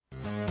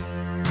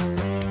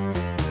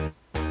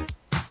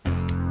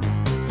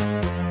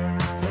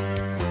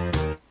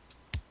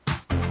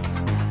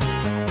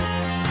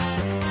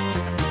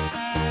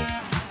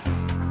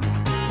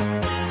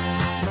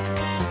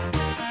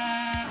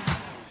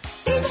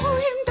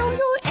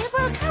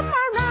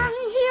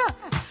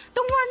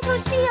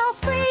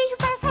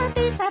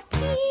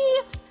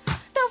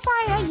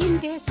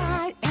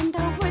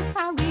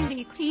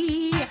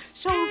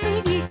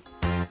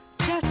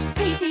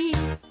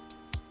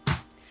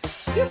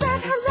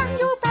better run,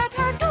 you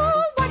better do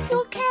what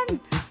you can.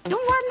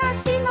 Don't wanna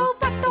see no,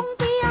 but don't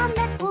be a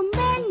metal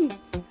man.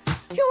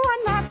 You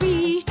wanna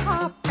be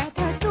top,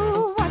 better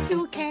do what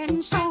you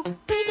can. So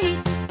beat it.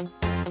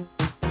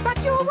 But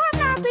you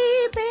wanna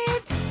be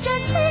big, just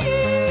beat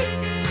it.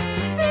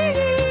 Beat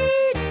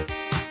it.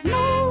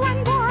 No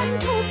one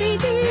want to be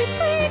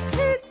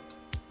defeated.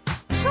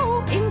 So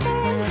in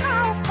them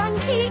how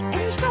funky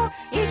and strong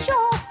is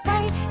your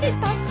fight. It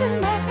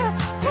doesn't matter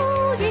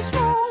who is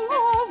wrong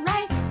or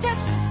right.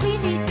 Just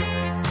beat it.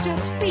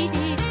 Just beat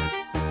it.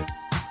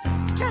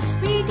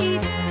 Just beat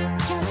it.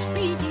 Just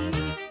beat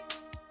it.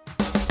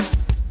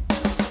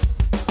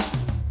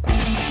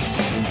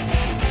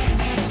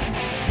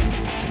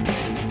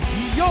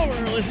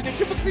 You're listening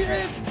to Books, Beer,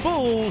 and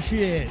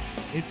Bullshit.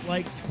 It's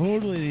like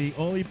totally the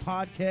only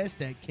podcast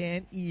that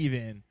can't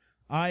even.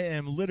 I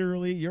am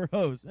literally your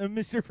host,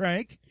 Mr.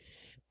 Frank.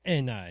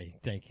 And I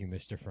thank you,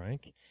 Mr.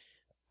 Frank.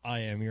 I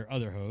am your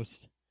other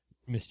host,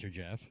 Mr.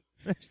 Jeff.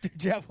 Mr.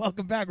 Jeff,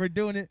 welcome back. We're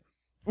doing it.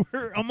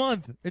 We're a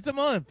month. It's a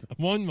month.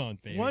 1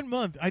 month, baby. 1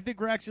 month. I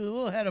think we're actually a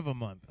little ahead of a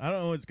month. I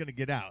don't know what's going to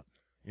get out.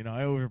 You know,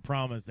 I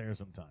overpromise there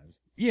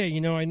sometimes. Yeah,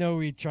 you know, I know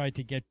we tried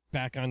to get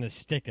back on the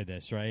stick of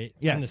this, right?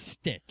 Yes. On the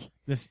stick.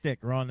 The stick.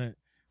 We're on it.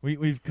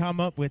 We've come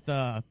up with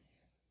a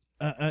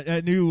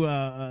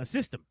new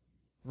system.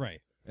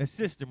 Right. A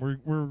system.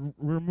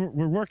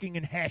 We're working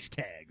in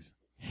hashtags.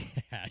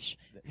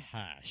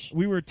 Hash.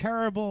 We were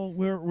terrible.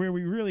 Where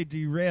we really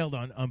derailed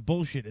on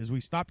bullshit is we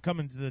stopped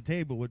coming to the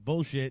table with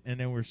bullshit, and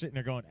then we're sitting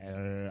there going,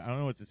 I don't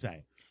know what to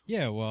say.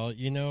 Yeah, well,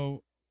 you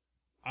know,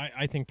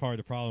 I think part of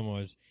the problem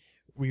was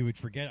I would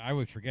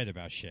forget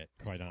about shit,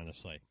 quite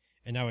honestly.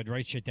 And I would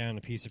write shit down on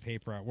a piece of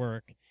paper at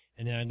work,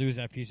 and then I'd lose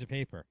that piece of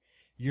paper.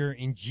 Your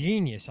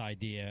ingenious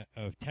idea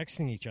of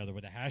texting each other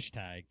with a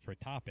hashtag for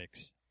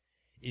topics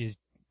is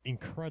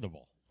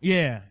incredible.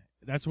 Yeah,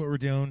 that's what we're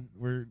doing.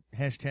 We're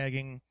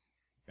hashtagging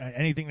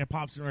anything that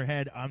pops in our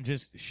head. I'm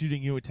just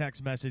shooting you a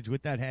text message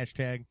with that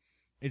hashtag.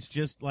 It's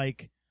just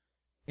like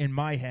in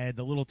my head,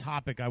 the little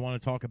topic I want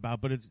to talk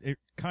about, but it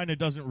kind of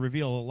doesn't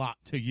reveal a lot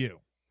to you.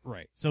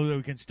 Right. So that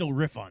we can still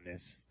riff on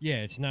this.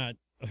 Yeah, it's not,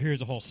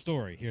 here's a whole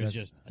story. Here's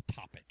just a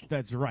topic.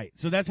 That's right.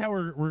 So that's how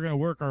we're going to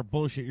work our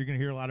bullshit. You're going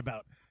to hear a lot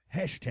about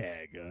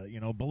hashtag,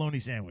 bologna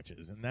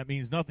sandwiches. And that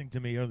means nothing to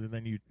me other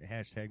than you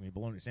hashtag me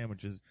bologna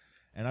sandwiches.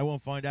 And I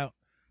won't find out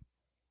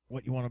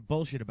what you want to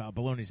bullshit about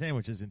bologna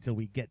sandwiches until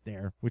we get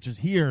there, which is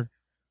here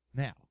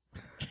now.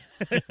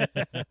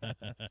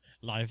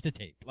 Live to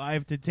tape.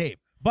 Live to tape.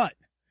 But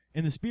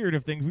in the spirit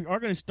of things, we are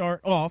going to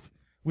start off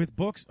with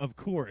books, of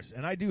course.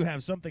 And I do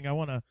have something I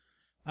want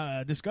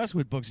to discuss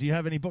with books. Do you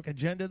have any book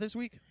agenda this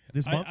week?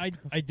 This month?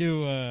 I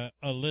do a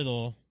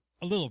little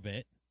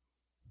bit,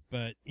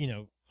 but, you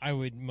know, I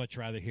would much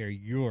rather hear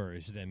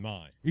yours than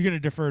mine. You're going to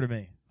defer to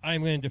me.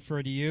 I'm going to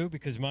defer to you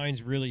because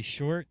mine's really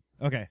short.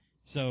 Okay.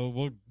 So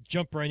we'll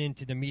jump right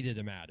into the meat of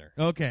the matter.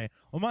 Okay.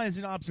 Well, mine is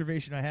an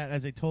observation I had,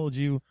 as I told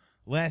you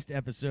last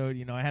episode.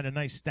 You know, I had a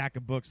nice stack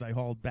of books I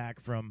hauled back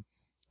from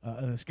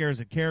the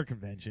Scares of Care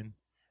convention.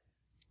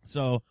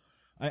 So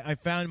I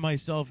found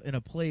myself in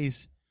a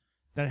place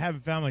that I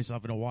haven't found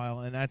myself in a while,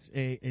 and that's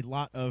a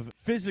lot of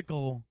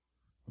physical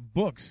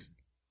books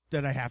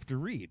that I have to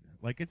read.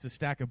 Like, it's a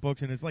stack of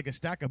books, and it's like a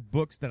stack of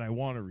books that I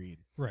want to read.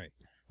 Right.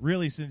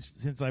 Really,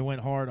 since I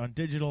went hard on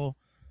digital,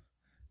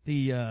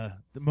 the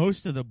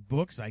most of the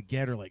books I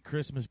get are like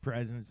Christmas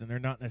presents, and they're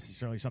not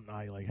necessarily something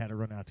I like had to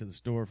run out to the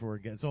store for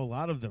again. So a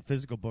lot of the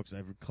physical books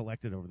I've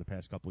collected over the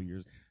past couple of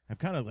years have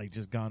kind of like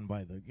just gone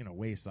by the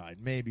wayside.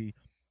 Maybe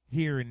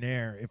here and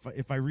there,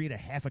 if I read a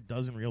half a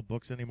dozen real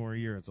books anymore a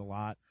year, it's a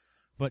lot.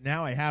 But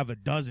now I have a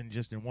dozen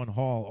just in one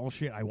haul, all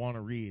shit I want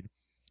to read.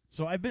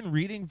 So I've been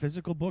reading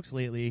physical books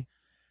lately,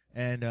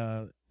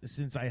 and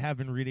since I have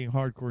been reading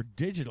hardcore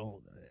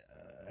digital,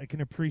 I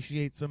can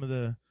appreciate some of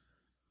the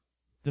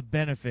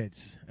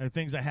benefits,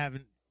 things I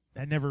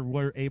never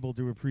were able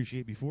to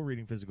appreciate before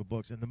reading physical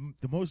books. And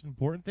the most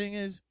important thing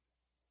is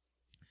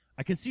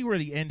I can see where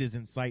the end is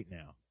in sight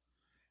now.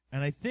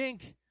 And I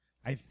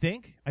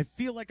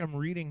feel like I'm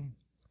reading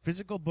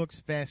physical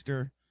books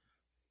faster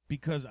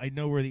because I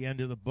know where the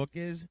end of the book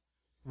is.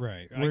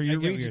 Right. Where I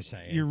get what you're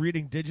saying. You're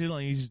reading digital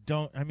and you just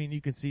don't, I mean,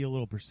 you can see a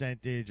little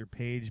percentage or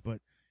page, but,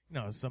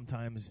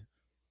 sometimes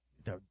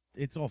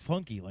it's all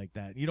funky like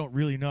that. You don't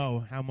really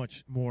know how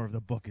much more of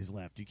the book is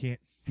left. You can't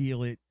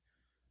feel it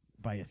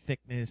by a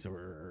thickness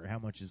or how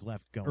much is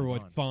left going on. Or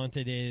what font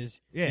it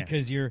is. Yeah.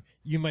 Because you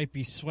might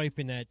be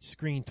swiping that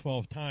screen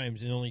 12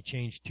 times and only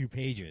change 2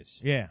 pages.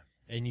 Yeah.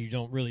 And you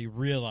don't really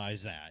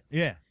realize that.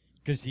 Yeah.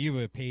 Because to you,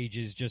 a page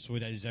is just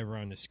what is ever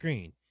on the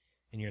screen.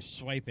 And you're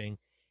swiping,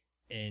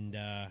 and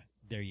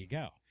there you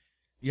go.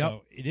 Yep.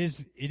 So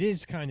it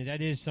is kind of,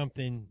 that is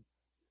something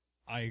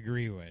I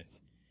agree with.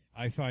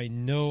 I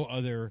find no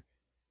other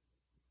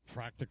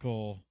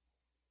practical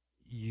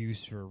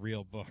use for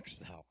real books,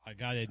 though. I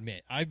got to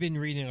admit. I've been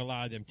reading a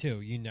lot of them,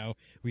 too.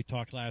 We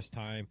talked last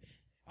time.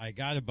 I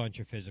got a bunch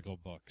of physical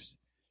books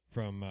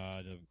from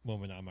the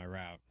woman on my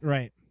route.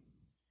 Right.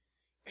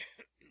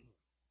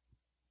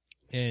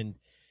 And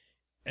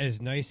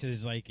as nice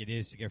as like it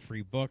is to get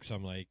free books,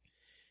 I'm like,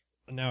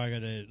 now I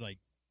gotta like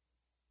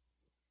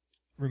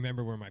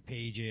remember where my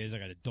page is. I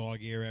gotta dog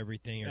ear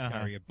everything, or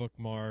carry a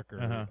bookmark,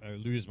 or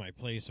lose my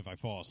place if I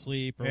fall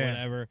asleep or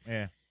whatever.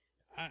 Yeah.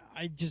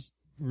 I just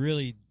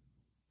really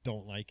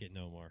don't like it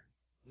no more.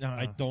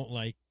 I don't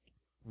like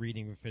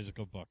reading a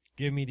physical book.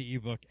 Give me the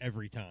ebook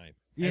every time.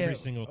 Every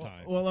single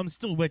time. Well, I'm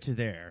still with you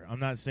there. I'm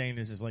not saying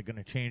this is like going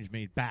to change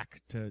me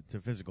back to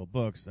physical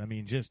books. I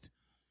mean, just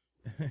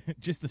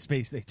the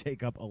space they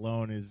take up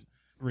alone is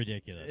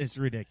ridiculous. It's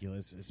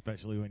ridiculous,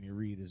 especially when you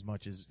read as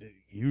much as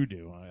you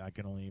do. I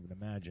can only even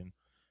imagine.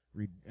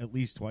 Read at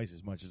least twice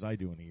as much as I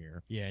do in a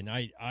year. Yeah, and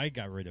I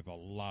got rid of a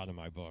lot of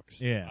my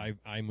books. Yeah.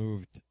 I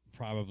moved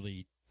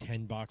probably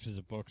 10 boxes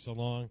of books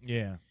along.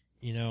 Yeah.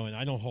 You know, and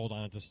I don't hold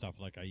on to stuff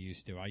like I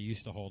used to. I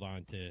used to hold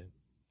on to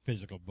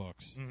physical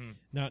books. Mm-hmm.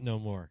 Not no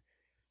more.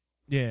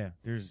 Yeah,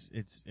 it's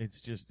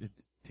just it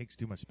takes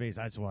too much space.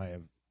 That's why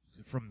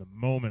from the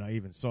moment I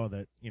even saw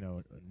that, you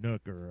know, a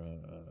Nook or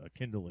a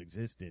Kindle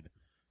existed,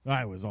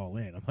 I was all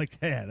in. I'm like,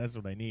 yeah, that's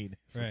what I need.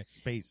 Right.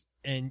 Space.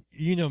 And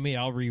you know me,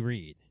 I'll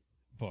reread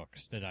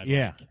books that I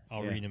like.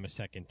 I'll read them a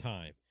second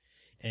time.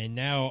 And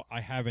now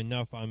I have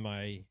enough on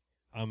my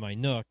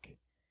Nook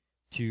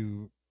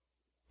to,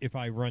 if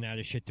I run out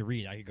of shit to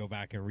read, I could go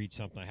back and read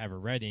something I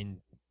haven't read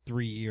in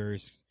 3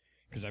 years,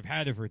 because I've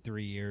had it for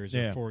 3 years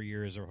or 4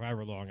 years or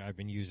however long I've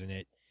been using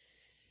it.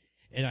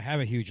 And I have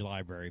a huge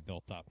library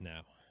built up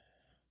now.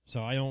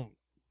 So I don't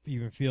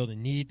even feel the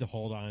need to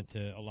hold on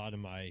to a lot of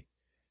my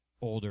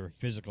older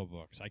physical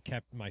books. I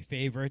kept my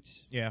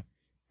favorites. Yeah.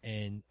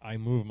 And I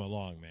move them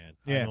along, man.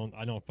 Yeah.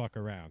 I don't fuck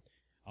around.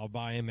 I'll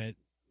buy them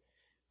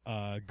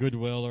at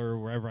Goodwill or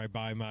wherever I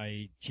buy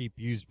my cheap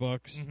used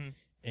books,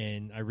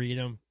 and I read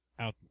them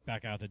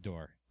back out the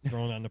door,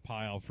 thrown on the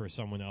pile for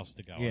someone else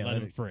to go. Yeah,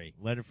 let it free.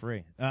 Let it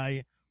free.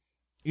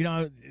 You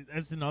know,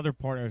 that's another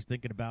part I was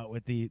thinking about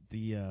with the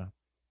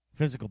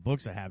physical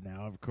books I have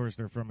now. Of course,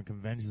 they're from a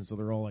convention, so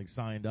they're all like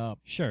signed up.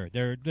 Sure,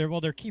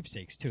 they're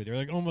keepsakes too. They're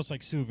like almost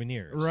like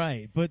souvenirs,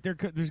 right? But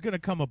there's going to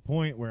come a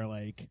point where,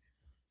 like,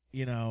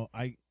 you know,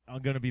 I'm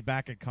going to be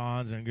back at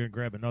cons and I'm going to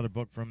grab another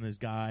book from this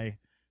guy,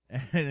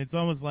 and it's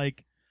almost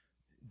like,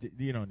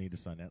 you don't need to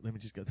sign that. Let me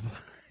just get the book.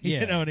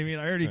 You know what I mean?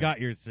 I already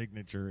got your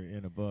signature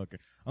in a book,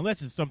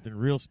 unless it's something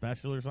real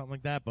special or something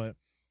like that. But,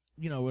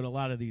 you know, with a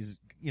lot of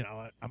these, you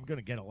know, I'm going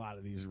to get a lot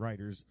of these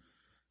writers'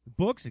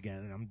 books again,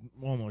 and I'm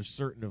almost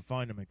certain to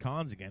find them at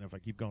cons again if I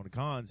keep going to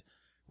cons.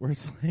 Where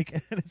it's like,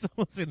 and it's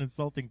almost an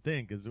insulting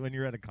thing, because when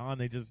you're at a con,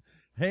 they just,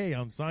 hey,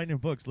 I'm signing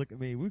books, look at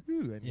me,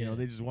 woohoo, and you know,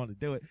 they just want to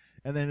do it,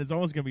 and then it's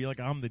almost gonna be like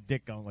I'm the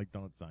dick going like,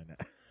 don't sign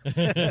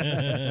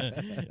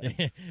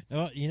that.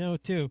 Well, you know,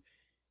 too,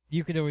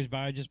 you could always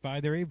buy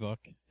their ebook.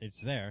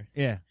 It's there.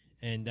 Yeah.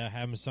 And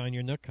have them sign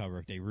your Nook cover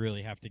if they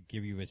really have to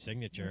give you a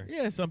signature.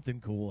 Yeah,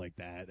 something cool like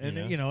that.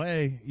 And you know,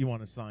 hey, you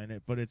want to sign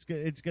it, but it's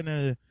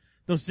gonna,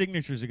 those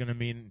signatures are gonna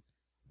mean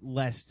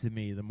less to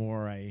me the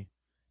more I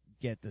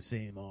get the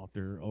same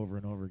author over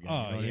and over again.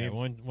 Oh, you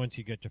know yeah. Once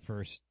you get to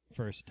first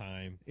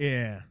time,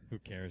 who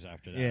cares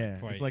after that? Yeah,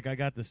 it's like I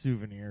got the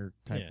souvenir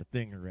type of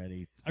thing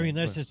already. I mean,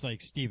 unless it's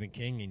like Stephen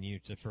King and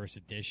it's the first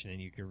edition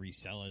and you could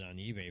resell it on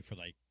eBay for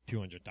like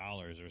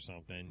 $200 or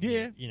something.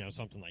 Yeah. You know,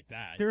 something like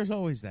that. There's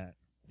always that.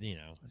 You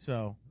know.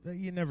 So,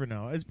 you never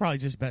know. It's probably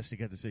just best to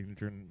get the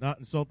signature and not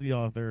insult the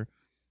author.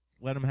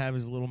 Let him have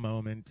his little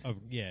moment.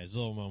 His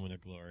little moment of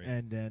glory.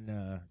 And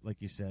then,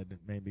 like you said,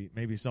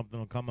 maybe something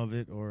will come of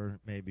it, or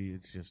maybe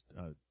it's just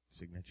a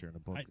signature in a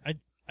book.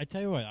 I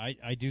tell you what,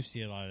 I do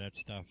see a lot of that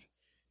stuff,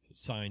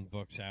 signed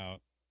books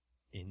out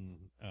in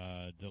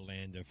the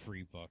land of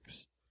free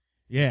books.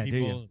 Yeah,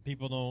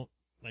 people don't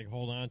like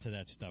hold on to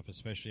that stuff,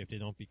 especially if they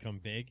don't become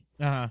big.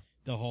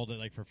 They'll hold it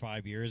like for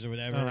 5 years or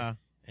whatever,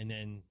 and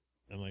then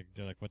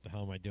they're like, what the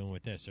hell am I doing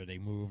with this? Or they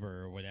move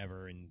or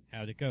whatever, and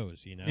out it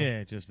goes, you know?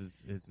 Yeah,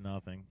 it's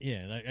nothing.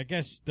 Yeah, like, I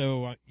guess,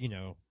 though, you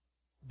know,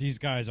 these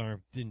guys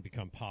didn't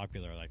become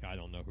popular. Like, I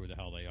don't know who the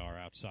hell they are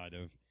outside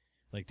of,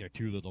 like, their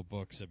 2 little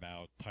books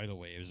about tidal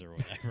waves or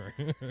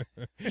whatever.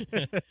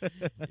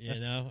 You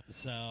know?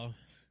 So.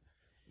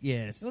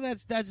 Yeah, so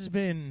that's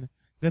been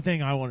the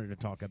thing I wanted to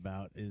talk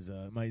about is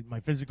my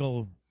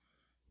physical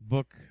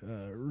book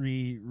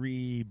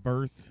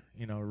rebirth,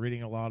 you know,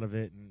 reading a lot of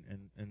it,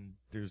 and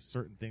there's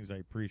certain things I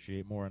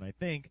appreciate more, and I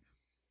think.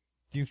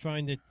 Do you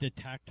find that the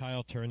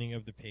tactile turning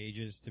of the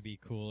pages to be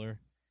cooler?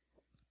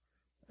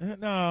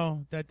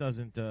 No, that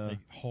doesn't. Like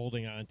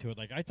holding on to it,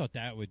 like I thought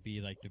that would be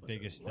like the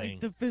biggest thing.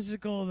 Like the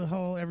physical, the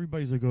whole.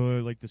 Everybody's like, oh, I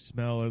like the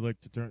smell. I like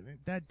to turn.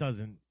 That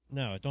doesn't.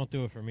 No, don't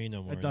do it for me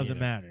no more. It doesn't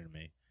matter to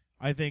me.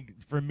 I think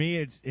for me,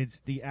 it's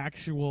the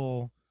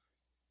actual.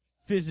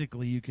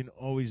 Physically, you can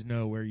always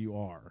know where you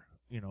are,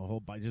 you know,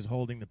 by just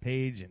holding the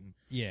page and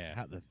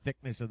how the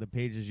thickness of the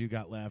pages you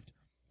got left.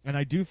 And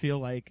I do feel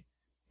like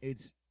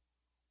it's,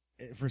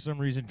 for some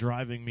reason,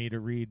 driving me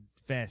to read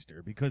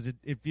faster because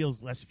it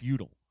feels less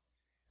futile.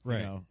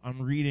 Right. You know,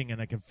 I'm reading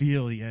and I can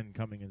feel the end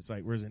coming in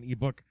sight. Whereas an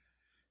ebook,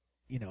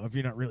 you know, if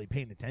you're not really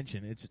paying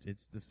attention,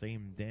 it's the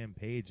same damn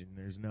page and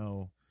there's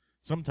no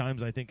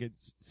sometimes I think it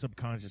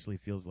subconsciously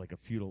feels like a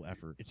futile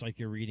effort. It's like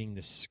you're reading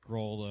the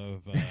scroll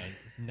of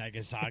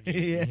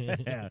Nagasaki.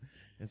 Yeah.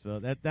 And so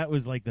that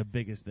was like the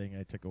biggest thing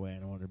I took away,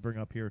 and I wanted to bring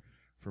up here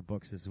for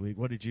books this week.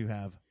 What did you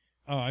have?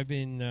 Oh, I've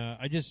been.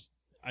 I just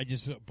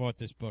bought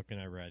this book and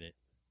I read it.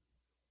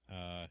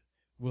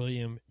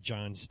 William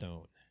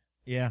Johnstone.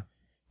 Yeah.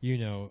 You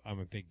know, I'm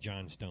a big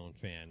Johnstone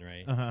fan,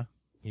 right? Uh-huh.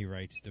 He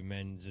writes the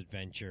Men's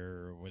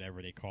Adventure, or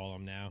whatever they call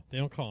them now. They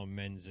don't call them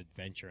Men's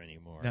Adventure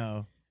anymore.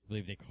 No. I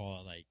believe they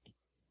call it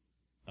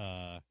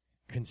like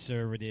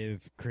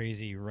conservative,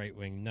 crazy,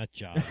 right-wing nut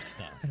job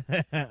stuff.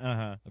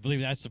 Uh-huh. I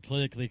believe that's the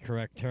politically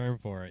correct term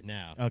for it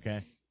now.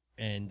 Okay.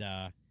 And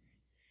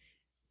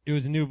it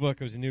was a new book.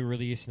 It was a new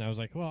release, and I was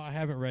like, well, I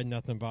haven't read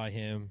nothing by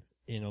him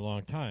in a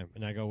long time.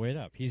 And I go, wait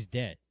up, he's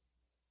dead,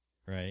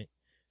 right?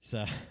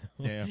 So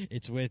Yeah.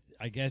 it's with,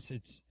 I guess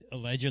it's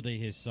allegedly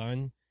his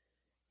son,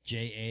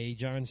 J.A.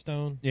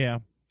 Johnstone. Yeah.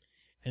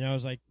 And I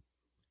was like,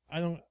 I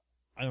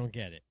don't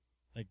get it.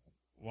 Like,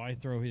 why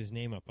throw his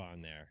name up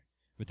on there?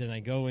 But then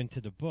I go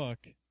into the book,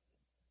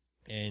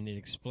 and it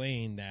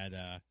explained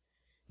that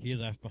he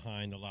left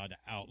behind a lot of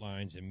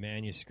outlines and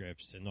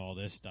manuscripts and all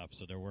this stuff,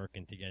 so they're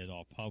working to get it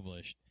all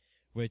published,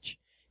 which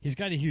he's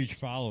got a huge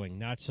following,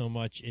 not so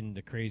much in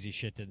the crazy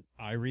shit that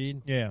I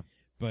read, Yeah.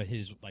 but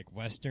his, like,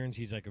 Westerns.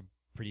 He's like a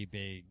pretty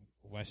big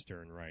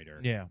Western writer.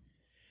 Yeah.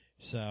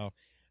 So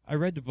I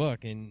read the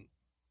book, and,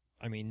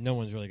 I mean, no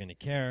one's really going to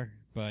care,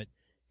 but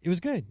it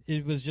was good.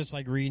 It was just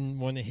like reading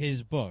one of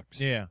his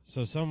books. Yeah.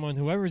 So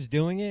whoever's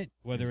doing it,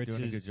 whether He's it's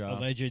doing a his good job.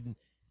 alleged,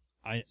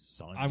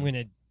 Son. I'm going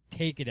to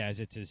take it as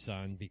it's his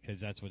son because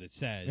that's what it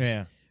says.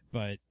 Yeah.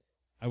 But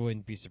I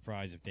wouldn't be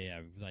surprised if they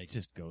have, like,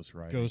 Just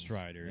ghostwriters.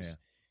 ghostwriters Yeah.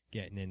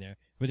 getting in there.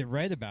 But it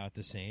read about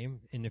the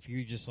same, and if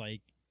you just,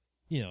 like,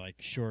 you know, like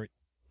short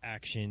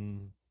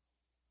action,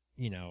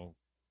 you know,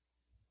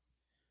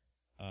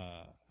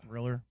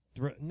 Thriller.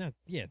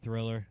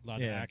 thriller, a lot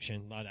Yeah. of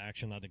action,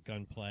 a lot of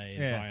gunplay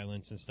and Yeah.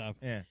 violence and stuff.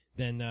 Yeah.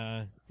 Then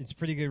it's a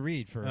pretty good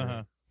read for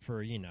Uh-huh.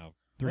 you know,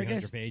 Well, I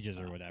 300 guess, pages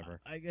or whatever.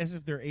 I guess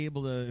if they're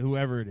able to,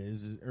 whoever it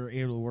is, are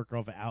able to work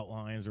off of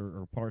outlines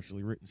or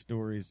partially written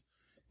stories,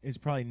 it's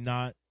probably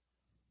not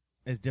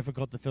as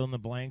difficult to fill in the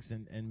blanks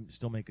and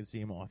still make it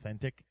seem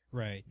authentic.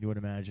 Right. You would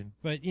imagine.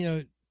 But, you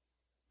know,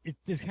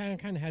 this kind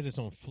of has its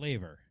own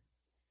flavor.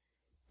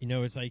 You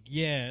know, it's like,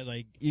 yeah,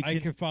 like, I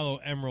could follow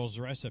Emerald's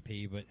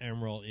recipe, but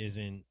Emerald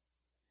isn't.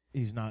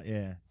 He's not,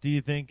 yeah. Do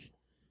you think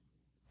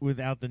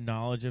without the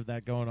knowledge of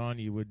that going on,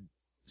 you would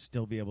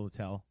still be able to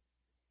tell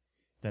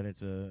that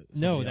it's a...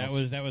 No, somebody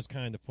else? that was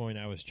kind of the point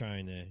I was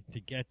trying to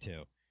get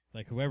to.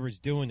 Like, whoever's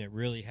doing it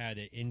really had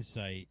an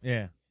insight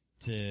Yeah.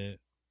 to,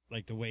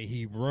 like, the way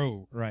he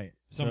wrote. Right.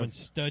 Someone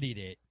studied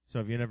it. So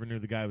if you never knew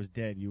the guy was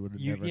dead, you would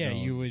have never known.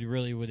 You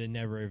would have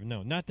never have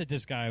known. Not that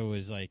this guy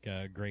was like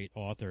a great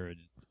author,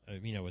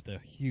 you know, with a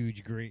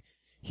huge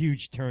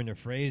turn of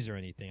phrase or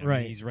anything. I Right.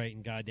 mean, he's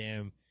writing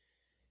goddamn,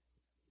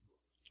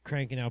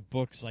 cranking out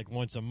books like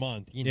once a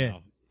month. Yeah.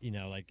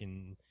 Like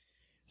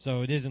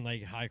so it isn't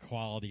like high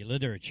quality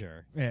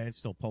literature. Yeah, it's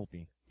still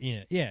pulpy.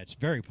 Yeah, it's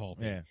very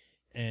pulpy.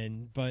 Yeah.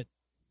 But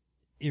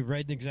it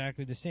read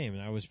exactly the same,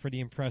 and I was pretty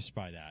impressed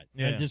by that.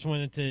 Yeah. I just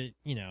wanted to,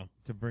 you know,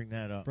 To bring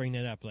that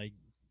up. Like,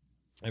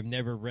 I've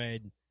never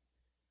read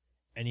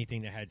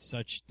anything that had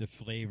such the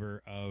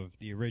flavor of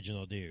the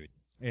original dude.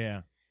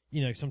 Yeah.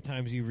 You know,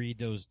 sometimes you read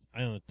those, I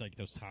don't know, like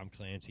those Tom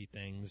Clancy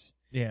things,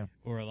 Yeah.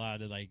 or a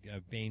lot of like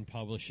Bain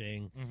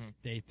Publishing. Mm-hmm.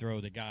 They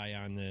throw the guy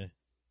on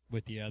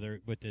with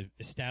the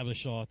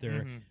established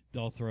author. Mhm.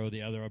 They'll throw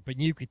the other up, but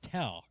you could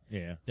tell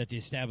Yeah. that the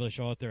established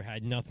author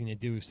had nothing to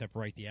do except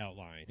write the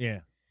outline.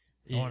 Yeah.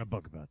 I want a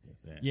book about this.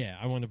 Yeah. Yeah,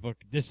 I want a book.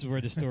 This is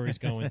where the story's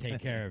going. Take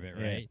care of it,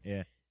 right?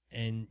 Yeah.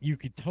 And you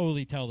could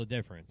totally tell the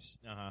difference.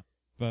 Uh-huh.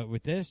 But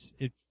with this,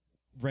 it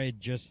read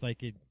just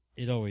like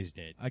it always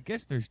did. I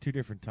guess there's two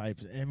different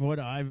types, and what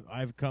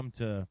I've come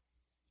to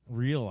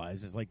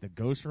realize is like the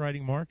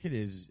ghostwriting market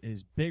is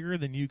bigger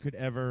than you could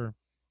ever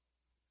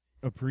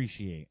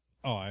appreciate.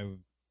 Oh,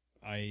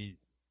 I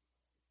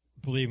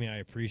believe me, I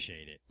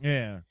appreciate it.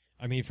 Yeah.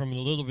 I mean, from a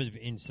little bit of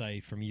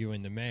insight from you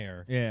and the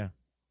mayor, Yeah.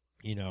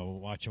 you know,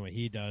 watching what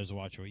he does,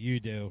 watching what you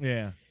do,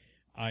 Yeah.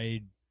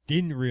 I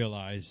didn't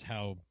realize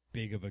how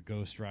big of a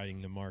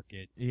ghostwriting the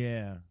market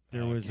Yeah.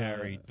 There was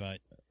carried,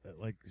 but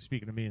like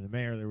speaking of me and the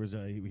mayor, there was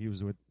he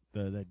was with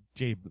the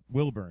Jay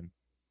Wilburn,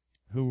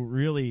 who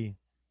really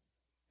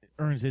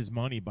earns his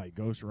money by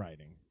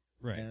ghostwriting.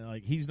 right. And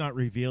like he won't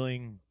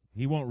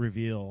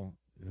reveal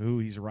who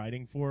he's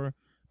writing for,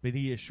 but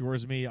he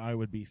assures me I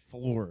would be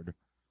floored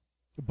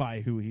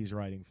by who he's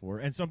writing for.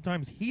 And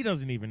sometimes he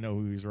doesn't even know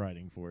who he's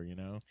writing for, you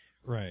know?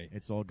 Right.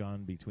 It's all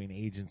gone between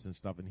agents and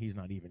stuff, and he's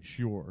not even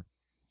sure.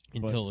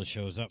 Until it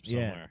shows up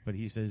somewhere. Yeah, but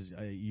he says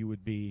you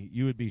would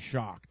be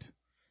shocked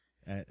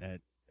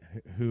at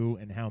who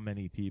and how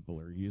many people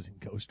are using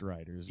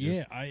ghostwriters.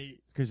 Yeah,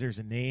 because there's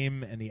a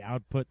name and the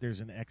output,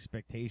 there's an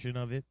expectation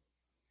of it.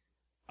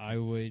 It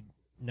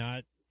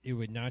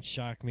would not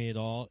shock me at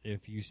all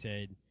if you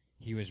said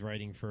he was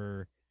writing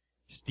for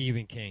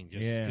Stephen King,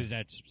 just Yeah. because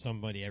that's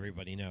somebody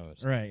everybody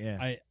knows. Right,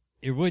 yeah.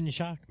 It wouldn't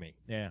shock me.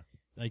 Yeah.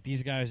 Like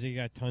these guys, they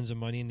got tons of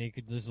money and they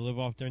could just live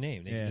off their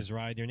name. They Yeah. could just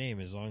ride their name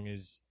as long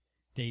as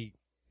they.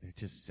 They're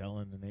just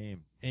selling the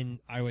name. And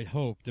I would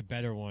hope the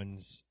better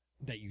ones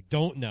that you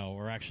don't know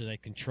are actually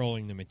like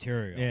controlling the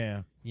material.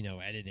 Yeah. You know,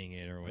 editing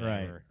it or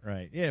whatever.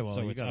 Right. Yeah, well,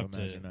 So you it's gotta up to-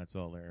 imagine that's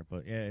all there.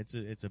 But yeah, it's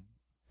a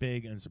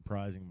big and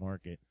surprising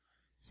market.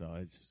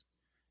 So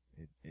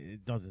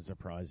it doesn't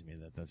surprise me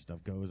that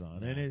stuff goes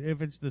on. And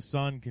if it's the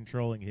son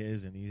controlling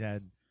his and he's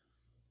had,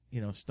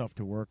 stuff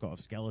to work off,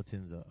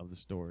 skeletons of the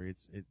story,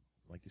 it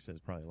like you said,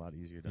 it's probably a lot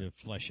easier To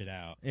flesh it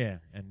out. yeah,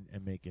 and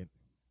make it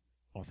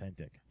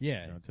authentic.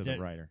 Yeah. To the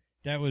writer.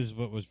 That was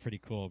what was pretty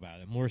cool about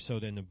it. More so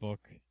than the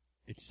book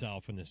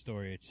itself and the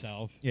story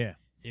itself. Yeah.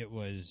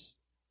 The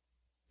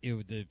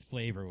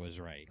flavor was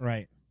right.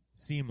 Right.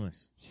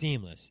 Seamless.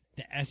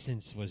 The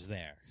essence was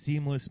there.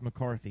 Seamless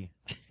McCarthy.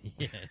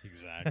 Yeah,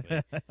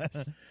 exactly.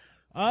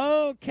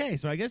 Okay,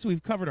 so I guess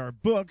we've covered our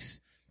books.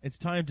 It's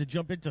time to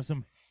jump into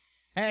some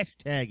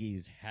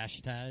hashtaggies.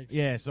 Hashtags?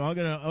 Yeah, so I'm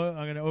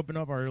gonna open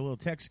up our little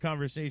text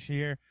conversation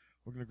here.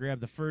 We're gonna grab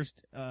the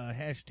first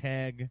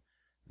hashtag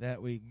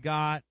that we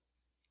got.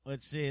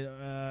 Let's see.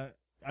 The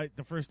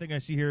first thing I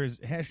see here is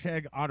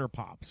hashtag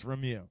OtterPops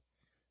from you.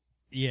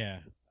 Yeah.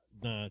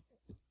 No,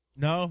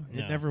 No, it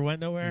No. never went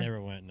nowhere.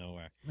 never went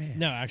nowhere. Man.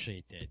 No, actually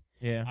it did.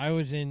 Yeah. I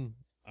was in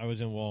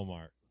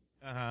Walmart.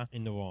 Uh-huh.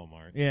 In the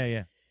Walmart.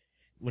 Yeah.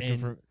 Looking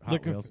And for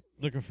Hot Wheels.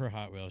 Looking for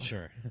Hot Wheels,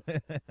 sure.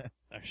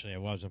 Actually, I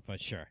wasn't,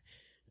 but sure.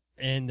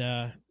 And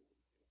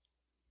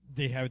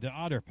they have the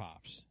Otter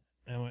Pops.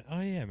 And I went, oh,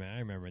 yeah, man, I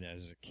remember that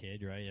as a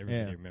kid, right?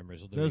 Everybody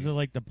remembers. Those are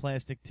like the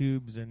plastic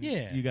tubes, and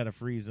Yeah. you got to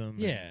freeze them.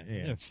 Yeah.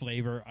 Yeah. The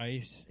Flavor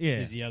Ice Yeah.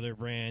 is the other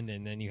brand,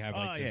 and then you have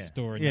like the yeah.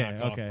 store Yeah,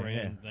 knockoff okay,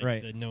 brand, yeah, like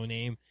right. the no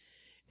name.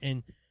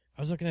 And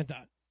I was looking at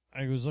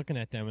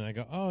them, and I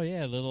go, oh,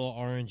 yeah, little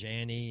Orange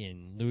Annie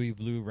and Louis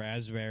Blue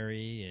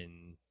Raspberry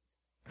and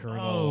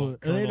Colonel.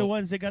 Are they the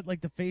ones that got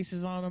like the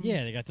faces on them?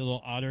 Yeah, they got the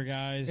little otter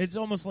guys. It's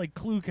almost like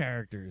Clue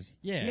characters.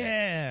 Yeah.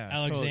 Yeah.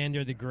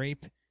 Alexander the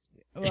Grape.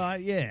 Well,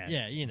 yeah.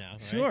 Yeah, you know.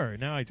 Right? Sure.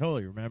 Now I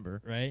totally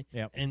remember. Right?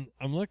 Yep. And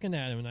I'm looking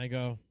at him and I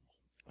go,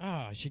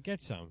 I should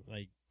get some.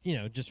 Like,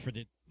 just for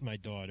my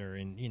daughter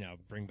and,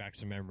 bring back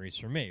some memories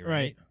for me, right?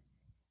 Right.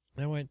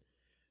 And I went,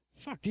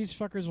 fuck, these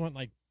fuckers want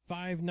like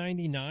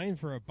 $5.99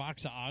 for a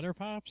box of Otter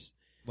Pops?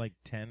 Like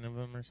 10 of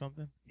them or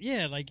something?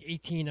 Yeah, like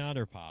 18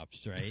 Otter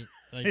Pops, right?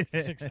 Like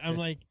 6. I'm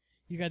like,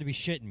 you got to be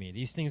shitting me.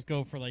 These things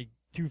go for like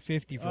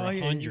 $2.50 for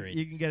 $100.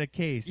 You can get a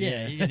case.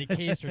 Yeah, you get a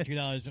case for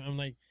 $2. I'm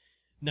like,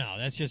 no,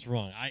 that's just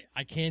wrong.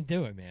 I can't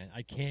do it, man.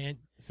 I can't.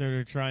 So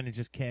they're trying to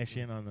just cash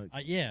in on the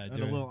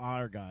the little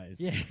otter guys.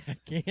 Yeah,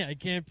 I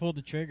can't pull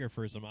the trigger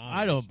for some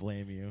otters. I don't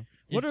blame you.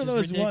 What It's are just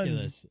those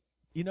ridiculous.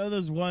 ones?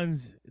 Those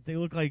ones, they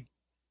look like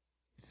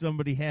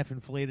somebody half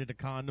inflated a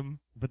condom,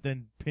 but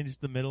then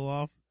pinched the middle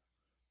off.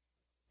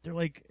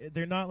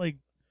 They're not like,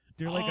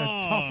 they're like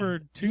a tougher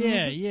tube.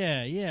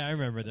 Yeah, I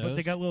remember those. But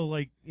they got little,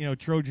 like,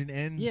 Trojan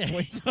ends. Yeah,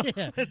 points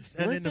yeah.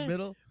 and in the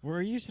middle.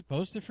 Were you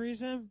supposed to freeze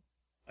them?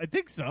 I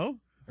think so.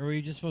 Or were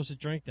you just supposed to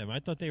drink them? I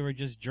thought they were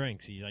just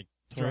drinks. You like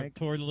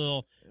tore the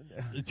little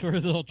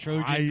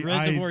Trojan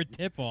reservoir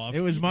tip off.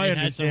 It was my and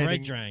understanding.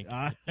 Had some red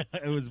drank.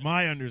 It was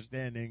my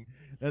understanding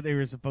that they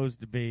were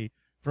supposed to be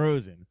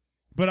frozen.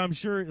 But I'm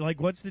sure, like,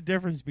 what's the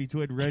difference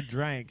between red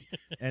drank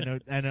and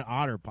an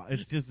otter pop?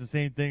 It's just the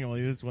same thing.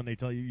 Only this one they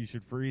tell you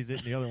should freeze it,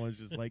 and the other one's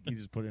just like you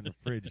just put it in the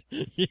fridge.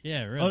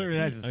 Yeah, really. Other than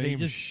that, it's the same you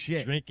just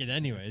shit. Drink it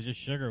anyway. It's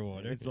just sugar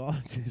water. It's all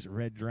just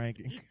red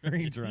drank,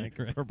 green drank,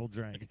 purple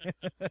drank.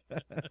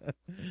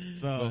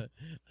 So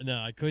But, no,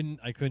 I couldn't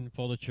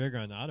pull the trigger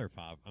on Otter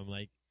Pop. I'm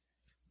like,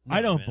 no,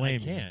 I don't man,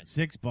 blame I you. can't.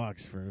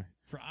 $6 for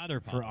Otter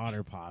Pops.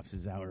 Otter Pops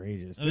is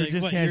outrageous. I'm They're like,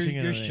 just what, cashing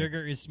in your on it.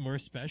 sugar is more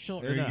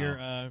special, or No.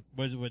 your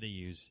what they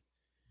use?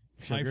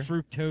 Sugar? High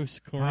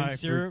fructose corn High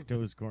syrup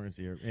fructose corn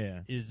syrup.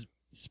 Yeah. is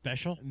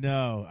special.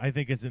 No, I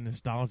think it's a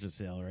nostalgia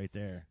sale right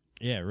there.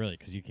 Yeah, really,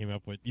 because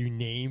you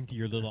named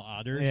your little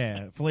otters.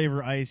 Yeah,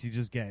 flavor ice. You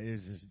just get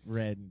it's just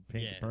red and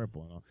pink Yeah. and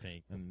purple and all.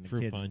 Pink. And the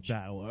Fruit kids punch.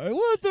 battle. I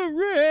want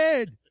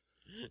the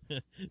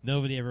red.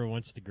 Nobody ever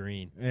wants the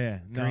green. Yeah,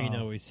 no. Green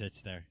always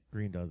sits there.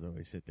 Green does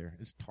always sit there.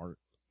 It's tart.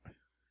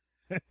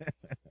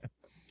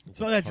 It's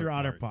So a that's your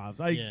tart Otter tart. Pops.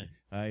 Yeah.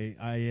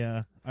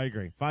 I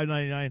agree.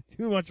 $5.99.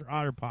 Too much for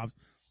Otter Pops.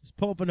 Let's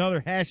pull up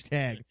another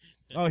hashtag.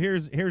 Oh,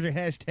 here's a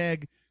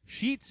hashtag.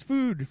 Sheets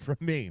food from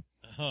me.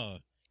 Oh,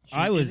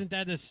 Isn't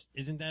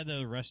that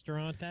a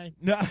restaurant day?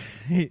 No,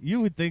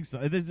 you would think so.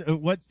 This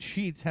what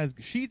Sheets has.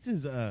 Sheets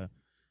is I've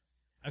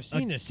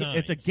seen the signs.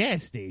 It's a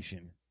gas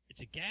station.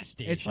 It's a gas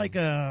station. It's like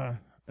a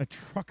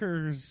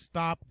trucker's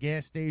stop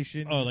gas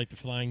station. Oh, like the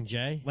Flying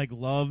J? Like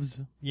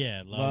Love's.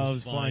 Yeah,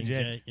 Love's Flying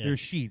J. Yeah. They're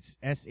Sheets.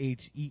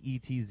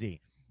 SHEETZ.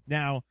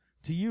 Now,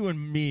 to you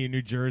and me in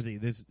New Jersey,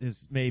 this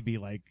may be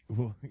like,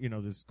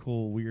 this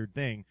cool, weird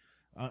thing.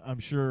 I'm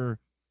sure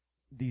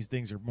these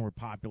things are more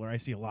popular. I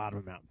see a lot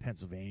of them out in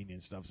Pennsylvania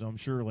and stuff, so I'm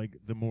sure like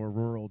the more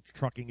rural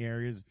trucking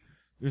areas,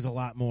 there's a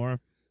lot more.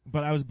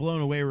 But I was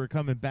blown away. We were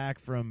coming back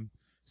from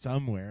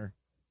somewhere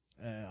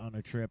on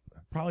a trip,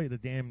 probably the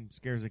damn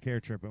Scares of Care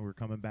trip, and we're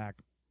coming back.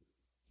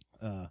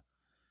 And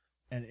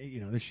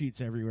the sheets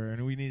everywhere,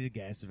 and we needed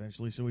gas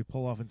eventually, so we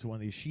pull off into one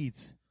of these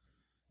sheets,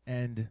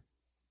 and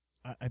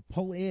I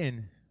pull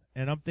in,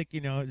 and I'm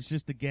thinking, it's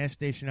just the gas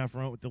station out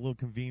front with the little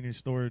convenience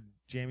store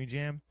jammy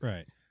jam.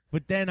 Right.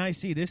 But then I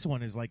see this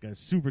one is like a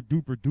super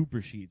duper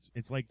duper sheets.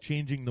 It's like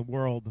changing the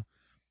world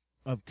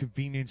of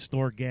convenience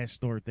store, gas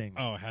store things.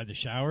 Oh, it had the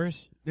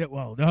showers? Yeah,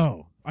 well,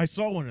 no. I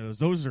saw one of those.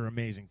 Those are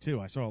amazing,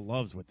 too. I saw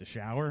Love's with the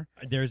shower.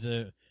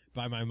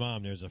 By my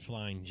mom, there's a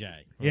Flying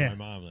J. Yeah. Where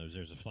my mom lives,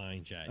 there's a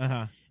Flying J.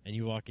 Uh-huh. And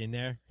you walk in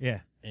there,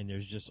 Yeah. and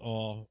there's just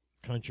all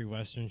country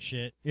western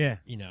shit. Yeah.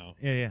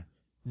 Yeah.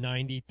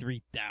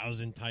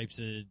 93,000 types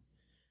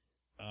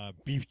of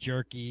beef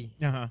jerky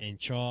and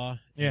chaw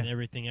and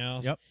everything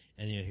else. Yep.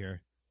 And you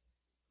hear,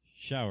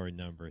 shower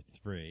number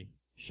 3.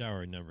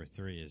 Shower number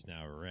 3 is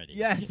now ready.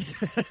 Yes.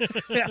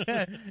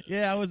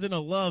 Yeah, I was in a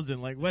Love's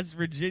in like West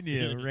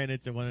Virginia and ran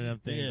into one of them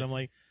things. Yeah. I'm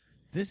like,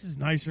 this is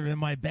nicer than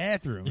my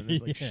bathroom. And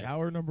it's like, Yeah.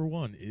 shower number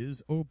 1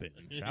 is open.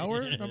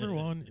 Shower number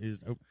 1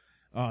 is open.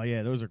 Oh,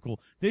 yeah, those are cool.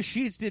 This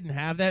Sheets didn't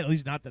have that, at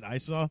least not that I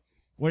saw.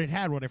 What it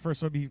had when I first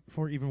saw it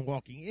before even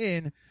walking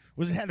in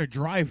was it had a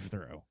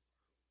drive-through.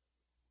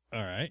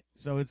 All right.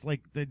 So it's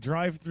like the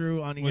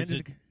drive-through on the end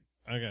of the...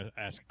 I got to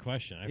ask a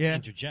question. I have Yeah. to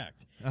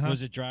interject. Uh-huh.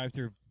 Was it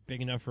drive-through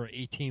big enough for an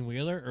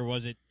 18-wheeler, or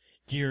was it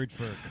geared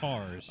for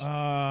cars?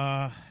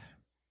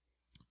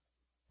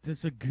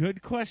 That's a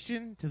good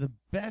question. To the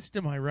best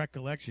of my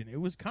recollection,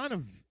 it was kind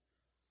of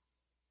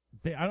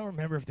big. I don't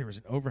remember if there was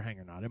an overhang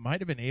or not. It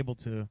might have been able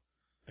to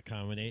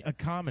Accommodate.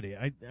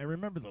 I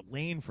remember the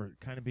lane for it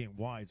kind of being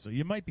wide, so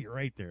you might be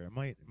right there. It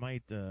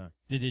might.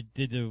 Did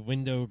the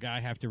window guy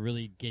have to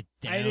really get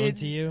down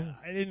to you?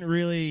 I didn't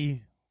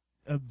really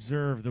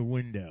observe the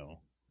window.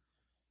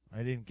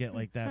 I didn't get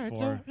like that All right,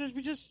 far. so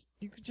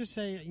you could just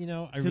say, I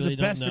to really the don't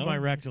know. best of my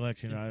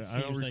recollection, It I don't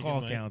seems like recall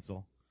it might.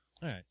 counsel.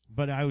 All right.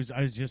 But I was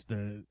just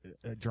a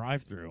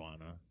drive-through on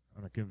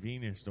a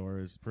convenience store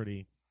is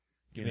pretty.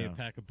 Give me a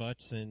pack of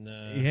butts and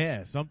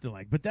Yeah, something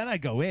like. But then I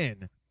go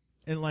in,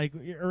 and like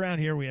around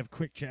here we have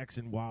Quick Checks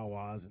and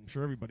Wawas. I'm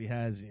sure everybody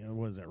has,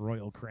 what is that,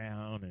 Royal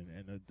Crown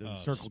and the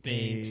Circle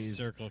Spinks, K's,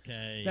 Circle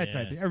K, that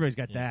type. Everybody's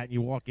got that. And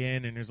you walk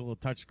in, and there's a little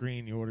touch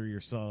screen. You order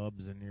your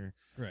subs and your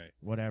right.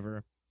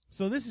 whatever.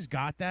 So this has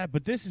got that,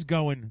 but this is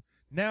going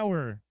now.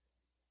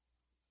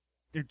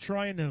 They're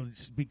trying to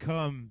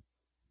become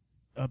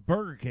a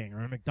Burger King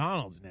or a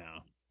McDonald's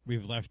now.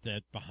 We've left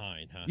that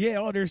behind, huh?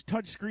 Yeah, there's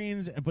touch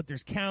screens, but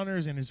there's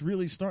counters, and it's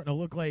really starting to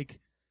look like,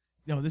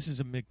 this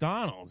is a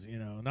McDonald's,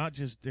 not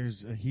just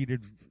there's a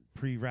heated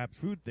pre-wrapped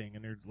food thing,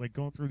 and they're like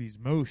going through these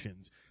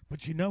motions,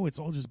 but it's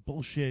all just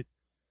bullshit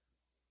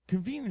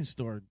convenience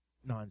store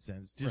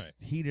nonsense, just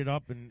heated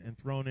up and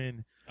thrown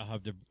in. I'll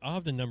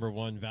have the number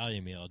 1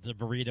 value meal. It's a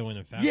burrito and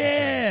a fat.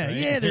 Yeah, right?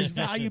 yeah. There's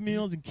value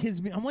meals and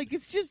kids meals. I'm like,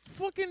 it's just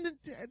fucking.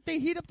 They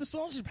heat up the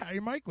sausage powder,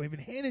 your microwave,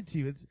 and hand it to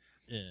you. It's.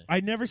 Yeah.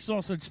 I never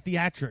saw such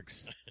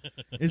theatrics.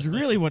 Is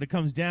really what it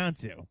comes down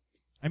to.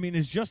 I mean,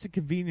 it's just a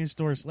convenience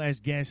store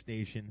 / gas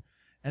station,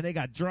 and they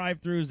got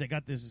drive-throughs. They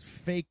got this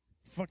fake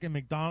fucking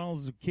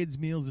McDonald's with kids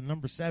meals and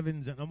number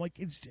 7s, and I'm like,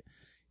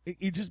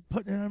 you're just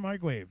putting it in a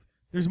microwave.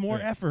 There's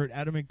more effort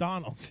at a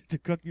McDonald's to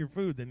cook your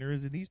food than there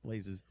is in these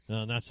places.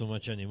 No, not so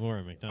much anymore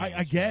at McDonald's.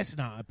 I guess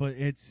not, but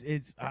it's.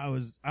 I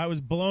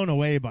was blown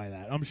away by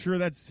that. I'm sure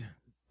that's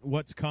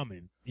what's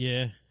coming.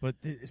 Yeah, but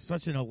it's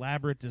such an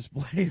elaborate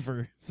display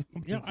for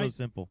something so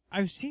simple.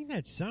 I've seen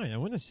that sign. I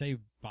want to say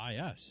by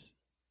us.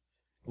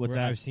 What's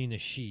where that? I've seen the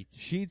Sheets.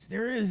 Sheets.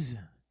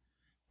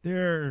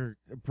 They're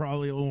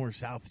probably a little more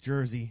South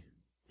Jersey.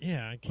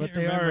 Yeah, I can't but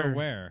they remember are,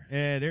 where.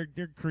 Yeah,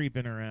 they're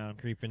creeping around.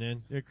 Creeping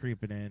in? They're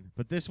creeping in.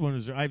 But this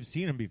one I've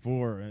seen them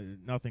before.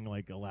 Nothing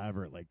like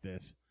elaborate like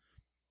this.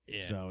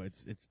 Yeah. So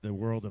it's the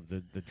world of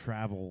the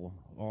travel,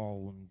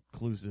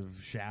 all-inclusive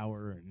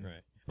shower. And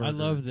right.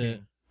 Burger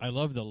I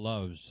love the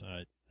Loves.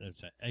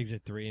 It's at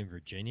Exit 3 in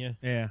Virginia.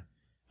 Yeah.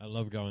 I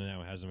love going there.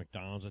 It has a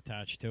McDonald's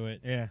attached to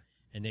it. Yeah.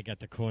 And they got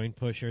the coin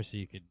pusher so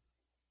you could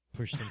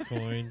push some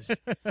coins.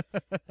 And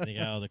they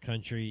got all the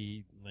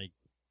country, like,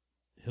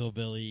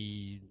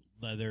 hillbilly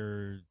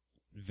leather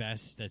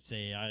vests that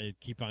say I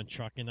keep on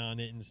trucking on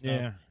it and stuff.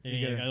 Yeah. And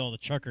you got all the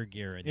trucker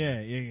gear in yeah,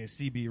 there. Yeah,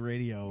 CB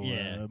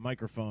radio,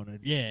 microphone.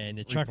 And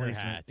the trucker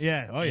hats.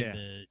 Yeah,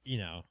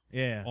 yeah.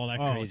 Yeah. All that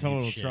crazy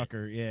total shit.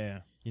 trucker,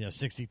 yeah.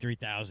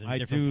 63,000 I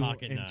different do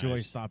pocket enjoy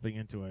knives. Stopping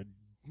into a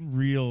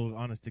real,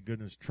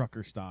 honest-to-goodness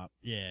trucker stop.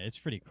 Yeah, it's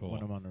pretty cool.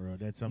 When I'm on the road.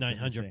 That's something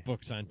 900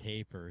 books on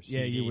tape or CD.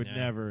 Yeah, you would now.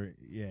 never.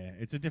 Yeah,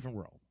 it's a different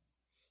world.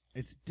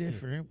 It's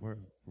different where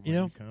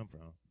you come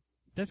from.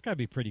 That's got to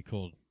be pretty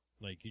cool.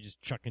 Like, you're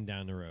just trucking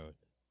down the road.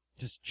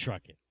 Just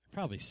truck it.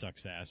 Probably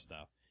sucks ass,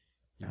 though.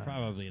 You're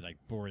probably, like,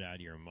 bored out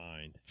of your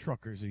mind.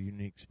 Truckers are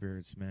unique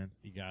spirits, man.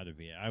 You got to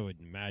be. I would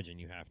imagine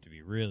you have to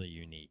be really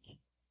unique.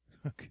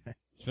 Okay.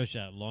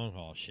 Especially that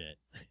long-haul shit.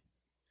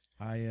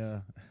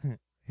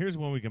 Here's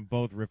one we can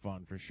both riff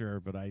on for sure,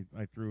 but I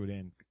threw it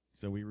in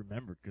so we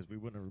remembered because we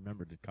wouldn't have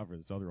remembered to cover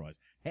this otherwise.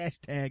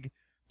 Hashtag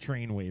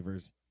train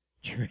waivers.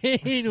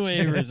 Train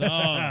waivers.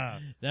 Oh,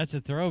 that's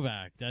a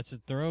throwback. That's a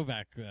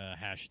throwback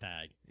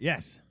hashtag.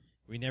 Yes.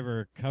 We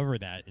never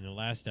covered that in the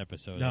last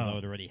episode. No. Although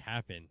it already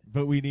happened.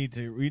 But we need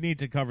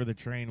to cover the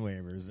train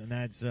waivers, and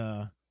that's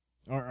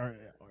our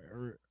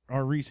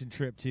recent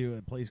trip to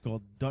a place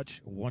called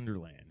Dutch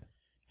Wonderland.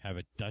 Have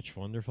a Dutch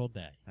wonderful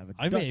day.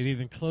 I may have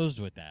even closed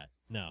with that.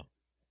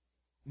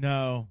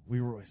 No, we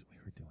were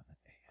doing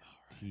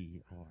the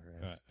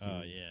ASTRS.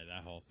 Oh yeah,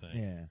 that whole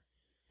thing. Yeah,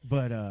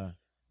 but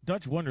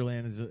Dutch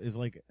Wonderland is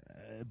like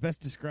best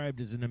described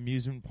as an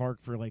amusement park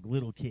for like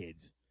little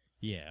kids.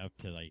 Yeah, up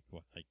to like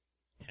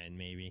 10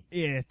 maybe.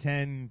 Yeah,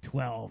 10,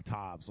 12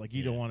 tops. Like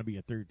you don't want to be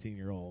a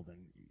 13-year-old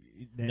and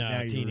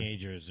now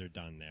teenagers are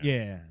done there.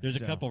 Yeah, there's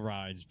a couple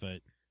rides,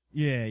 but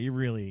yeah,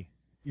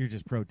 you're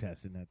just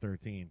protesting at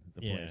 13.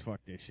 The place,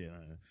 fuck this shit.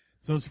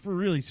 So it's for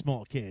really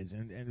small kids,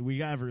 and we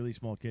have really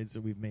small kids,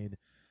 so we've made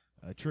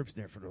trips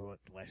there for the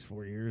last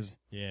 4 years.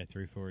 Yeah,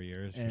 3-4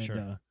 years and, for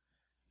sure.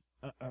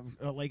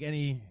 Like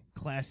any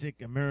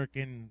classic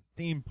American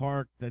theme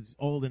park that's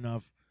old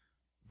enough,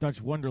 Dutch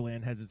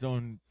Wonderland has its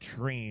own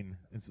train,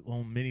 its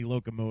own mini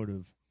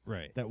locomotive,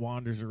 right, that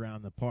wanders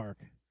around the park.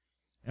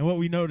 And what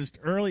we noticed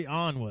early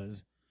on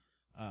was,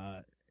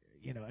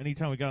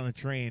 anytime we got on the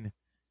train,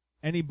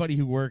 anybody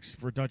who works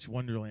for Dutch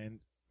Wonderland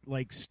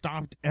like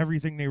stopped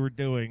everything they were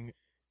doing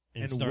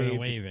and started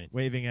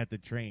waving at the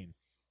train,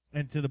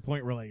 and to the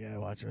point where like, yeah,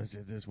 watch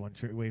this one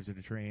waves at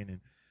the train,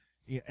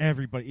 and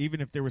everybody, even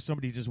if there was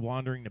somebody just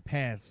wandering the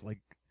paths, like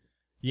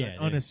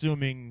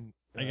unassuming.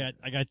 I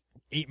got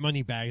 8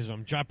 money bags.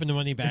 I'm dropping the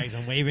money bags.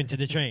 I'm waving to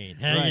the train.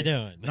 How you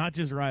doing? Not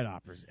just ride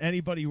operas.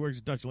 Anybody who works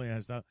at Dutch Wonderland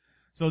has stuff.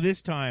 So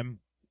this time,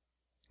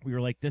 we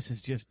were like, this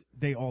is just,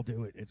 they all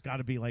do it. It's got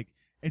to be like,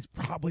 it's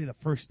probably the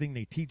first thing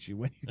they teach you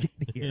when you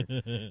get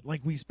here.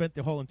 Like, we spent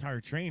the whole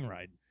entire train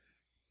ride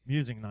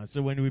musing on.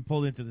 So when we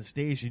pulled into the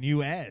station,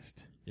 you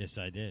asked. Yes,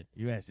 I did.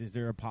 You asked, is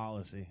there a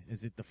policy?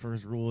 Is it the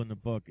first rule in the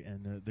book?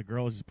 And the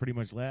girl just pretty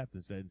much laughed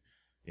and said,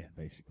 yeah,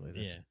 basically.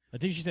 Yeah. I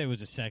think she said it was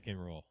the second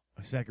rule.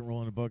 A second rule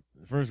in the book.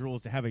 The first rule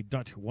is to have a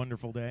Dutch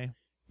wonderful day.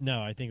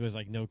 No, I think it was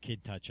like no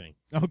kid touching.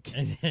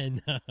 Okay.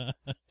 And then,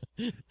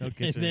 no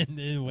kid and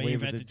then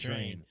wave at the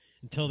train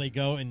until they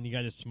go, and you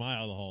got to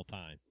smile the whole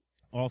time.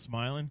 All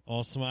smiling?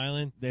 All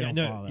smiling? They don't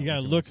follow that. You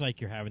got to look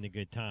like you're having a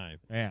good time.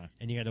 Yeah.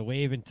 And you got to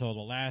wave until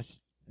the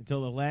last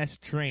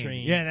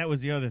train. Yeah, that was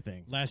the other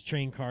thing. Last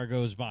train car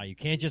goes by. You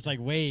can't just like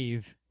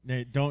wave.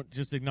 Don't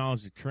just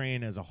acknowledge the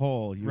train as a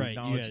whole. You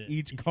acknowledge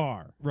each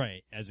car.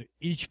 Right. As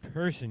each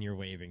person you're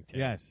waving to.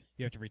 Yes.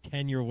 You have to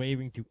pretend you're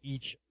waving to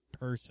each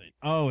person.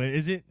 Oh,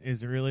 is it?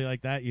 Is it really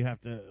like that? You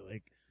have to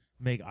like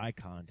make eye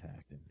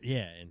contact.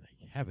 And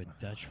have a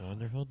Dutch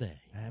wonderful day.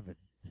 Have a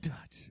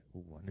Dutch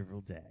wonderful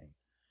day.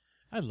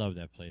 I love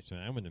that place,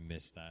 man. I'm going to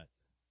miss that.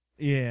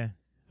 Yeah.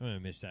 I'm going to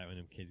miss that when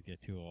them kids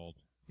get too old.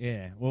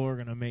 Yeah. Well, we're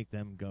going to make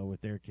them go with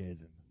their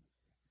kids and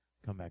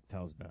come back and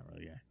tell us about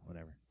it. Yeah,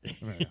 whatever.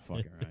 We're that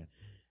fucking ride.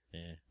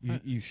 Yeah.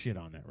 You shit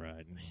on that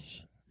ride. And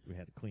we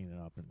had to clean it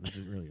up, and it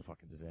was really a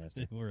fucking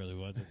disaster. It really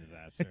was a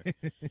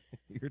disaster.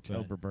 You're a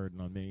terrible burden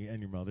on me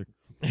and your mother.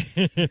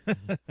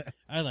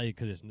 I like it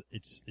because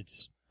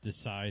it's the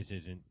size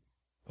isn't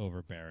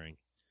overbearing.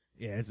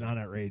 Yeah, it's not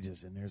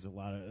outrageous, and there's a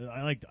lot of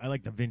I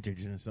like the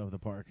vintageness of the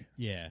park.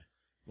 Yeah.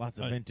 Lots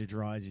of vintage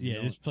rides.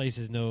 Yeah, this place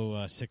is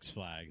no Six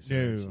Flags. No.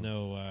 Or it's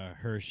no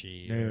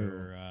Hershey. No.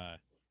 Or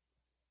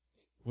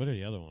what are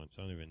the other ones?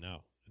 I don't even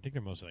know. I think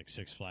they're mostly like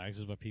Six Flags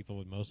is what people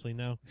would mostly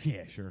know.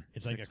 Yeah, sure.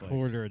 It's like a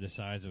quarter of the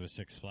size of a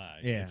Six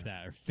Flags. Yeah. If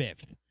that, or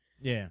fifth.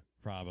 Yeah.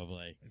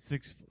 Probably.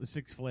 Six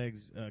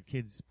Flags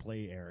kids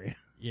play area.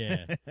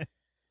 Yeah.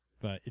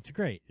 But it's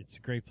great. It's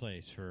a great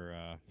place for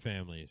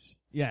families.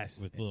 Yes.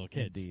 With little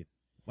kids. Indeed.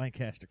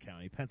 Lancaster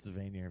County,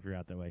 Pennsylvania, if you're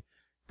out that way.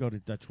 Go to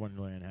Dutch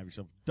Wonderland and have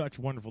yourself a Dutch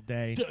wonderful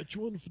day. Dutch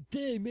wonderful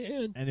day,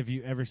 man. And if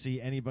you ever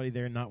see anybody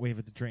there not wave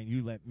at the train,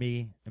 you let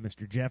me and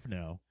Mr. Jeff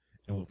know,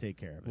 and we'll take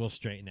care of it. We'll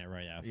straighten that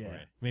right out for you.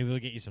 Maybe we'll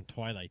get you some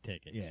Twilight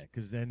tickets. Yeah,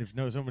 because then if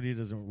somebody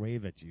doesn't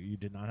wave at you, you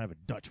did not have a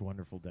Dutch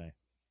wonderful day.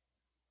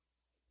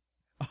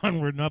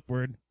 Onward and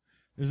upward.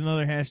 There's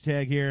another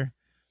hashtag here.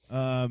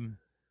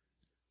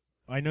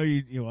 I know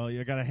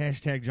you got a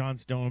hashtag John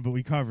Stone, but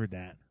we covered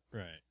that.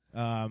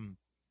 Right.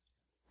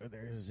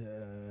 There's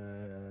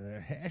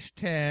a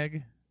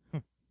hashtag.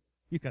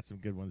 You got some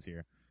good ones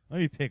here. Let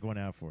me pick one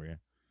out for you.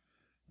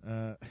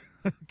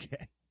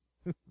 Okay.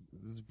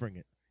 Let's bring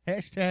it.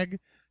 Hashtag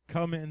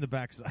come in the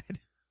backside.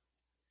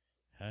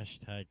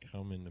 Hashtag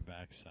come in the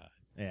backside.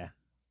 Yeah.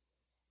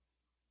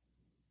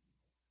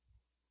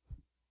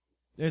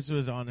 This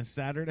was on a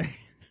Saturday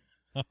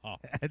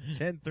at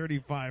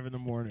 10:35 in the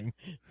morning.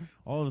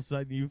 All of a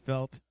sudden you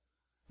felt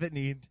the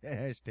need to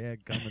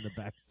hashtag come in the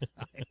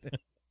backside.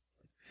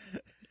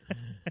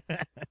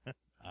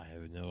 I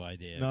have no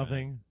idea.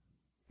 Nothing.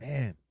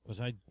 Man. Was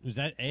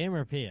that AM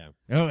or PM?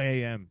 Oh,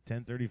 AM.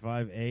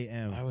 10:35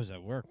 AM. I was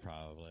at work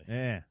probably.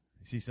 Yeah.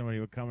 You see somebody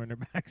would come in their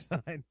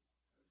backside.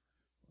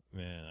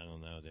 Man, I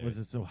don't know, dude. Was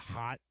it so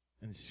hot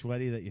and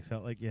sweaty that you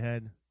felt like you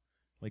had,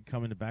 like,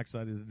 come in the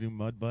backside as a new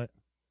mud butt?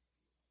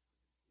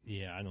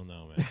 Yeah, I don't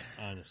know, man.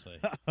 Honestly.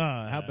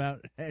 How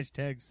about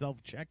hashtag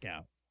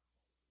self-checkout?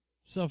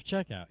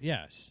 Self-checkout,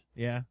 yes.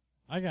 Yeah?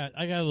 I got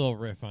a little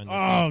riff on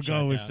this.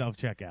 Go with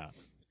self-checkout.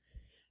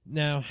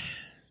 Now,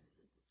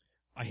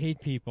 I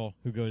hate people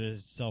who go to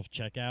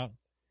self-checkout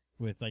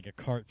with like a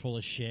cart full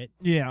of shit.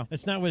 Yeah.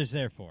 That's not what it's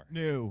there for.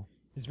 No.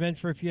 It's meant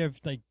for if you have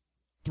like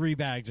 3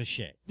 bags of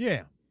shit.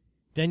 Yeah.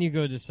 Then you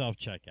go to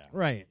self-checkout.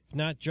 Right. If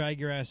not, drag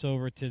your ass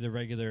over to the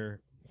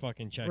regular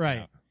fucking checkout.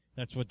 Right.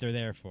 That's what they're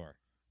there for.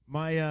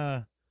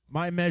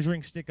 My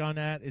measuring stick on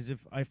that is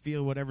if I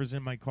feel whatever's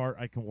in my cart,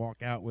 I can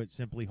walk out with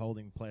simply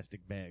holding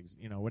plastic bags,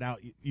 without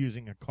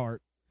using a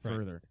cart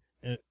further.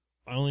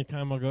 Only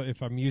time I'll go,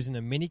 if I'm using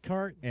a mini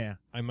cart, Yeah.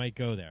 I might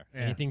go there.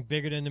 Yeah. Anything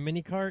bigger than the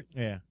mini cart,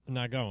 Yeah. I'm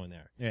not going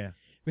there. Yeah.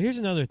 But here's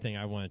another thing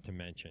I wanted to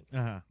mention.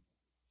 Uh-huh.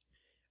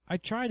 I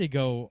try to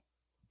go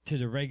to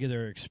the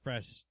regular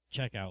express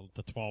checkout,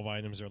 the 12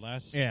 items or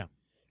less. Yeah.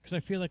 Because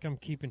I feel like I'm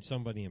keeping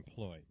somebody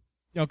employed.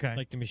 Okay.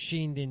 Like the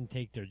machine didn't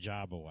take their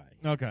job away.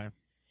 Okay.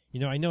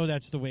 I know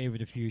that's the wave of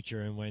the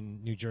future, and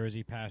when New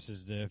Jersey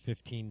passes the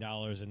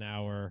 $15 an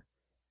hour,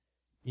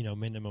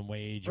 minimum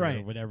wage or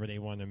Right. whatever they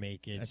want to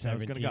make it, That's how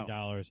it's gonna go.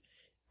 $17,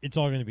 it's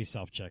all going to be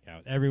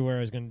self-checkout. Everywhere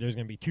there's going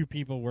to be 2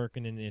 people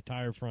working in the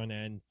entire front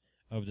end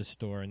of the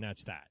store, and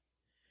that's that.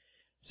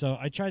 So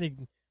I try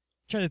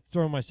to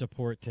throw my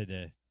support to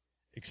the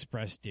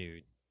express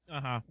dude,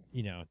 Uh-huh.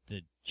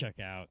 the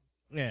checkout.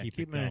 Yeah, Keep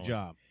keep it him in a going.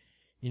 job.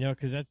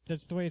 Because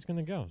that's the way it's going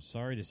to go.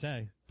 Sorry to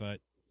say, but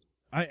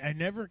I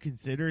never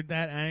considered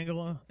that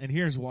angle, and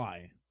here's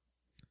why.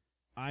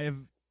 I have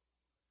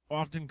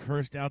often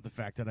cursed out the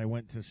fact that I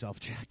went to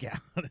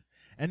self-checkout,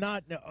 and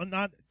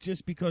not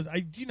just because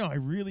I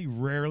really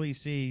rarely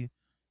see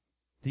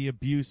the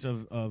abuse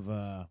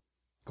of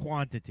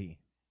quantity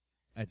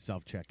at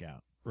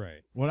self-checkout.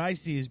 right. What I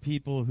see is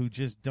people who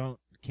just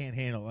can't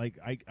handle, like,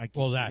 I can't,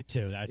 Well, that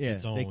too. That's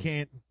its own. they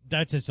can't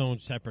That's its own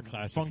separate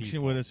class of function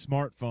people. with a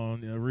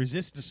smartphone,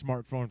 resist a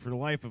smartphone for the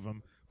life of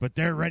them, but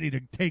they're ready to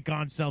take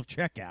on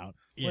self-checkout.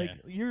 Yeah. Like,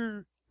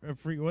 you're a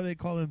free, what do they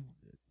call them?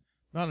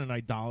 Not an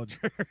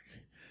idolater.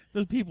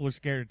 Those people are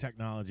scared of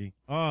technology.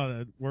 Oh,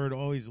 that word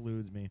always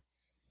eludes me.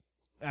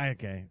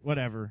 Okay,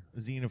 whatever.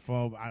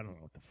 Xenophobe, I don't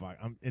know what the fuck.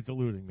 It's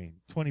eluding me.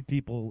 20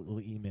 people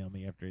will email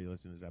me after you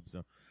listen to this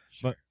episode.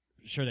 But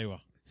Sure they will.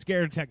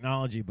 scared of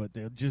technology, but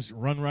they'll just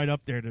run right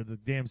up there to the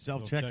damn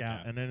self-checkout,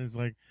 Self-checkout. and then it's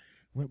like,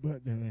 what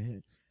button did I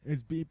hit?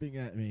 It's beeping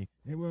at me.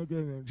 It won't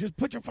go. Just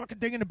put your fucking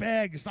thing in the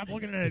bag. Stop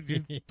looking at it.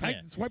 Just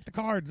Yeah. swipe the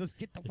cards. Let's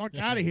get the fuck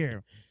out of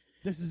here.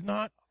 This is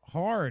not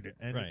hard,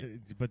 and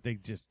Right. but they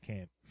just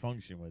can't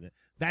function with it.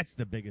 That's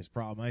the biggest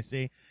problem I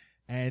see,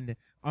 and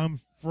I'm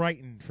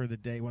frightened for the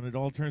day when it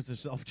all turns to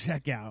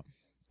self-checkout,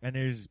 and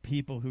there's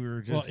people who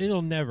are just Well,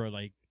 it'll never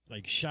like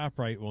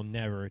ShopRite will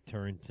never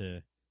turn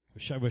to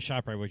with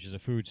ShopRite, which is a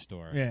food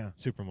store, Yeah.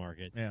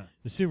 supermarket. yeah,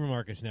 The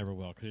supermarkets never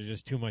will because there's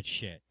just too much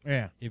shit.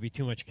 yeah. It'd be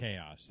too much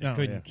chaos. They No,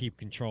 couldn't yeah. keep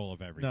control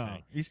of everything.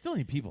 No, you still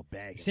need people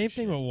bagging. Same shit.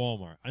 thing with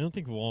Walmart. I don't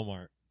think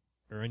Walmart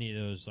or any of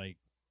those like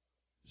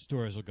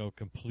stores will go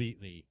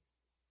completely,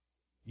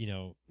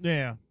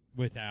 Yeah,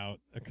 without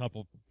a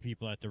couple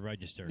people at the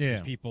register. 'Cause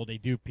Yeah. people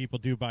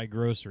do buy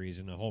groceries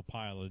and a whole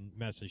pile of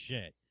mess of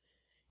shit,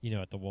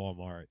 at the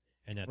Walmart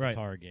and at Right. the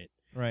Target.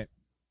 right.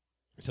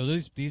 So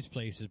these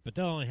places, but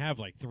they'll only have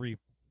like 3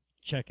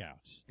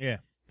 checkouts. Yeah,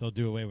 They'll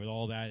do away with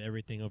all that.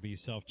 Everything will be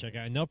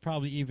self-checkout. And they'll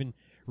probably even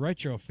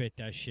retrofit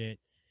that shit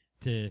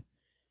to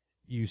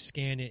you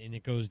scan it and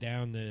it goes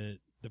down the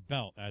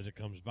belt as it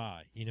comes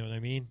by. You know what I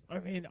mean? I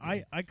mean,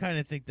 I kind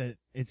of think that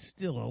it's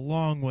still a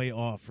long way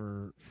off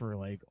for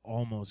like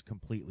almost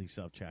completely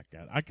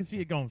self-checkout. I can see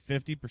it going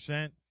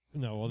 50%,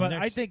 No, well, but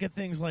I think of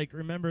things like,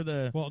 remember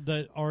the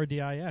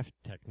RDIF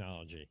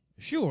technology.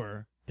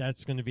 sure,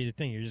 That's going to be the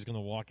thing. You're just going to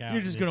walk out.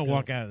 you're just and going it's to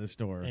walk out of the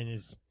store. and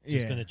it's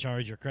just Yeah. going to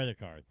charge your credit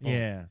card. Boom.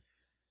 Yeah.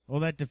 Well,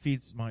 that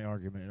defeats my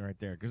argument right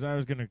there, because I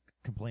was going to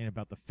complain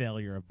about the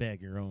failure of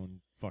bag your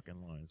own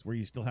fucking lines, where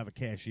you still have a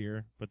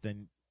cashier, but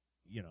then,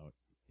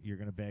 you're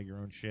going to bag your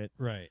own shit.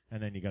 Right.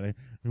 And then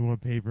you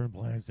want paper and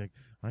plastic.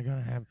 I got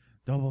to have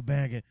double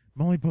bag it.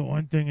 I'm only put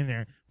one thing in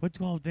there. Put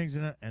 12 things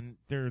in it. And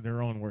they're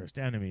their own worst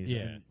enemies.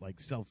 Yeah. And like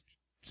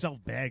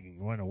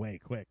self-bagging went away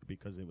quick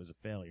because it was a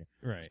failure.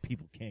 Right.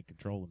 People can't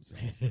control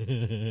themselves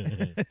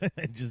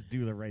and just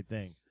do the right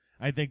thing.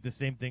 I think the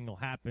same thing will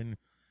happen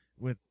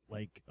with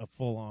like a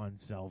full-on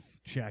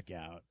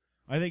self-checkout.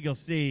 I think you'll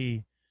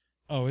see.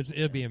 Oh,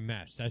 it'll be a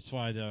mess. That's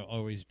why there'll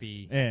always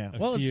be. Yeah.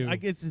 Well, few- I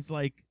guess it's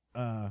like.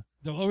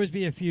 There'll always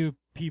be a few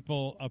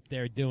people up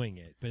there doing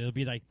it, but it'll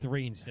be like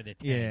 3 instead of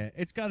 10. Yeah,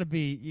 it's got to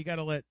be. You got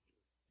to let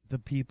the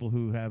people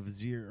who have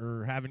zero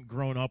or haven't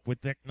grown up with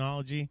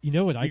technology. You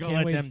know what I You gotta can't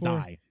let wait them for?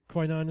 die.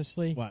 Quite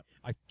honestly, What?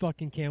 I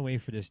fucking can't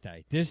wait for this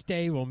day. This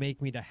day will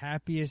make me the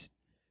happiest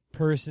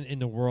person in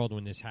the world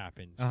when this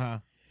happens.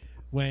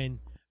 When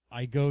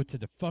I go to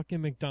the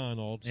fucking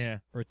McDonald's Yeah.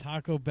 or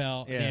Taco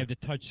Bell and Yeah. they have the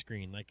touch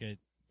screen like a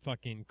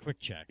fucking quick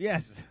check.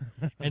 Yes.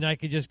 And I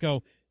could just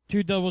go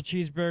 2 double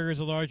cheeseburgers,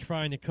 a large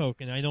fry, and a Coke,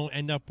 and I don't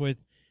end up with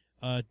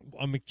a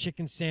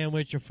McChicken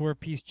sandwich, a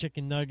 4-piece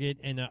chicken nugget,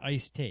 and an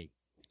iced tea.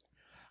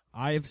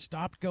 I've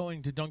stopped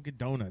going to Dunkin'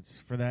 Donuts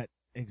for that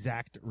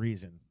exact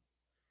reason.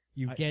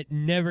 You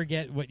never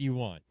get what you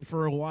want.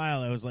 For a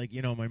while, I was like,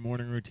 my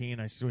morning routine,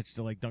 I switched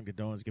to like Dunkin'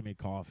 Donuts, give me a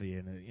coffee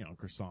and a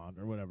croissant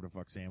or whatever the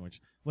fuck sandwich.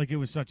 Like, it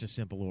was such a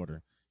simple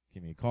order.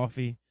 Give me a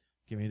coffee,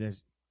 give me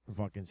this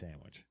fucking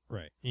sandwich.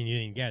 Right. And you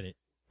didn't get it.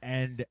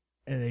 And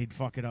they'd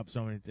fuck it up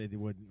so they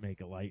wouldn't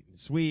make it light and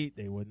sweet.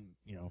 They wouldn't,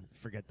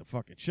 forget the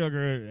fucking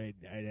sugar.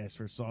 I'd ask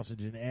for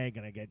sausage and egg,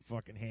 and I get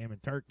fucking ham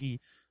and turkey.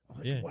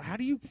 Like, Yeah. how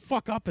do you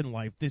fuck up in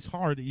life this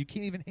hard that you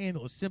can't even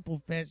handle a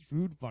simple fast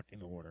food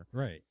fucking order?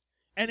 Right.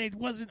 And it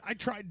wasn't. I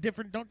tried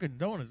different Dunkin'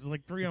 Donuts. There's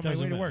like 3 on my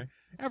doesn't way to work. matter.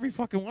 Every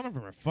fucking one of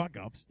them are fuck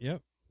ups.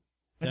 Yep.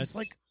 And it's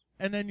like,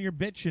 and then you're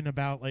bitching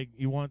about like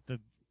you want the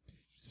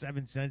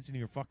 7 cents in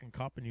your fucking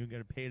cup, and you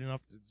get paid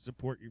enough to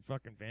support your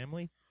fucking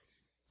family.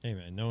 Hey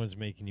man, no one's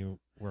making you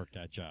work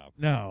that job.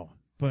 No,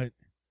 but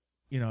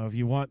if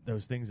you want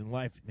those things in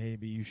life,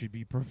 maybe you should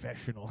be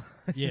professional.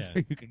 Yeah.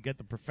 So you can get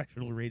the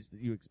professional rates that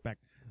you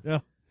expect.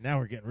 Oh, now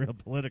we're getting real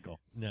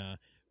political. Nah,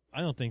 I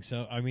don't think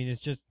so. I mean, it's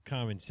just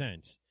common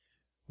sense,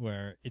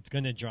 where it's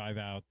going to drive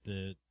out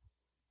the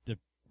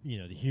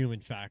human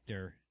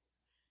factor.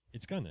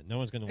 It's gonna. No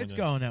one's gonna. It's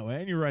going that way,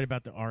 and you're right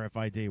about the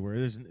RFID, where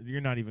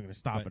you're not even going to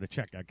stop But at a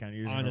checkout counter.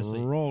 You're just honestly,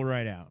 going to roll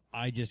right out.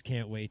 I just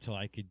can't wait till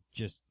I could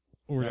just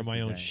order That's my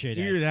the own thing. shit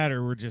Either at that,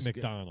 or we're just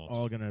McDonald's.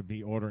 all going to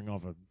be ordering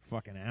off of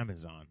fucking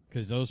Amazon.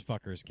 Because those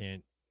fuckers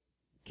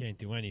can't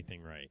do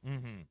anything right.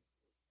 Mm-hmm.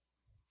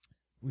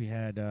 We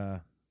had,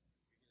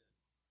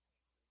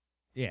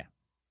 yeah.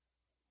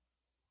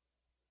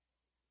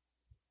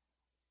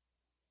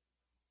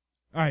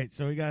 All right,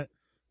 so we got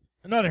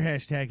another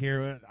hashtag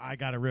here. I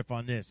got a riff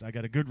on this. I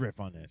got a good riff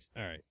on this.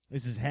 All right.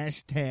 This is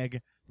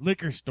hashtag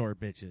liquor store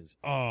bitches.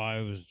 Oh,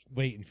 I was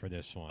waiting for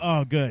this one.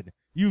 Oh, good.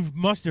 You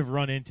must have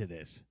run into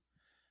this.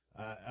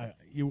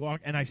 You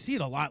walk, and I see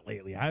it a lot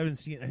lately. I've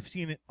seen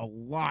it a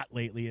lot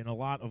lately in a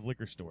lot of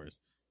liquor stores.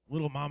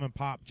 Little mom and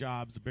pop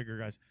jobs, the bigger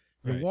guys.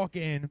 You Right. walk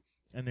in,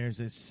 and there's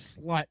this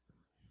slut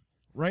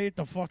right at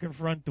the fucking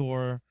front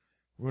door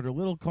with her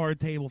little card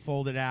table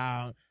folded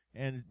out,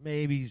 and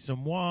maybe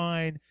some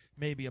wine,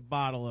 maybe a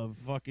bottle of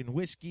fucking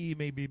whiskey,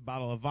 maybe a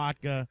bottle of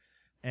vodka,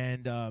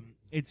 and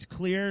it's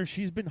clear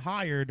she's been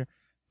hired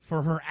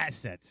for her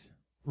assets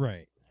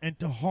Right. and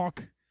to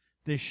hawk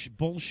this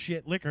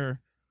bullshit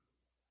liquor.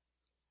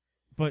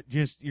 But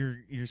just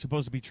you're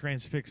supposed to be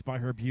transfixed by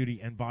her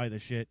beauty and buy the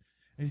shit.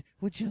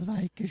 Would you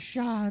like a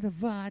shot of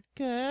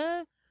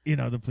vodka?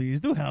 The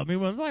please do help me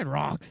with my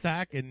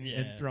rucksack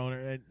and throwing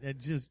her and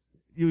just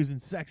using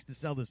sex to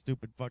sell the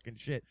stupid fucking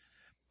shit.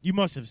 You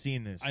must have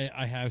seen this.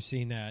 I have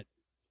seen that,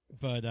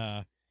 but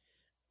I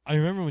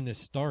remember when this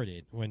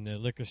started, when the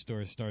liquor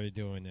stores started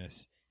doing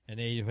this, and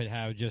they would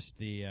have just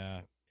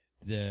the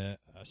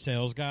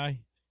sales guy,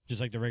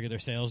 just like the regular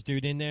sales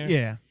dude in there.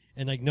 Yeah.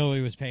 And like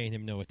nobody was paying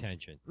him no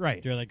attention.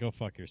 Right. They're like, go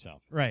fuck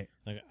yourself. Right.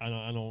 Like I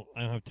don't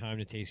have time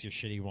to taste your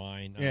shitty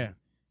wine. Yeah.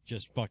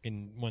 Just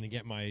fucking want to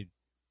get my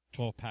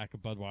 12-pack of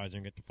Budweiser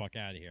and get the fuck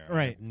out of here. I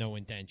Right. have no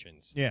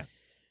intentions. Yeah.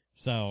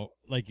 So,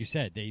 like you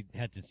said, they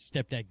had to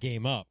step that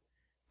game up.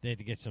 They had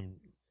to get some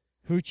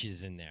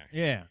hooches in there.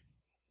 Yeah.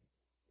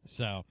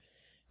 So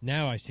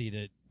now I see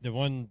that the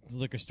one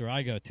liquor store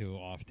I go to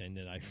often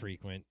that I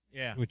frequent,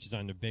 Yeah. which is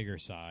on the bigger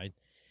side,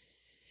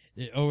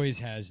 it always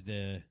has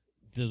the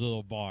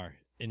little bar,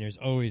 and there's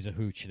always a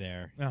hooch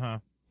there, Uh-huh.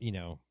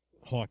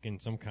 hawking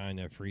some kind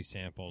of free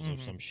samples Mhm.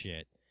 of some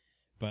shit.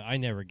 But I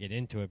never get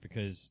into it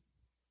because,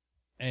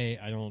 A,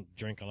 I don't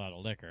drink a lot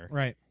of liquor.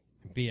 Right.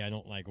 B, I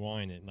don't like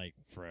wine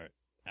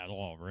at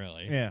all,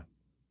 really. Yeah.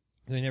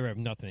 They never have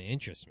nothing to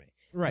interest me.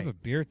 Right. Have a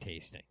beer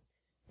tasting.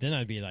 Then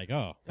I'd be like,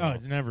 Oh,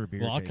 it's never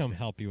beer. well, I'll come tasting.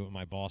 help you with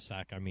my ball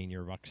sack. I mean,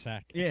 your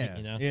rucksack. Yeah.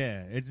 You know?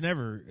 Yeah. It's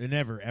never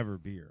ever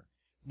beer.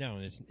 No,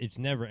 and it's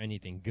never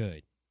anything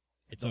good.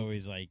 It's No.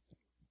 always like,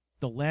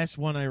 The last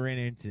one I ran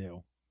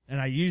into,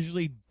 and I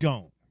usually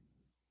don't.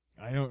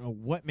 I don't know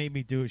what made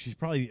me do it. She's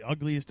probably the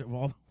ugliest of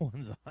all the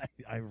ones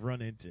I've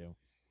run into.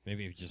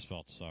 maybe you just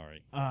felt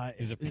sorry. It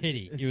was a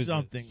pity. It was a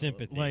something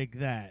sympathy. like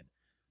that.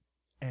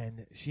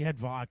 And she had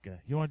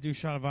vodka. You want to do a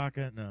shot of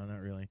vodka? No, not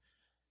really.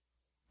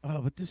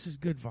 Oh, but this is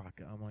good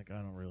vodka. I'm like,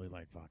 I don't really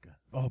like vodka.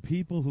 Oh,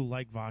 people who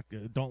like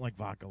vodka don't like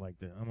vodka like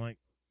that. I'm like,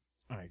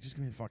 all right, just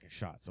give me the fucking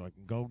shot so I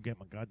can go get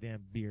my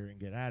goddamn beer and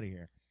get out of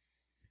here.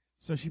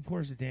 So she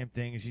pours the damn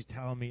thing, and she's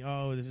telling me,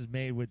 oh, this is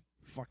made with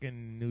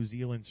fucking New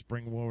Zealand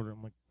spring water.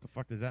 I'm like, the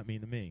fuck does that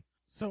mean to me?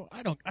 So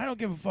I don't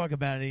give a fuck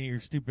about any of your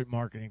stupid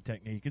marketing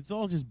technique. It's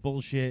all just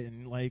bullshit,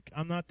 and like,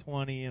 I'm not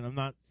 20, and I'm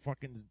not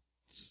fucking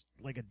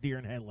like a deer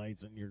in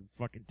headlights on your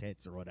fucking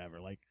tits or whatever.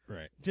 Like,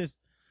 Right. just,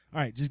 all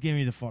right, just give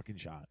me the fucking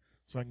shot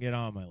so I can get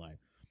on with my life.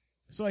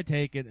 So I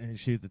take it and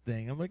shoot the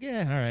thing. I'm like,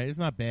 yeah, all right, it's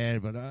not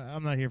bad, but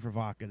I'm not here for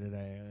vodka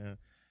today.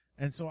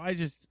 And so I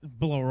just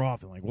blow her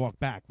off and like walk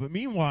back. But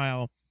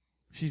meanwhile,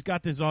 she's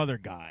got this other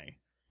guy.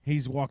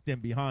 He's walked in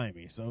behind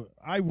me. So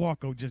I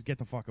just get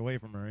the fuck away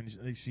from her,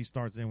 and she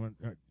starts in with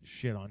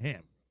shit on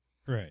him.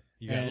 Right.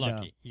 You got And,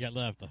 lucky. You got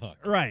let off the hook.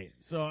 Right.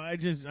 So I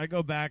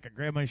go back, I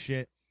grab my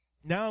shit.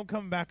 Now I'm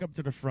coming back up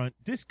to the front.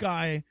 This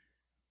guy,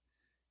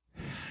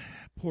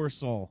 poor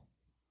soul.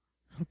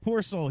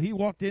 Poor soul. He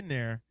walked in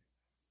there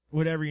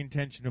with every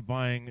intention of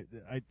buying,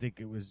 I think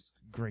it was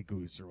Grey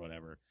Goose or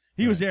whatever.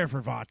 He was there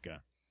for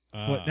vodka.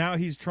 But now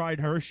he's tried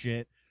her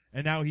shit,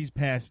 and now he's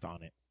passed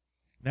on it.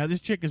 Now this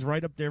chick is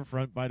right up there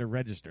front by the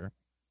register.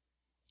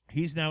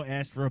 He's now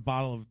asked for a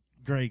bottle of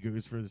Grey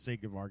Goose for the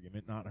sake of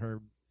argument, not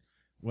her,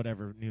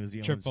 whatever, New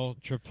Zealand. Triple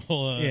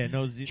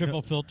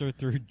filter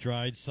through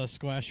dried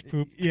Sasquatch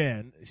poop.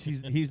 Yeah,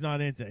 he's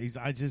not into it.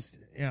 I just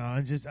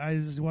this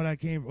is what I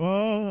came.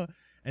 Oh,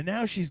 and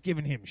now she's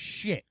giving him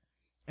shit,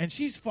 and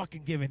she's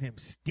fucking giving him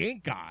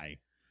stink eye.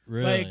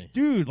 Really? Like,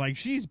 dude, like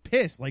she's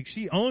pissed. Like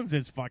she owns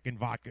this fucking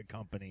vodka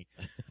company,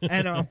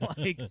 and I'm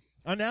like,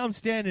 and now I'm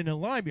standing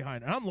in line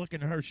behind her. I'm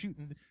looking at her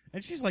shooting,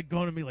 and she's like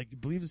going to me like, "You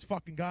believe this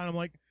fucking guy?" And I'm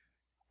like,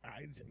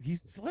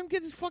 let him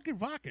get his fucking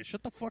vodka.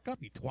 Shut the fuck up,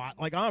 you twat.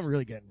 Like, I'm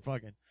really getting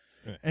fucking.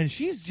 Right. And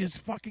she's just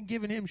fucking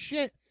giving him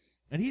shit.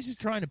 And he's just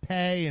trying to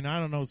pay, and I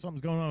don't know,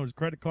 something's going on with his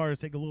credit cards,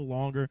 take a little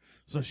longer.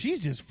 So she's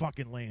just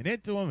fucking laying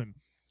into him and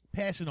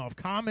passing off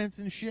comments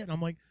and shit. And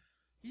I'm like,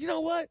 you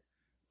know what?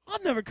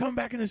 I'm never coming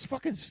back in this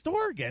fucking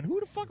store again. Who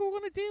the fuck are we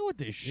going to deal with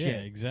this shit?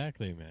 Yeah,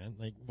 exactly, man.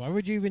 Like, why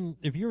would you even,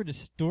 if you were the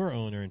store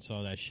owner and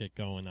saw that shit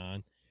going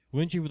on,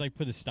 wouldn't you, like,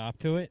 put a stop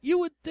to it? You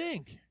would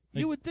think.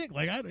 You would think,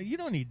 like, you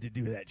don't need to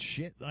do that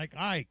shit. Like,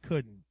 I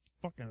couldn't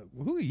fucking,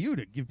 who are you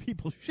to give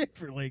people shit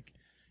for, like,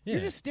 you're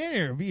just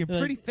standing there, be a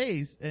pretty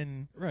face,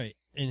 and. Right,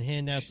 and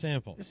hand out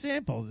samples.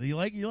 Samples.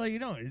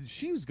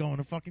 She was going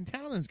to fucking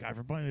town on this guy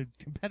for buying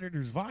a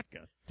competitor's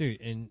vodka.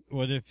 Dude, and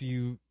what if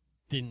you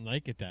didn't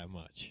like it that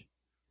much?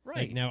 Right.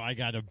 Like, now I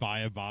got to buy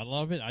a bottle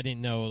of it? I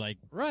didn't know, like,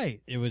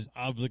 right. It was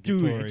obligatory.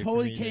 Dude, it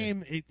totally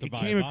came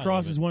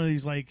across as one of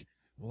these, like,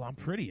 well, I'm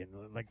pretty, and,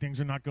 like, things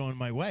are not going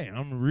my way, and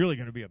I'm really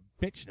going to be a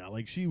bitch now.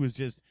 Like, she was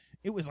just,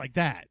 it was like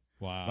that.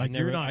 Wow. Like,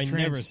 I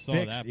never saw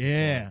that before.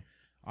 Yeah.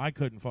 I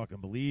couldn't fucking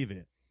believe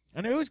it.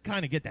 And I always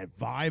kind of get that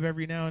vibe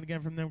every now and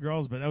again from them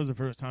girls, but that was the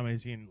first time I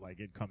seen,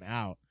 like, it come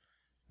out.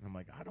 And I'm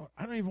like, I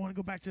don't even want to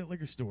go back to that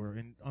liquor store,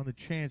 and on the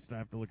chance that I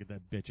have to look at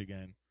that bitch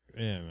again.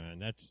 Yeah, man,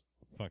 that's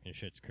fucking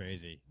shit's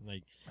crazy.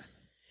 Like,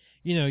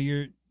 you know,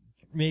 you're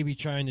maybe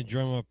trying to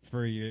drum up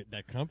for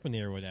that company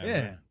or whatever.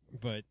 Yeah.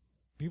 But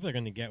people are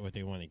going to get what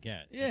they want to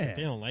get. Yeah. If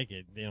they don't like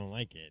it, they don't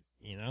like it,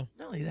 you know?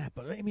 Not only that,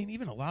 but I mean,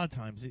 even a lot of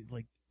times,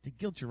 they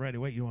guilt you right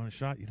away. You want a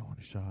shot? You don't want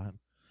a shot.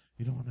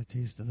 You don't want to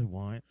taste of the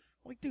wine.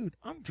 Like, dude,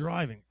 I'm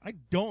driving. I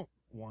don't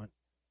want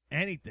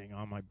anything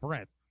on my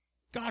breath.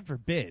 God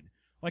forbid.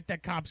 Like,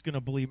 that cop's going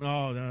to believe,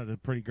 oh, no, the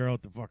pretty girl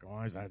at the fucking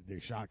lines, I have to do a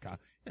shot cop.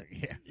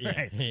 Yeah,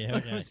 right. Yeah.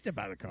 Let's step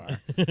out of the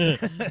car.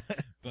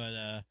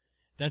 But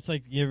that's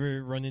like, you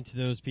ever run into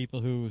those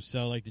people who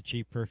sell, like, the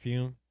cheap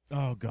perfume?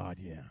 Oh, God,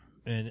 yeah.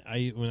 And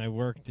when I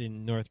worked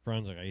in North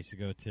Brunswick, I used to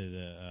go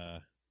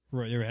to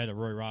they had a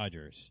Roy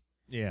Rogers.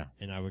 Yeah.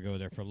 And I would go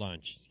there for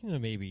lunch,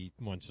 maybe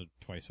once or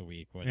twice a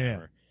week,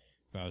 whatever,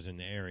 if I was in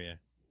the area.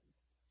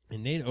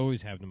 And they'd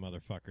always have the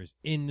motherfuckers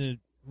in the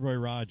Roy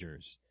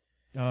Rogers.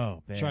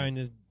 Oh, bad. Trying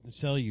to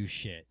sell you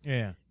shit.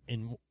 Yeah.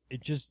 And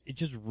it just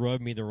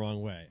rubbed me the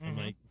wrong way. Mm-hmm. I'm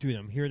like, dude,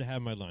 I'm here to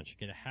have my lunch.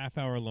 Get a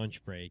half-hour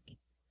lunch break.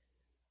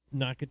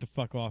 Not get the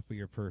fuck off with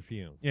your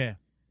perfume. Yeah.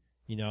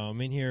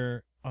 I'm in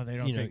here. Oh, they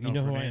don't take no you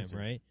know for who an I am, answer.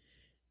 right?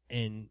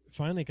 And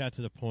finally got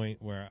to the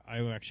point where I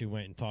actually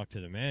went and talked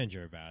to the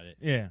manager about it.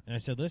 Yeah. And I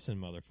said, listen,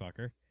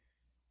 motherfucker.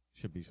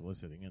 Should be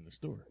soliciting in the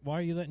store. Why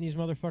are you letting these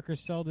motherfuckers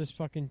sell this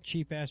fucking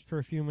cheap-ass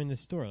perfume in the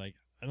store? Like,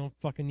 I don't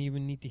fucking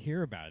even need to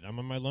hear about it. I'm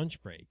on my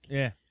lunch break.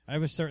 Yeah. I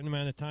have a certain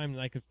amount of time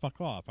that I could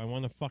fuck off. I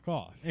want to fuck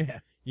off. Yeah.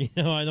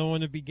 I don't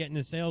want to be getting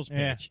a sales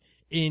pitch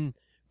in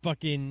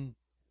fucking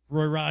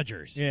Roy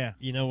Rogers. Yeah.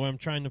 When I'm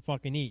trying to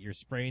fucking eat. You're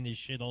spraying this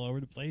shit all over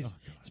the place.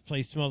 Oh, this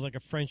place smells like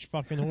a French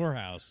fucking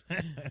whorehouse.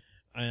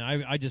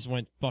 And I just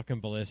went fucking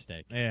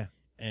ballistic. Yeah.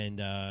 And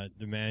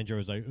the manager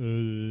was like,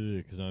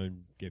 because I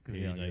get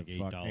paid like $8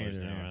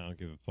 an hour. I don't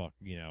give a fuck.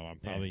 I'm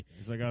probably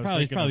It's like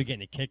probably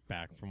getting a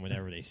kickback from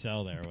whatever they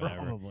sell there or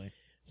whatever. Probably.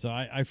 So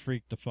I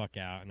freaked the fuck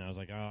out, and I was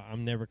like, oh,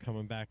 I'm never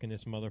coming back in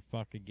this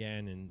motherfucker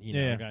again.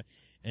 And,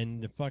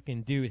 and the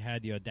fucking dude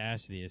had the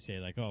audacity to say,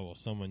 like, oh, well,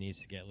 someone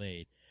needs to get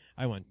laid.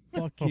 I went,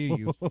 fuck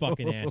you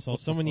fucking asshole.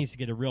 Someone needs to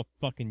get a real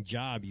fucking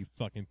job, you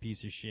fucking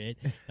piece of shit.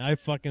 And I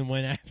fucking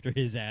went after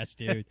his ass,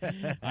 dude.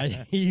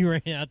 He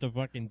ran out the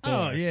fucking door.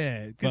 Oh,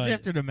 yeah. Because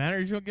after the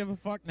manager, you don't give a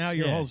fuck. Now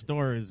your whole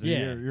store is,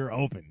 you're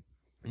open.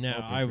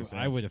 Now,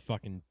 I would have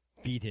fucking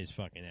beat his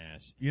fucking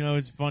ass.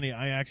 It's funny.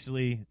 I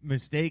actually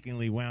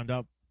mistakenly wound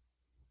up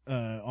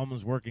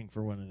almost working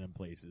for one of them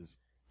places.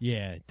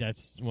 Yeah,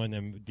 that's one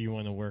of them. Do you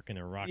want to work in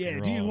a rock and roll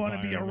Yeah, do you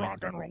want to be a rock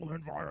and roll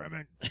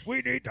environment?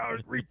 We need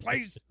to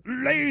replace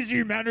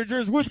lazy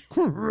managers with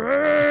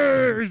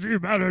crazy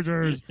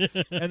managers.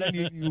 And then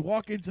you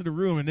walk into the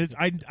room, and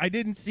I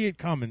didn't see it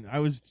coming. I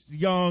was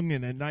young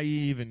and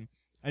naive, and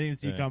I didn't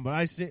see it Right. come, but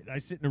I sit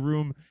in a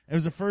room. It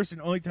was the first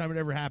and only time it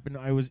ever happened.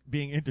 I was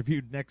being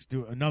interviewed next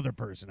to another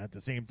person at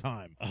the same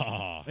time.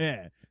 Oh.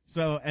 Yeah.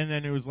 So, and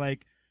then it was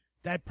like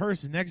that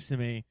person next to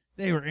me,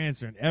 they were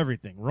answering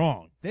everything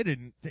wrong. They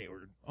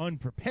were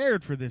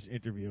unprepared for this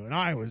interview, and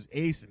I was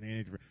acing the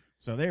interview.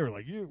 So they were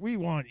like, we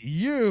want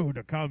you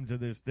to come to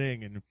this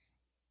thing.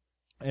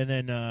 And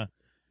then,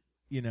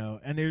 you know,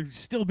 and they're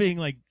still being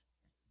like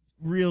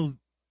real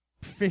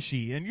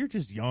fishy, and you're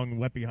just young,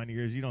 wet behind the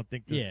ears. You don't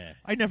think that. Yeah.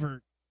 I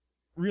never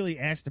really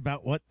asked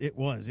about what it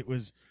was. It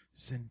was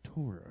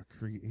Centaura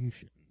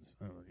Creations.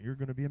 You're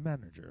going to be a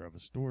manager of a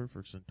store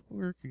for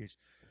Centaura Creations.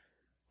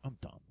 I'm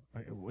dumb.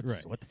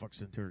 What the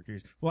fuck's Centaura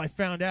Creations? Well, I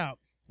found out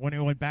when I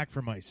went back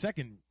for my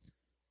second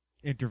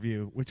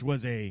interview, which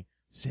was a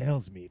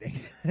sales meeting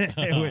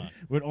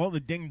with all the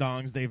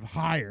ding-dongs they've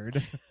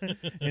hired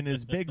in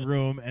his big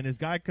room, and his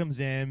guy comes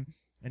in,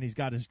 and he's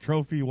got his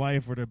trophy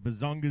wife with a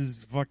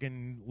bazungas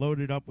fucking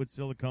loaded up with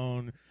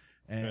silicone,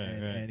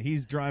 and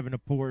he's driving a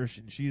Porsche,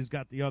 and she's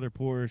got the other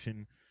Porsche,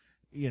 and,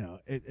 you know,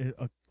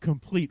 a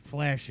complete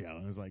flash show.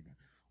 And it's like,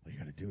 all you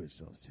got to do is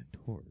sell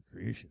Centaura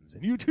Creations,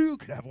 and you too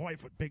could have a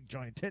wife with big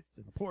giant tits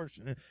and a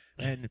Porsche.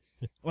 And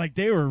like,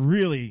 they were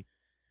really,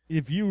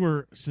 if you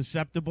were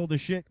susceptible to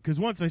shit, because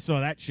once I saw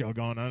that show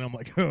going on, I'm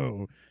like,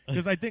 oh,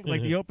 because I think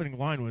like the opening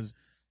line was,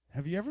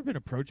 have you ever been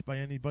approached by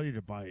anybody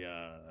to buy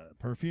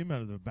perfume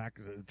out of the back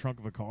of the trunk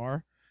of a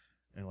car?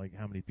 And like,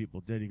 how many people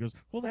did? He goes,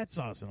 well, that's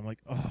us. And I'm like,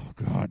 oh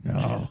God,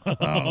 no.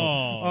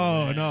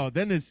 oh no.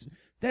 Then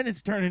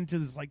it's turned into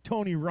this like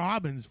Tony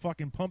Robbins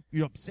fucking pump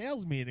you up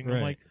sales meeting. Right.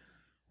 I'm like,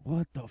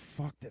 what the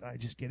fuck did I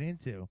just get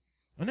into?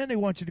 And then they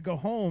want you to go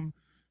home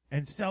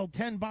and sell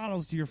 10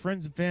 bottles to your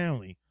friends and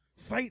family,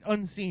 sight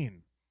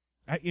unseen.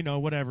 You know,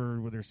 whatever,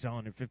 where they're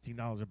selling at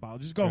 $15 a bottle.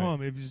 Just go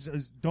home.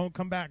 Don't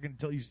come back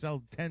until you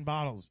sell 10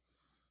 bottles.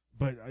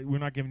 But we're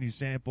not giving you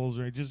samples,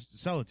 or just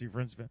sell it to your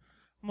friends and family.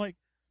 I'm like,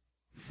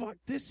 fuck,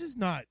 this is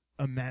not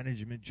a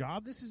management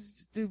job. This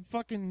is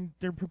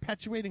they're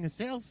perpetuating a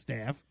sales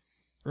staff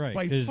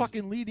by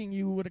fucking leading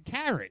you with a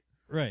carrot.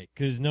 Right,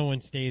 because no one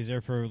stays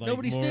there for like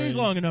nobody stays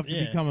long enough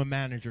to become a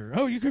manager.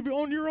 Oh, you could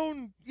own your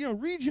own, you know,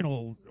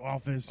 regional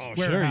office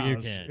warehouse, sure you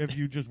can. if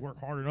you just work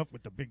hard enough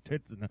with the big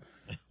tits. And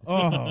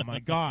oh my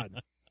God!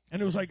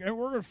 And it was like, and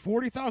we're at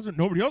 $40,000.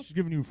 Nobody else is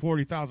giving you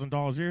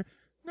 $40,000 here.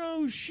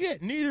 No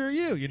shit, neither are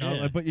you. You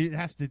know, but you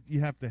have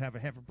to have a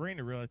half a brain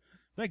to realize.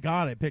 Thank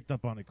God I picked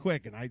up on it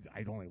quick, and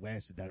I'd only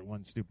lasted that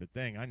one stupid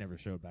thing. I never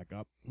showed back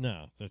up.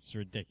 No, that's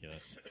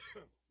ridiculous.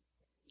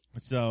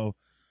 So.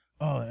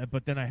 Oh,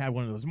 but then I had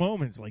one of those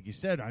moments, like you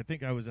said. I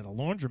think I was at a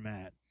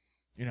laundromat.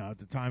 You know, at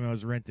the time I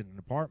was renting an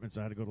apartment,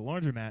 so I had to go to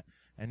laundromat,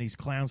 and these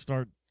clowns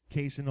start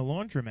casing the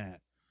laundromat.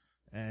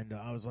 And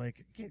I was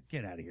like,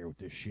 get out of here with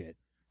this shit.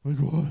 I'm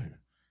like, what? I'm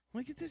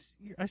like, this.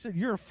 I said,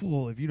 you're a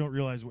fool if you don't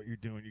realize what you're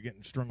doing. You're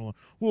getting strung along.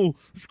 Well,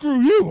 screw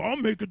you.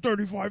 I'm making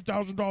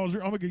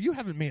 $35,000. I'm like, you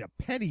haven't made a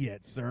penny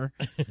yet, sir.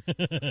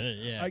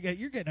 Yeah.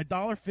 You're getting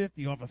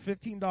 $1.50 off a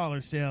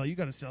 $15 sale. You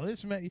got to sell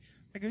this.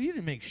 I go, you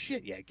didn't make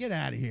shit yet. Get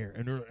out of here.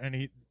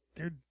 And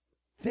they're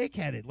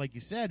thick-headed, like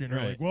you said, and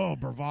they're like, well,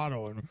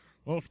 bravado, and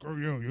well, screw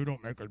you. You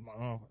don't make as much.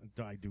 Well,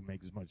 I do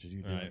make as much as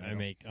you do. Right, I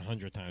make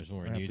 100 times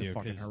more than you do. I have to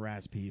fucking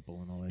harass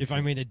people and all that. If I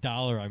made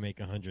 $1, I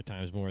make 100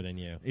 times more than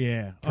you.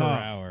 Yeah, per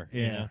hour.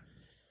 Yeah, you know?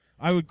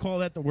 I would call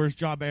that the worst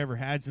job I ever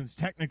had, since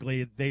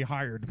technically they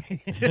hired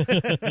me,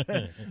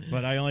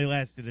 but I only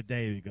lasted a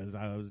day because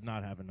I was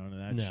not having none of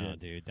that shit. No,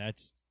 dude,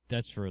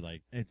 that's for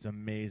like it's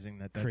amazing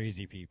that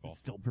crazy people.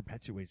 Still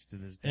perpetuates to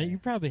this day. And you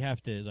probably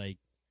have to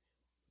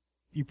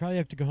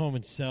go home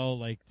and sell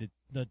like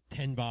the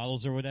 10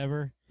 bottles or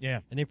whatever. Yeah.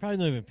 And they probably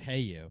don't even pay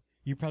you.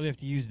 You probably have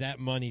to use that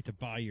money to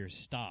buy your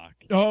stock.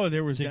 Oh,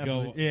 there was to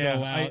definitely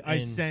go out I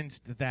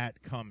sensed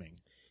that coming.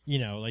 You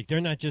know, like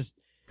they're not just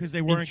because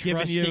they weren't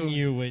giving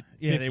you with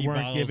they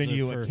weren't giving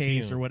you a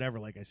case perfume. or whatever,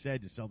 like I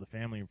said, to sell to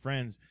family and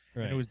friends.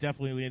 Right. And it was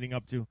definitely leading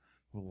up to,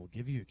 well, we'll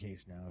give you a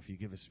case now if you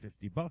give us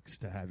 $50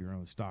 to have your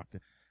own stock.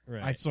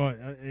 Right. I saw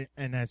it,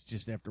 and that's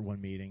just after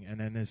one meeting, and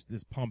then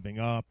this pumping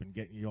up and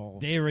getting you all.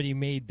 They already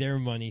made their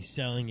money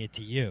selling it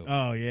to you.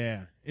 Oh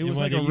yeah, it and was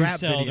like whether a rap you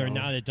sell video it or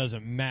not, it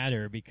doesn't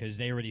matter because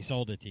they already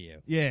sold it to you.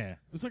 Yeah, it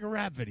was like a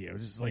rap video,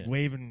 just like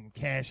waving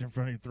cash in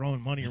front of you,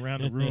 throwing money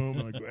around the room,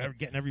 and like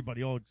getting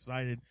everybody all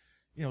excited.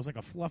 You know, it was like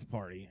a fluff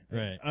party.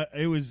 Right.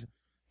 It was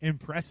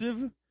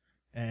impressive.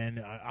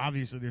 And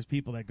obviously, there's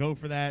people that go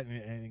for that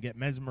and get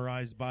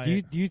mesmerized by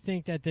it. Do you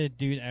think that the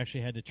dude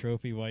actually had the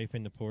trophy wife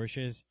and the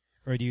Porsches,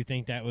 or do you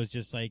think that was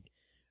just like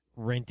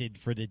rented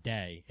for the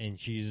day and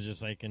she's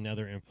just like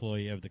another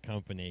employee of the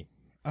company?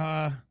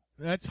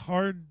 That's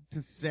hard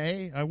to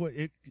say.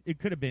 It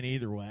could have been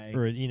either way.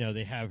 Or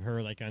they have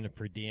her like on a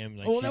per diem.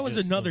 Like, that was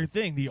another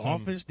thing. The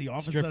office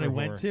that I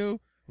went whore. to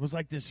was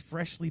like this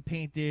freshly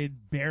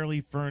painted,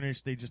 barely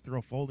furnished. They just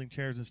throw folding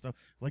chairs and stuff.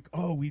 Like,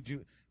 oh,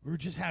 we're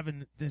just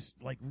having this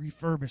like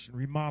refurbished and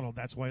remodeled.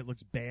 That's why it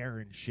looks bare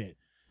and shit.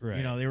 Right.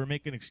 You know, they were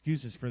making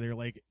excuses for their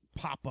like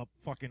pop-up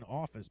fucking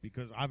office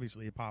because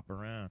obviously it pop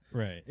around.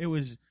 Right. It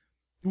was,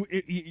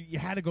 you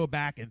had to go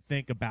back and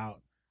think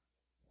about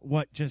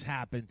what just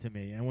happened to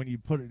me. And when you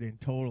put it in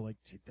total, like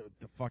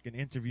the fucking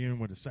interviewing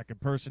with a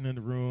second person in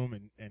the room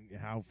and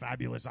how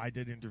fabulous I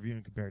did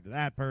interviewing compared to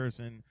that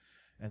person,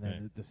 and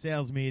then the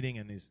sales meeting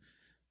and this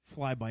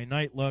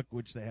fly-by-night look,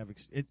 which they have,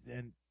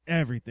 and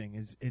everything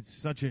it's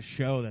such a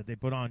show that they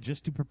put on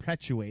just to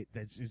perpetuate.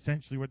 That's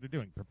essentially what they're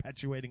doing,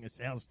 perpetuating a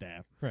sales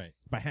staff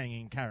by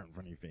hanging a carrot in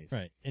front of your face.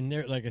 Right. And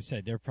they're, like I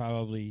said, they're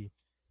probably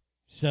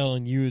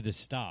selling you the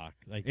stock.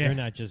 Like, they're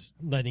not just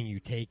letting you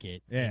take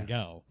it and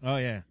go. Oh,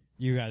 yeah.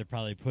 You got to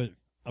probably put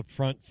up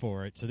front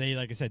for it. So they,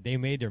 like I said, they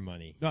made their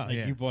money. Oh,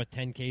 like, you bought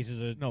 10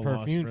 cases of no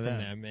perfume from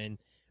them, and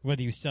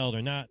whether you sell it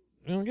or not,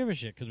 we don't give a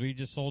shit, because we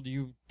just sold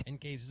you 10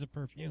 cases of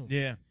perfume.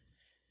 Yeah.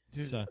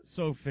 Just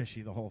so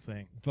fishy, the whole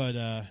thing. But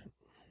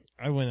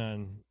I went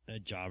on a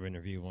job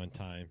interview one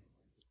time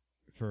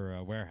for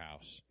a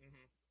warehouse.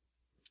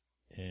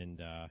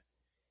 And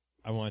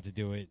I wanted to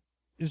do it.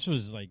 This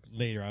was like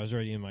later. I was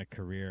already in my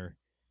career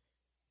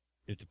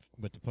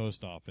with the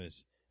post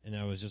office, and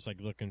I was just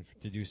like looking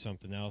to do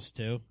something else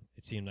too.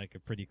 It seemed like a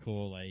pretty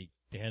cool, like,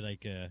 they had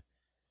like a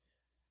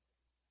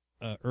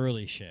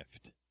early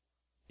shift.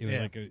 It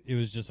was it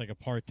was just like a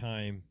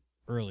part-time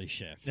early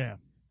shift. Yeah.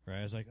 Right.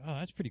 I was like, oh,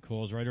 that's pretty cool.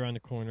 It was right around the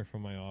corner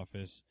from my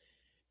office,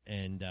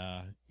 and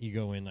you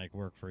go in, like,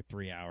 work for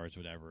 3 hours,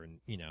 whatever, and,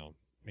 you know,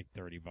 make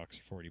 $30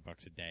 or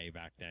 $40 a day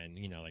back then,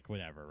 you know, like,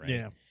 whatever, right?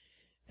 Yeah.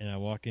 And I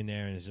walk in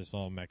there, and it's just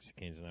all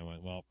Mexicans, and I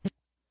went, well,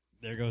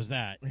 there goes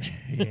that.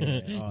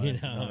 Yeah. Oh, you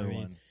that's know, another I mean,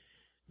 one.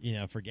 You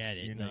know, forget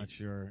it. You're like, not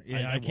sure.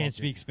 Yeah, I can't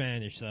speak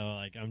Spanish, so,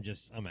 like,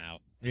 I'm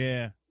out.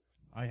 Yeah.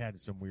 I had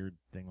some weird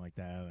thing like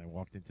that, and I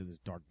walked into this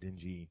dark,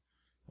 dingy,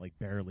 like,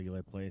 barely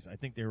lit place. I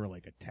think they were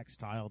like a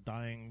textile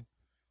dyeing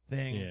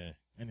thing. Yeah.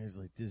 And there's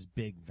like this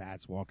big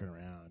vats walking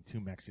around,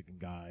 2 Mexican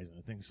guys, and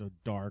the thing's so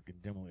dark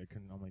and dimly.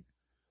 I'm like,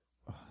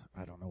 ugh,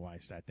 I don't know why I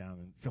sat down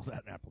and filled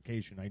out an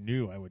application. I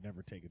knew I would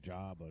never take a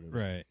job, but it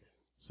was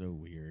so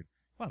weird.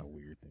 A lot of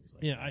weird things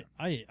like that. Yeah,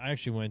 I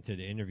actually went to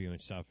the interview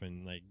and stuff,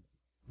 and, like,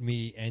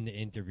 me and the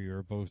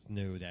interviewer both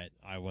knew that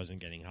I wasn't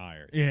getting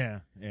hired. Yeah,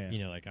 yeah.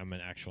 You know, like, I'm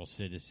an actual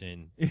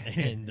citizen,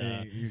 and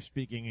you're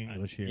speaking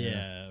English here.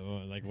 Yeah,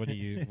 well, like, what are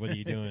you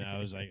doing? I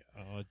was like,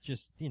 oh,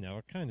 just, you know,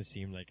 it kind of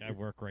seemed like I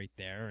work right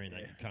there, and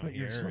I can come but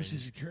here. But your Social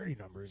Security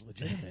number is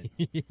legitimate.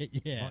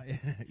 Yeah,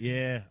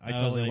 yeah. I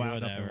totally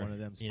wound up in one of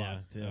them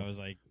spots too. I was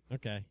like,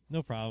 okay,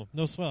 no problem,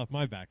 no sweat off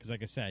my back, because,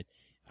 like I said,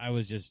 I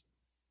was just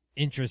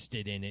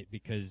interested in it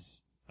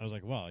because I was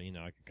like, well, you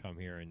know, I could come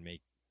here and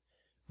make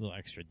a little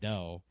extra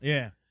dough.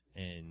 Yeah.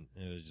 And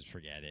it was just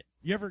forget it.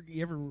 You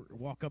ever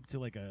walk up to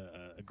like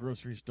a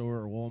grocery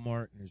store or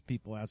Walmart and there's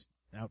people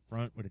out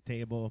front with a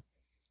table,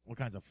 all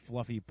kinds of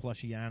fluffy,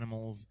 plushy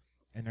animals,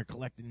 and they're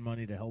collecting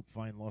money to help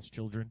find lost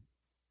children?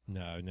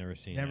 No, I've never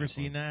seen Never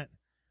seen that?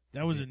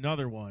 That was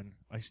another one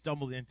I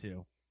stumbled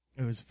into.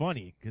 It was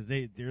funny because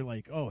they're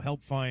like, oh,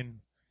 help find,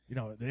 you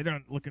know, they're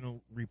not looking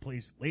to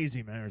replace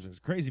lazy manners or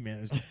crazy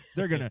manners.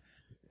 They're going to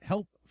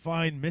help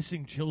find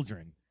missing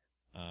children.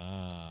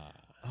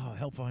 Oh,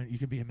 help find, you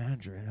can be a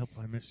manager and help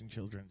find missing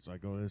children. So I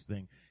go to this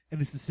thing, and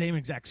it's the same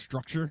exact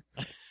structure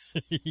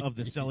of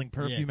the selling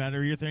perfume out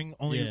of your thing.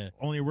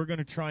 Only we're going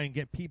to try and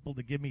get people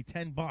to give me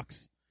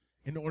 $10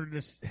 in order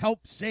to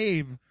help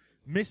save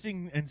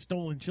missing and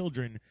stolen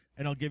children,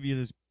 and I'll give you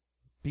this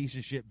piece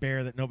of shit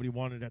bear that nobody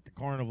wanted at the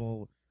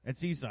carnival at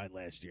Seaside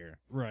last year.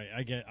 Right,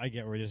 I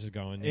get where this is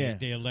going. Yeah.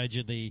 They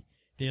allegedly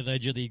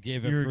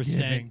give You're a percent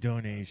giving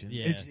donations.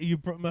 Yeah. You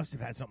must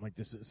have had something like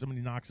this.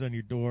 Somebody knocks on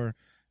your door.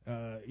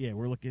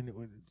 We're looking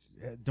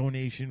at a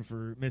donation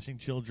for missing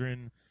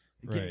children.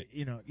 Right.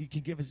 You know, you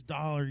can give us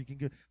 $1. You can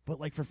give, but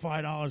like for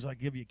 $5, I'll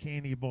give you a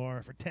candy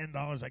bar. For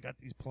 $10, I got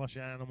these plush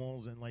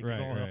animals and like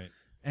right.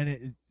 And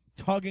it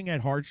tugging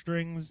at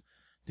heartstrings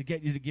to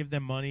get you to give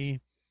them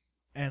money,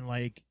 and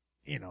like,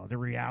 you know, the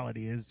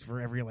reality is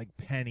for every like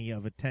penny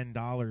of a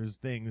 $10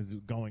 thing is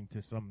going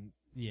to some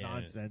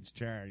nonsense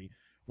charity.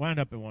 Wound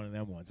up in one of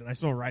them ones, and I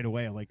saw right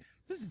away. I'm like,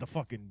 this is the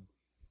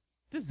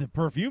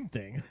perfume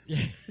thing,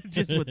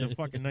 just with the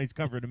fucking nice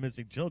cover of the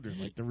missing children,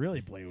 like to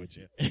really play with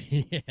you.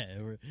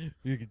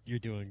 You're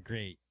doing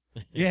great.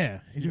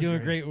 Yeah, you're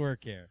doing great work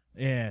here.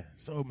 Yeah,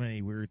 so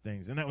many weird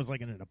things, and that was like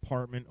in an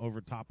apartment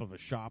over top of a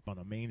shop on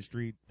a main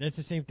street. That's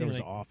the same thing. There was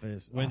like, an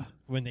office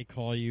when they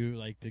call you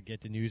like to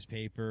get the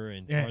newspaper,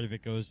 and part of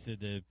it goes to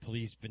the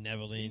Police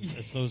Benevolent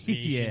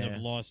Association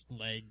of Lost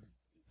Leg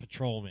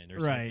Patrolmen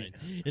or something.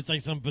 It's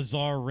like some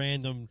bizarre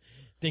random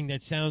thing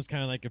that sounds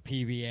kind of like a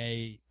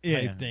PBA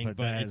type thing,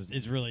 but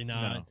it's really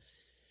not. No.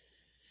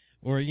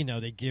 Or, you know,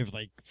 they give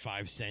like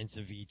 5 cents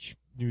of each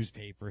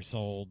newspaper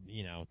sold,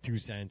 you know, 2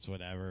 cents,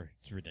 whatever.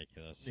 It's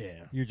ridiculous.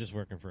 Yeah. You're just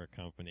working for a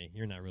company.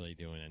 You're not really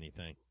doing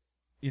anything.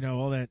 You know,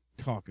 all that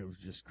talk of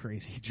just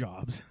crazy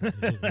jobs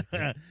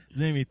it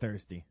made me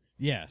thirsty.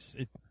 Yes.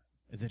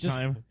 Is it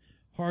time?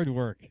 Hard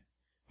work.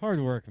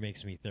 Hard work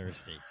makes me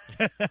thirsty.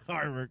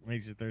 Hard work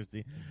makes you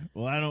thirsty.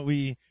 Well, why don't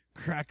we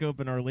crack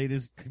open our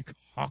latest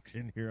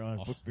concoction here on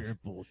Book Beer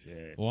and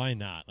Bullshit? Why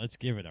not? Let's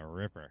give it a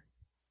ripper.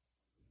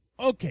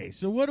 Okay,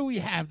 so what do we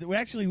have?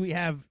 We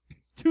have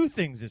 2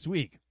 things this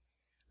week.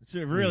 It's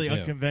a really do.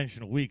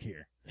 unconventional week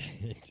here.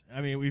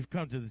 I mean, we've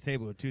come to the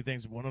table with two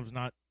things. One of them's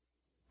not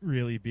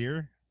really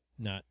beer.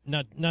 Not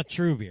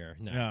true beer.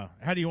 No.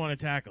 How do you want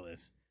to tackle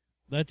this?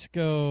 Let's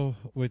go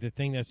with the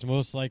thing that's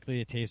most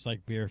likely to taste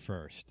like beer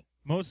first.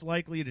 Most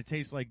likely to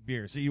taste like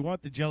beer. So you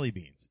want the jelly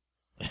beans?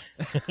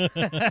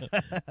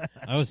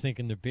 I was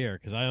thinking the beer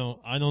because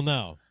I don't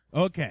know.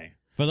 Okay,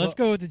 but let's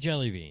go with the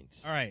jelly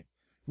beans. All right,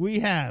 we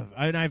have,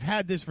 and I've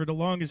had this for the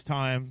longest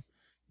time,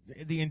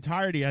 the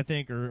entirety, I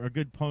think, or a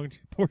good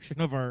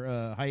portion of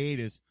our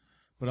hiatus.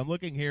 But I'm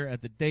looking here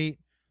at the date,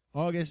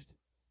 August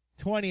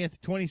 20th,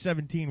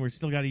 2017. We're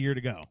still got a year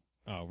to go.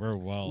 Oh, we're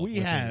well we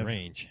within have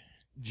range.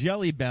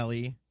 Jelly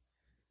Belly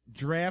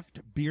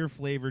draft beer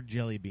flavored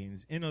jelly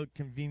beans in a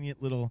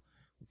convenient little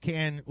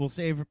can. We'll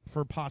save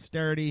for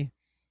posterity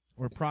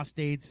or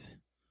prostates.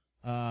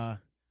 I'll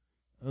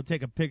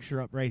take a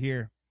picture up right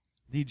here.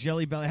 The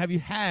Jelly Belly. Have you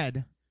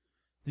had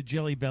the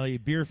Jelly Belly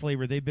beer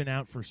flavor? They've been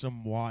out for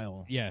some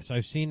while. Yes,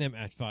 I've seen them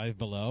at Five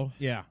Below.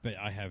 Yeah, but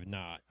I have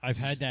not. I've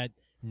had that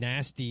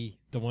nasty,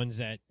 the ones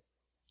that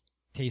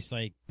taste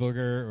like booger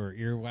or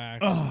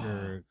earwax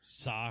or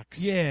socks.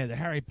 Yeah, the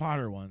Harry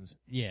Potter ones.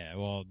 Yeah,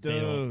 well,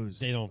 those.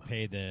 They don't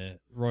pay the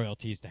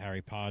royalties to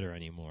Harry Potter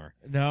anymore.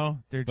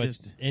 No,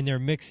 and they're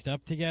mixed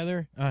up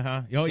together. Oh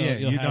so yeah,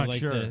 you'll you're have not like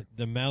sure.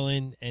 The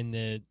melon and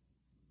the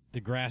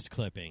grass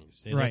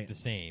clippings. They look the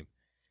same,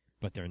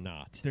 but they're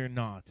not. They're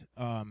not.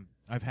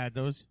 I've had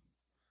those.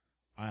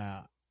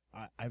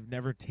 I've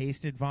never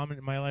tasted vomit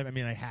in my life. I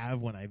mean, I have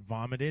when I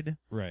vomited.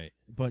 Right.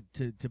 But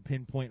to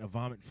pinpoint a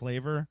vomit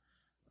flavor,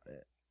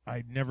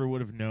 I never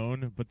would have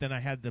known. But then I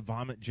had the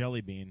vomit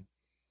jelly bean,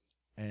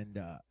 and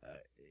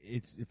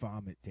it's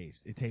vomit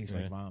taste. It tastes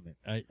like vomit.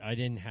 I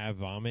didn't have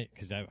vomit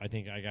because I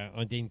think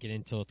I didn't get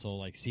into it till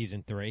like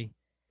season 3.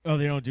 Oh,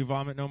 they don't do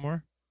vomit no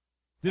more?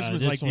 This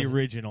was like the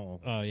original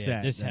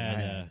set. This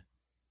had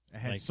I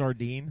had like,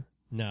 sardine.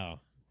 No.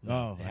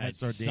 Oh, I had had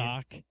sardine.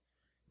 sock.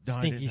 No,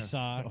 Stinky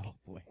sock. Oh,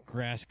 boy.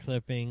 Grass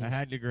clippings. I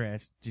had the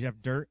grass. Did you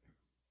have dirt?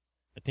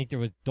 I think there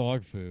was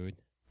dog food.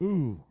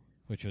 Ooh.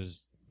 Which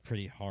was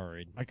pretty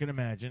horrid. I can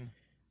imagine.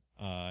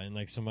 And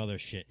like some other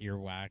shit,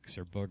 earwax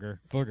or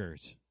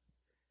boogers.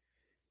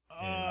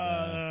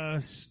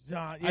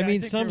 Stop. Yeah, I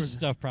mean, some was...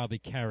 stuff probably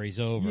carries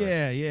over.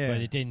 Yeah.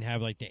 But it didn't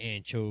have like the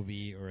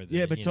anchovy or the.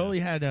 Yeah, but totally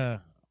had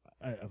a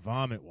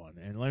vomit one.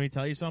 And let me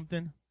tell you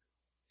something.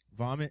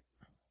 Vomit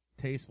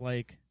tastes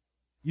like.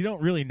 You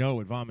don't really know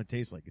what vomit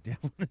tastes like. It's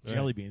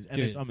jelly beans,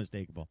 and it's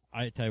unmistakable.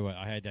 I tell you what,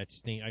 I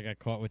got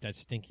caught with that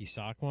stinky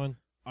sock one.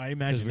 I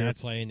imagine we were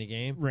playing the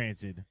game.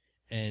 Rancid.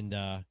 And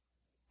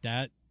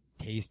that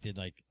tasted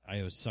like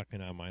I was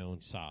sucking on my own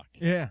sock.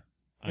 Yeah.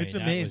 It's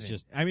amazing.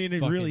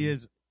 It really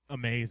is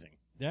amazing.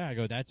 Yeah, I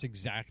go, that's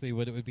exactly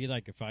what it would be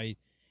like if I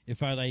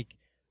like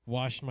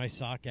washed my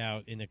sock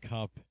out in a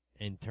cup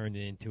and turned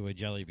it into a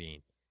jelly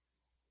bean.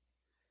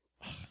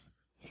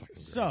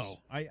 So,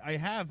 I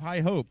have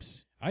high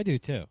hopes. I do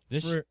too.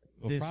 This will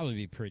probably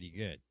be pretty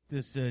good.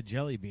 This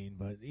jelly bean,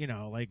 but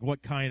like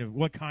what kind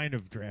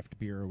of draft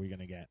beer are we going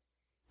to get?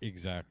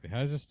 Exactly. How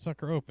does this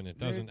sucker open? It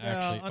doesn't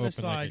actually open on the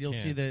side. like You'll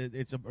see that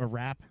it's a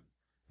wrap,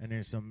 and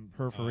there's some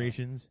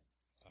perforations.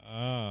 Oh,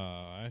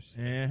 I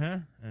see.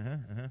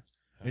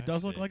 It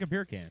does look like a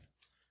beer can.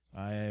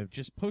 I've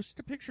just posted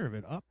a picture of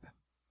it up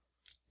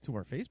to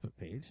our Facebook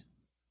page.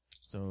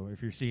 So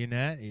if you're seeing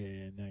that,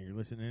 now you're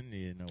listening,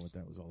 you know what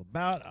that was all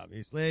about,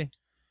 obviously.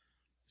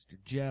 Mr.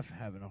 Jeff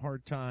having a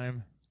hard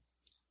time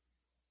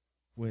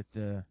with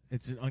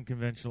it's an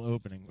unconventional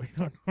opening. We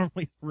don't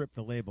normally rip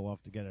the label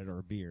off to get at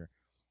our beer.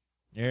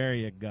 There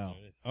you go.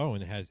 Oh,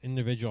 and it has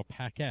individual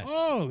packets.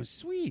 Oh,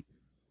 sweet.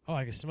 Oh,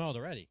 I can smell it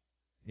already.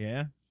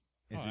 Yeah?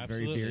 Is it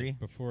absolutely. very beery?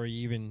 Before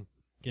you even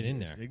get in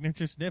there.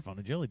 Signature sniff on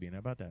a jelly bean. How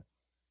about that?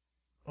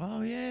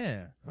 Oh,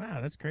 yeah. Wow,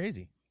 that's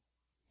crazy.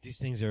 These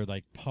things are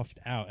like puffed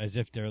out as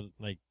if they're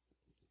like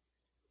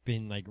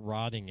been like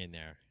rotting in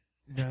there.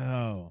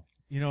 No.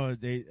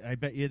 I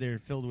bet you they're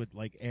filled with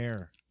like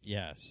air.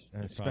 Yes.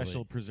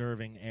 Special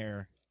preserving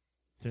air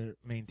to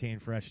maintain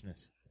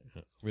freshness.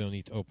 We don't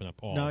need to open up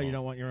all. No, you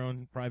don't want your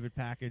own private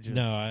package.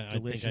 No, I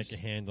think I can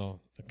handle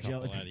a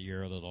couple out of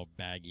your little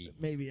baggie.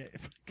 Maybe.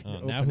 If I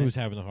can now who's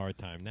having a hard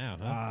time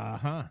now?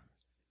 Huh?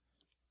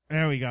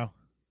 There we go.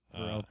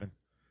 We're open.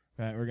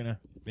 Right, we're gonna.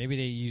 Maybe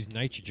they use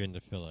nitrogen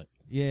to fill it.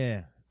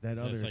 Yeah, that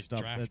so other like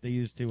stuff that they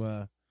use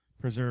to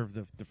preserve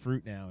the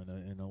fruit now in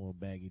a little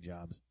baggy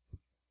jobs.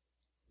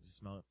 Does it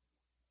smell it?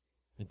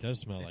 It does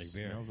smell like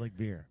beer. It smells like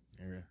beer.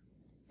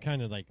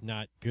 Kind of like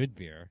not good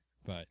beer,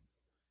 but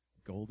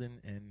golden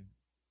and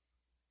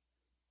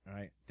all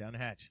right, down the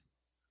hatch.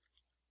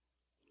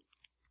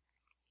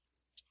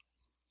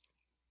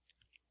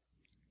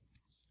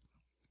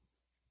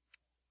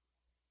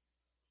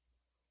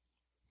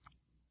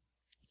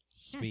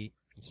 Sweet.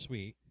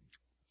 Sweet.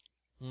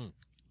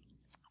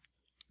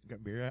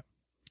 Got beer at?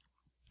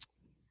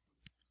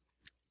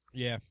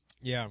 Yeah,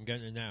 I'm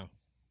getting it now.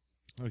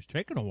 It was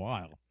taking a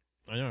while.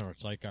 I know,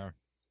 it's like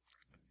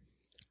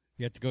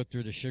you have to go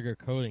through the sugar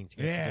coating to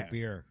get to the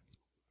beer.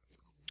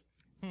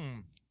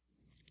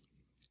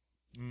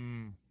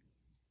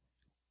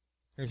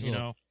 You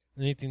know?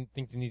 They think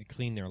they need to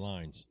clean their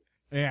lines.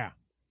 Yeah.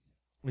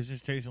 It's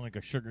just tasting like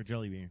a sugar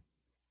jelly bean.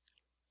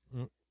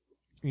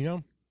 You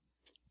know?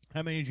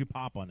 How many did you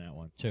pop on that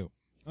one? 2.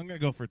 I'm going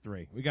to go for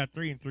 3. We got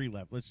 3 and 3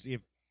 left. Let's see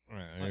if All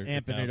right,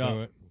 amping it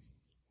up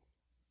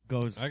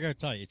goes. I gotta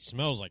tell you, it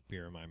smells like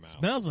beer in my mouth.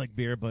 Smells like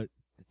beer, but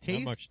the taste?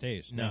 Not much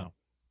taste. No.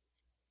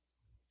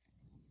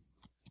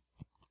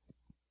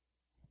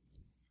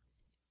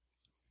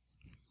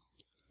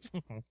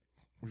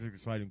 It's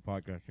exciting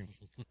podcasting.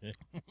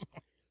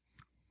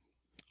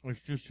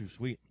 It's just too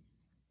sweet.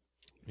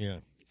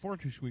 Yeah. Far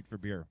too sweet for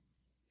beer.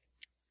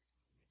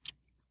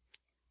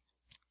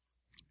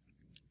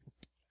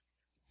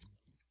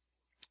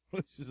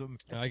 This is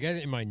I get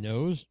it in my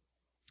nose.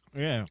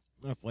 yeah,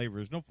 no flavor.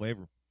 There's no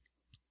flavor.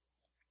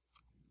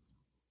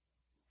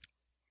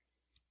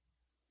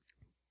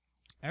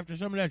 After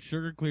some of that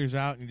sugar clears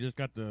out, and you just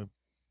got the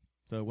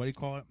what do you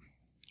call it?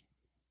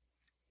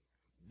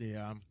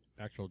 The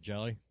Actual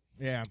jelly.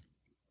 yeah.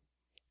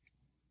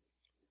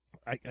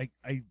 I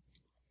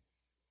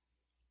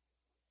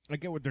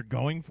get what they're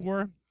going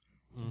for,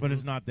 but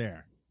it's not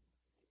there.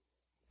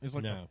 It's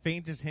like the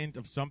faintest hint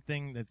of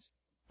something that's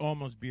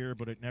almost beer,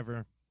 but it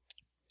never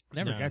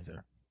No. gets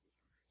there.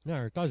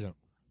 No, it doesn't.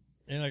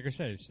 And like I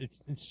said,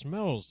 it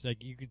smells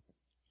like you could.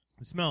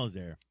 The smell is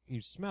there,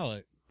 You smell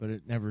it. but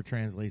it never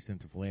translates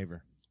into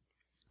flavor.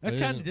 That's It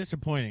kind of isn't-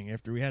 disappointing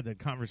after we had the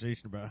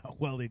conversation about how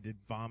well they did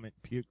vomit,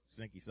 puke,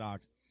 stinky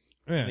socks.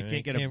 Yeah, They and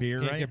can't get a beer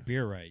can't right? Get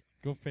beer right.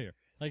 Go figure.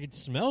 Like it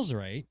smells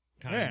right,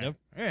 kind of.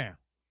 Yeah.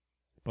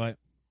 But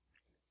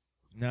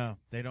no,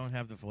 they don't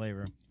have the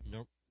flavor.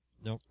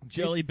 Nope.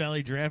 Jelly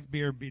Belly draft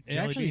beer, It jelly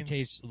actually beans.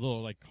 tastes a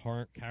little like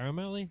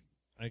caramelly.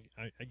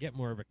 I get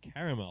more of a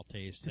caramel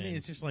taste. To me,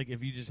 it's just like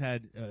if you just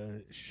had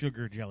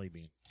sugar jelly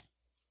bean.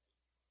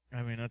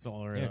 I mean, that's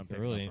all I'm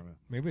picking really. up from it.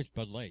 Maybe it's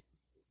Bud Light.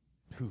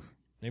 Whew.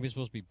 Maybe it's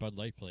supposed to be Bud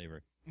Light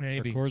flavored.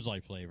 Maybe. Or Coors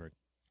Light flavored.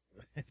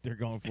 If they're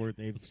going for it,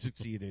 they've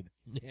succeeded.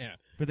 Yeah.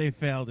 But they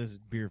failed as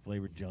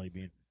beer-flavored jelly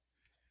bean.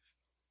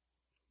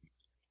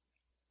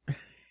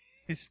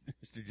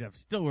 Mr. Jeff,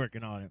 still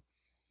working on it.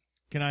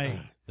 Can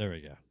I... There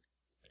we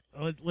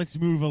go. let's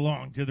move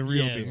along to the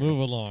real beer. Move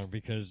along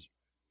because,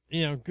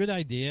 good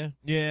idea.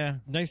 Yeah.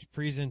 Nice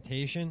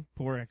presentation.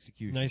 Poor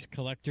execution. Nice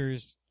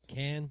collector's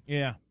can.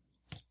 Yeah.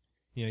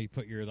 You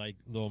put your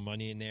little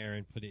money in there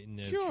and put it in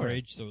the Sure.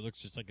 fridge so it looks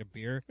just like a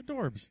beer.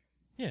 Adorbs.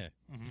 Yeah.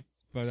 Mhm.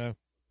 But,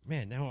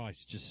 man, now I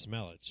just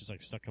smell it. It's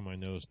just stuck in my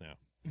nose now.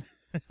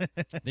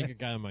 I think it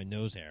got in my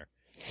nose hair.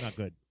 Not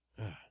good.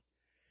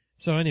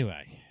 So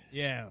anyway.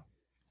 Yeah.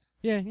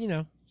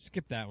 Yeah,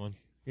 skip that one.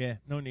 Yeah,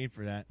 no need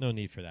for that. No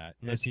need for that.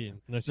 Unless the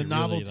you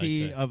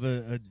novelty really like of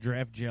a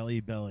draft jelly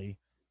belly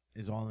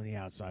is all on the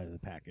outside of the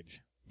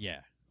package.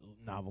 Yeah.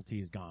 Novelty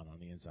is gone on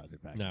the inside of the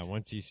package. No,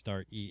 once you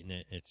start eating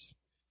it, it's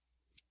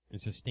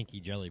a stinky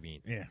jelly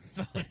bean. Yeah.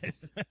 Let's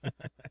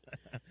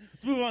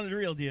move on to the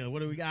real deal. What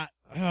do we got?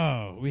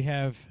 Oh, we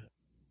have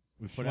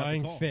put out the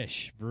Flying call.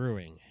 Fish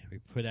Brewing. We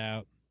put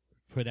out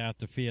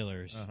the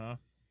feelers, Uh-huh.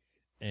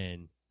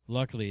 and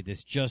luckily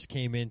this just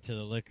came into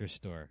the liquor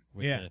store.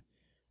 With Yeah.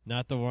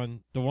 Not the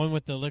one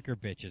with the liquor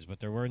bitches, but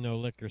there were no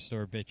liquor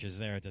store bitches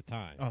there at the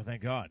time. Oh,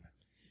 thank God.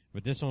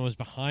 But this one was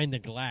behind the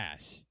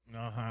glass.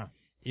 Uh-huh.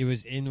 It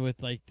was in with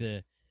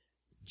the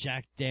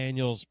Jack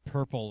Daniel's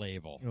purple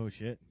label Oh,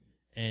 shit.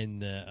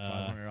 and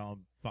 $500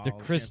 bottle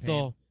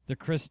the of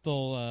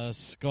crystal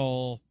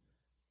skull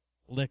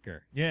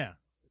liquor Yeah.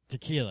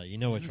 tequila. You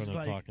know which This one is I'm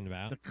like talking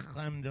about. The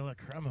creme de la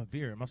creme of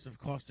beer. It must have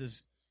cost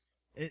us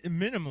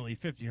minimally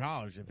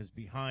 $50 if it's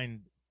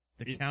behind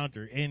the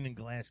counter in a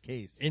glass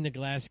case. In the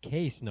glass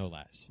case, no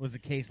less. Was the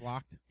case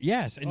locked?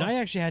 Yes, and Oh. I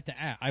actually had to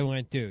ask. I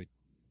went, dude,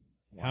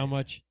 Why how is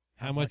much?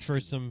 How How much much for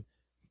is it? some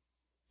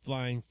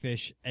Flying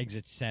Fish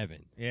Exit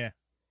 7? that? Yeah.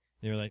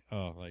 They were like,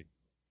 oh, like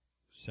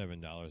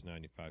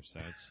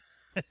 $7.95.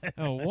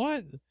 Oh,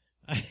 what?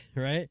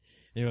 Right? And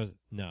he goes,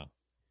 no.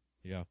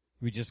 You go,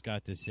 we just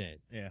got this in.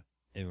 Yeah.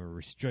 And we're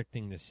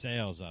restricting the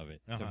sales of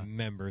it Uh-huh. to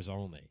members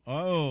only.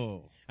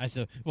 Oh. I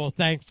said, well,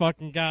 thank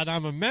fucking God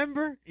I'm a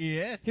member.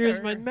 Yes. Here's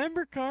sir. my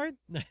member card.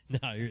 No,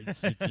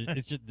 it's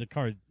just the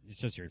card. It's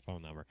just your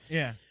phone number.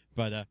 Yeah.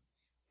 But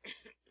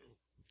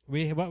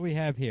what we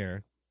have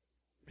here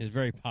is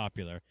very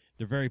popular.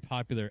 The very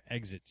popular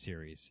Exit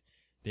series.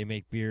 They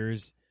make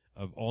beers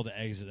of all the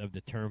exit of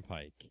the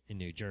Turnpike in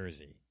New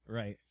Jersey.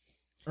 Right.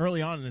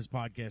 Early on in this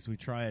podcast, we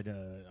tried,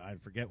 I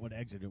forget what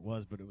exit it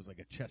was, but it was like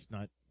a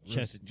chestnut,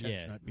 roasted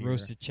chestnut beer.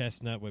 roasted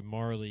chestnut with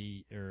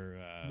Marley or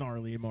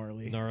Gnarly.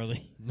 gnarly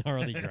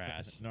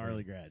grass,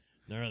 Gnarly grass.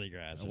 gnarly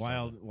grass. A or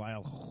wild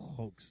something.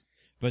 hoax.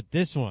 But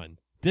this one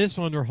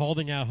we're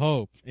holding out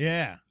hope.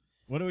 Yeah.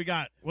 What do we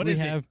got? What is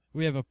it?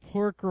 We have a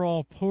pork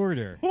roll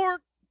porter.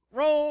 Pork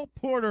roll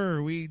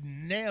porter. We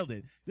nailed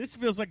it. This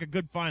feels like a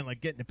good find,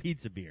 like getting a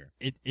pizza beer.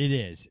 It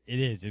is.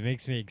 It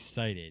makes me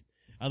excited.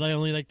 I'd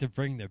only like to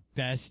bring the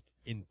best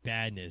in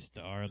badness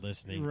to our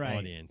listening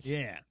audience.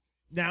 Yeah.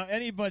 Now,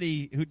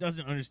 anybody who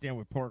doesn't understand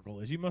what pork roll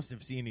is, you must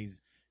have seen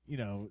these,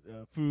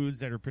 foods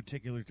that are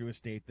particular to a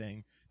state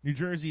thing. New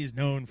Jersey is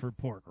known for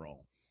pork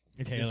roll.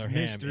 It's Taylor this ham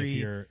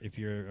mystery. if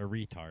you're a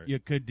retard. You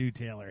could do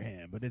Taylor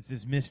ham, but it's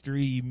this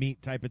mystery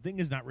meat type of thing.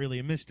 It's not really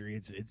a mystery.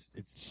 It's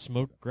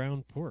Smoked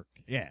ground pork.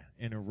 yeah.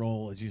 In a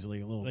roll is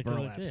usually a little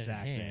burlap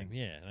sack ham. thing.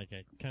 Yeah,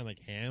 kind of like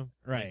ham.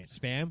 Right. Like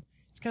spam.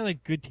 It's kind of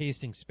like good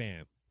tasting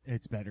spam.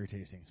 It's better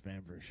tasting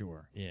spam for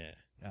sure. Yeah.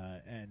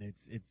 And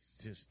it's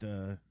just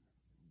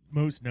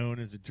most known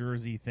as a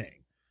Jersey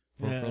thing.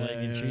 Pork egg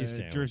and cheese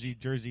sandwich.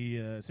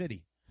 Jersey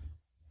City,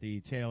 the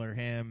Taylor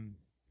Ham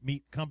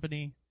Meat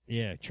Company.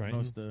 Yeah, Trenton.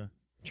 Most the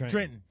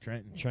Trenton.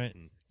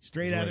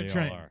 Straight out of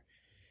Trenton.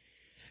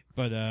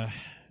 But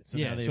so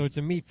it's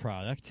a meat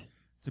product.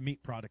 It's a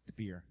meat product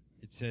beer.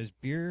 It says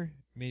beer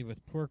made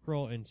with pork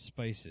roll and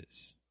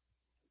spices.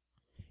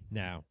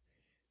 Now,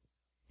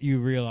 you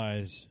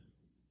realize.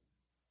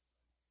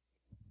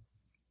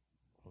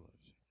 Hold on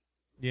a second.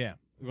 Yeah.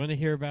 You want to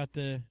hear about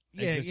the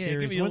Exit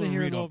series? Give me a Want to little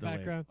hear a read little off the label.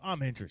 background?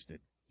 I'm interested.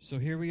 So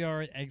here we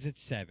are at Exit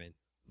 7,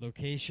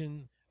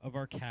 location of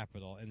our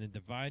capital, and the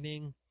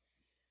dividing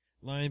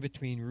line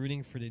between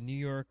rooting for the New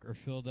York or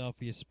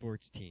Philadelphia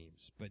sports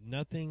teams. But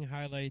nothing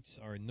highlights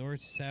our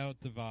north-south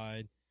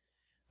divide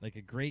like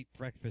a great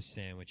breakfast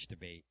sandwich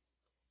debate.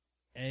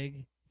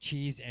 Egg,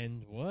 cheese,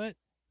 and what?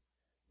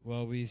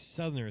 Well, we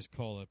Southerners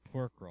call it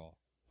pork roll,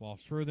 while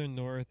further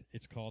north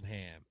it's called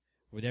ham.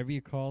 Whatever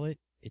you call it,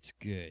 it's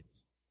good.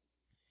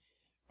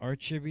 Our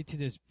tribute to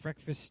this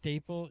breakfast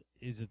staple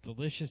is a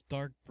delicious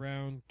dark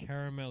brown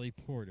caramelly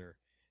porter.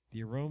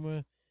 The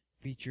aroma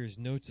features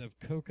notes of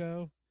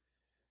cocoa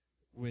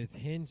with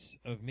hints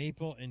of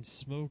maple and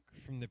smoke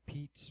from the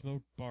peat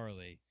smoked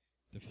barley.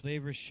 The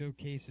flavor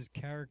showcases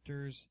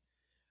characters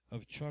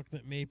of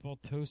chocolate maple,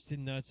 toasted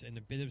nuts, and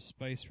a bit of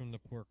spice from the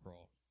pork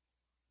roll.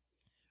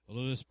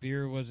 Although this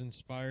beer was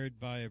inspired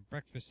by a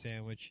breakfast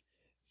sandwich,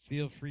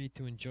 feel free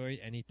to enjoy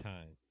it any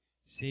time.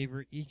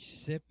 Savor each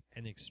sip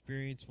and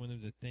experience one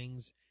of the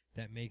things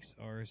that makes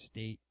our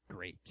state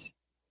great.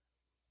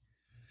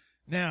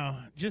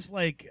 Now, just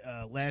like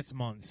last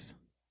month's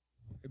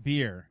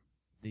beer,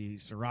 the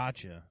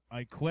Sriracha,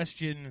 I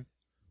question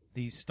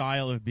the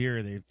style of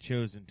beer they've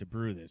chosen to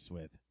brew this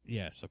with.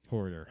 Yes, a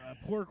porter.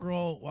 Pork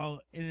roll,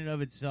 while in and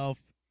of itself,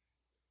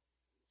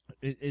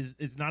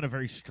 is not a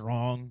very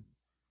strong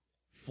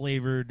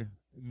flavored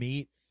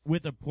meat.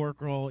 With a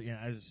pork roll,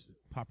 as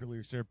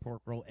popularly served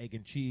pork roll, egg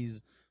and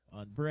cheese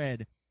on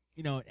bread,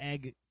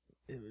 egg,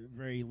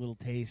 very little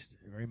taste,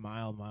 very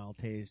mild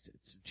taste.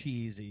 It's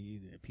cheese,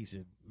 a piece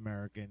of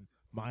American,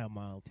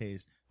 mild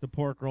taste. The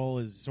pork roll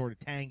is sort of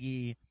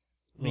tangy,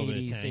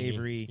 meaty,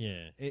 savory.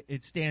 Yeah.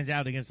 It stands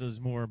out against those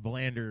more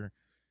blander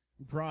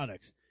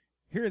products.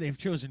 Here they've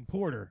chosen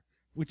porter,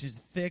 which is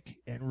thick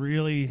and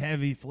really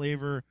heavy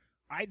flavor.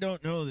 I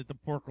don't know that the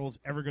pork roll's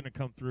ever going to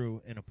come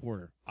through in a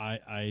porter.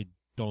 I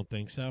don't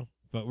think so,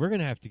 but we're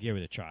going to have to give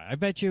it a try. I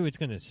bet you it's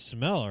going to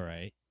smell all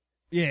right.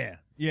 Yeah.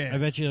 I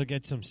bet you'll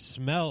get some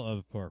smell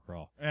of pork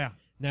roll. Yeah.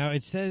 Now,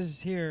 it says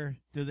here...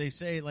 Do they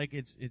say, like,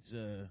 it's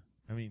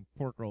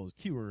pork roll is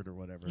cured or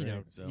whatever,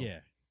 right? So, yeah.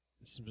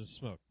 Some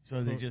smoke.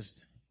 So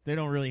they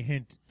don't really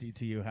hint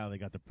to you how they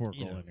got the pork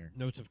roll in there.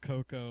 Notes of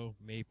cocoa,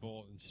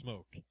 maple, and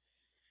smoke.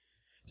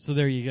 So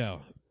there you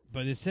go.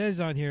 But it says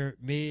on here,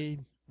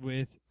 made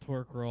with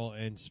pork roll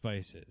and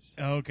spices.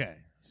 Okay.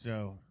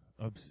 So...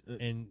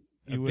 and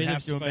you a would bit have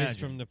of to spice imagine.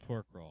 from the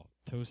pork roll.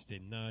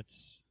 Toasted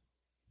nuts,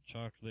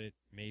 chocolate,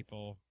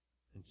 maple,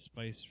 and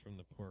spice from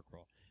the pork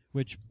roll.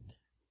 Which,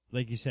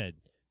 like you said,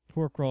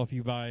 pork roll, if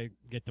you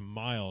get the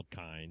mild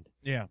kind,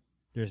 Yeah.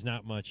 there's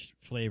not much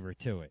flavor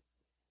to it.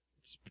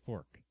 It's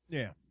pork.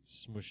 Yeah.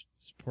 It's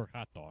pork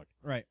hot dog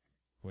Right.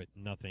 with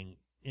nothing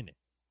in it.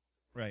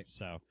 Right.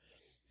 So,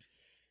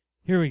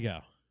 here we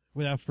go.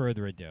 Without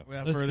further ado,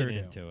 Without let's further get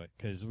ado. into it,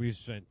 because we've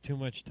spent too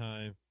much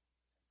time.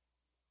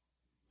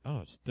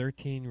 Oh, it's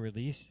 13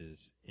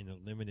 releases in a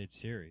limited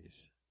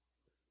series.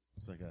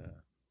 It's like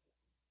a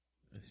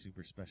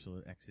super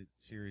special exit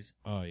series.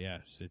 Oh,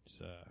 yes.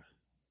 It's,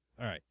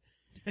 all right.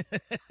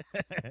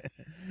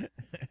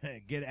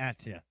 Get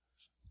at ya.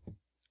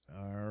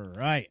 All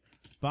right.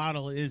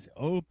 Bottle is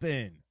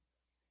open.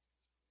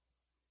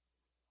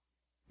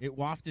 It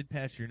wafted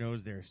past your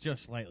nose there. It's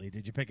just slightly.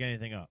 Did you pick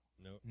anything up?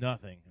 Nope.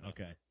 Nothing.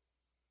 Okay.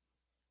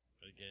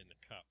 Gotta get in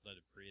the cup, let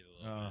it breathe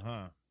a little bit.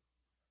 Uh-huh.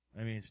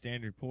 I mean,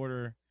 standard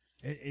porter.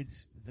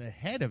 It's the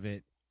head of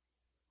it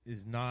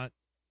is not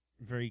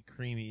very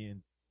creamy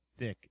and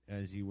thick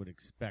as you would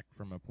expect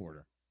from a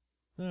porter.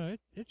 No,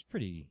 it's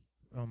pretty.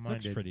 Oh, mine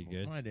Looks pretty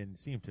good. Mine didn't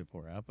seem to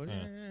pour out, but it's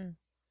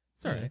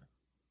Yeah. all right.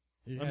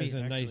 It Let has me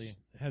a actually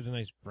has a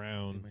nice Give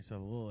brown.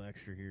 myself a little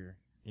extra here.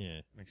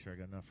 Yeah, Make sure I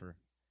got enough for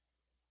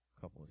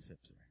a couple of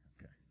sips there.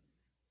 Okay.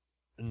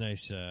 a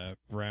nice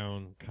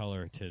brown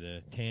color to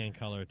the tan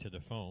color to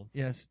the foam.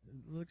 Yes,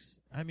 it looks.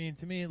 I mean,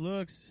 to me, it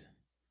looks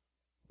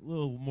a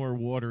little more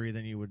watery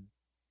than you would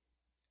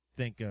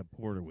think a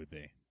porter would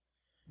be.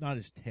 Not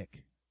as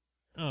thick,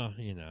 Oh,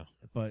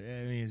 but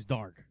I mean, it's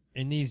dark.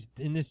 in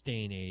this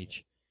day and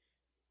age,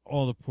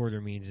 all the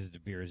porter means is the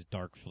beer is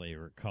dark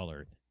flavored,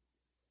 colored.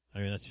 I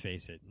mean, let's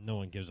face it, no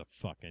one gives a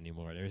fuck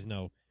anymore. There's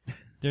no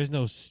There's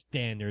no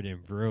standard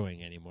in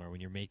brewing anymore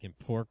when you're making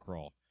pork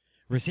roll.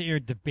 We're sitting here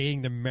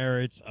debating the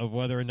merits of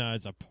whether or not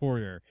it's a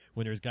porter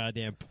when there's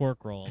goddamn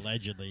pork roll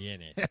allegedly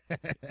in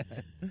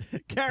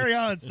it. Carry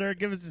on, sir.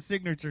 Give us a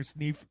signature,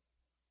 Sneef.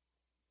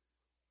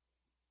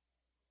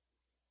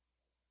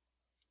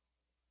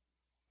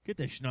 Get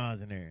the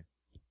schnoz in there.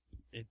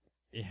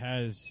 It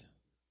has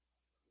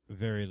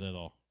very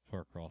little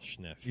pork roll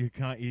sniff. You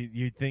can't.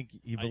 You think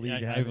you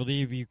believe? I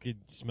believe you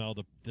could smell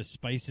the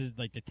spices,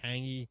 like the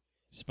tangy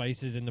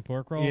spices in the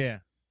pork roll. Yeah.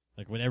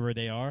 Like whatever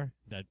they are,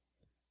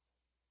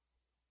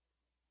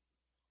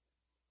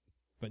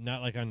 but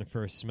not like on the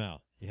first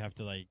smell. You have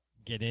to like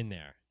get in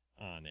there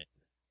on it.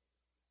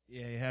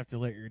 Yeah, you have to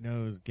let your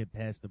nose get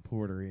past the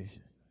porter-ish,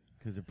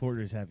 because the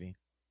porter's heavy.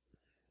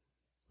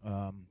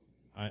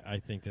 I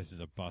think this is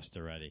a bust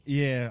already.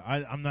 Yeah,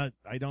 I'm not.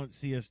 I don't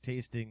see us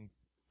tasting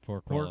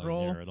Pork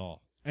roll in here at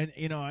all. And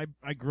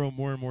I grow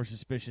more and more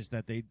suspicious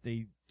that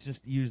they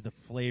just use the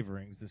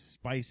flavorings, the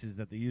spices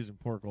that they use in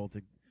pork roll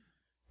to,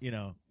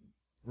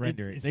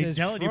 render it. They says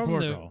tell it in from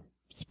pork the roll,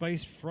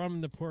 spice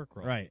from the pork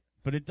roll. right?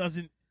 But it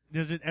doesn't.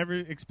 Does it ever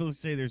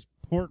explicitly say there's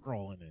pork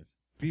roll in this?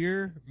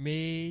 Beer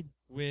made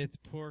with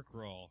pork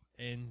roll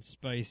and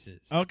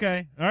spices.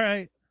 Okay, all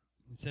right.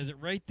 It says it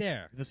right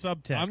there. The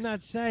subtext. I'm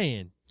not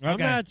saying. Okay. I'm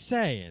not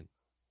saying.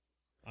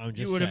 I'm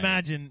just You would saying.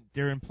 imagine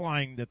they're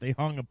implying that they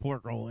hung a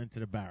pork roll into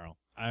the barrel.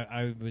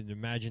 I would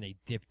imagine they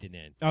dipped it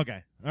in.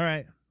 Okay, all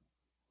right.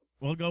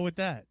 We'll go with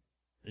that.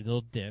 A little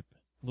dip.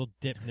 A little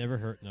dip never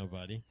hurt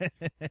nobody.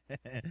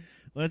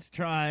 Let's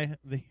try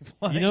the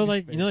flying You know,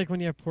 like fish. when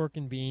you have pork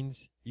and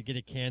beans, you get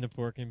a can of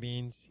pork and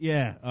beans.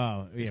 Yeah.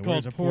 Oh, yeah. It's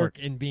where's called a pork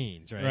and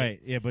beans, right? Right.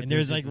 Yeah, but And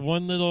there's like this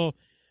one little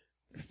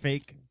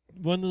fake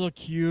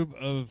cube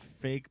of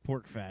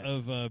pork fat.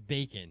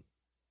 bacon.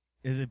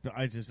 Is it?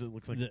 It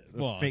looks like fake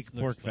it pork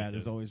looks fat like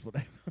is always what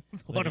I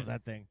thought Like of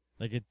that thing.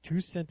 Like a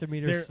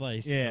 2-centimeter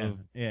slice of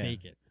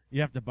bacon.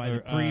 You have to buy the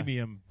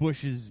premium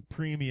Bush's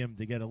premium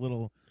to get a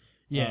little.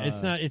 Yeah,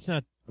 it's not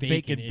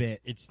bacon bacon.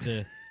 bit. It's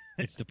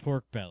the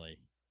pork belly.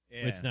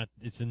 Yeah. It's not.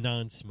 It's a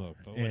non-smoke,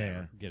 but whatever.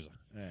 Yeah. Who gives a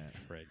Yeah.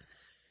 frig?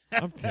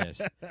 I'm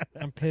pissed.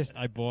 I'm pissed.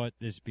 I bought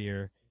this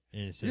beer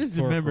and it says This is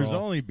a pork members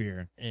roll, only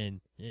beer.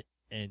 and it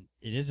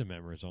is a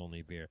members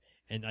only beer,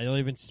 and I don't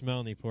even smell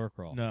any pork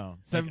roll. No,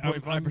 Like,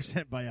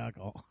 7.5% by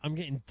alcohol. I'm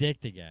getting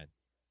dicked again.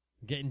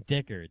 I'm getting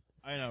dickered.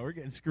 I know we're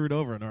getting screwed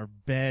over in our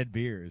bad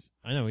beers.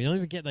 I know we don't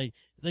even get like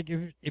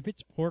if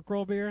it's pork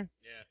roll beer.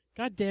 Yeah.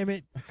 God damn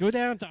it! Go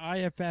down to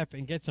IFF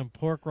and get some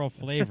pork roll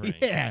flavoring.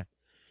 Yeah.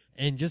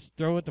 And just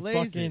throw it the fuck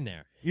Lazy. in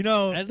there. At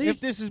At least least-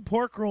 if this is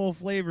pork roll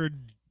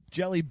flavored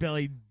jelly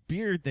belly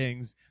beer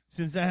things,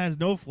 since that has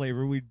no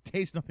flavor, we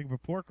taste nothing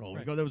but pork roll. We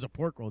Right. go, that was a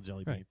pork roll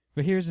jelly bean. Right.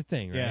 But here's the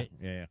thing, Yeah, right?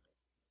 yeah.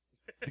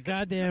 The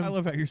goddamn I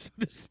love how you're so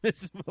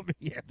dismissive of me.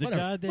 Yeah, the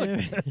whatever.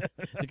 goddamn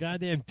the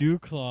goddamn Dew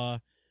Claw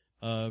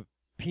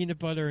peanut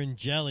butter and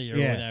jelly or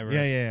yeah, whatever.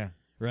 Yeah.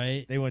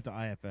 Right? They went to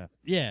IFF.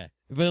 Yeah.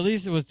 But at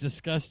least it was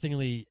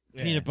disgustingly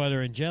Yeah. peanut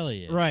butter and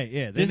jelly. Right,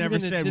 yeah. They This is never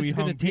gonna- said this we is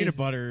gonna hung peanut taste-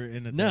 butter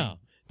in a No. thing.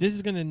 This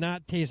is gonna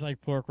not taste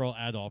like pork roll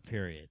at all,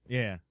 period.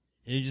 Yeah.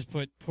 You just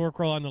put pork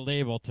roll on the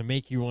label to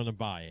make you want to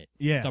buy it.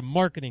 Yeah. It's a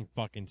marketing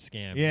fucking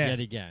scam Yeah. yet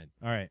again.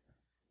 All right.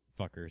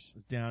 Fuckers.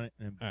 Let's down it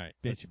and All right.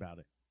 bitch let's- about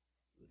it.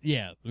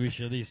 Yeah, we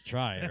should at least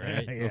try it,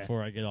 right? Yeah.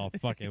 Before I get all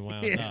fucking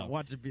wound Yeah, up.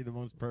 watch it be the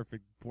most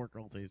perfect pork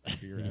roll tasting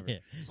beer ever. Yeah.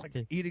 It's like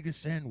eating a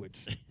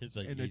sandwich It's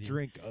like and a eating-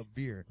 drink of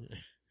beer.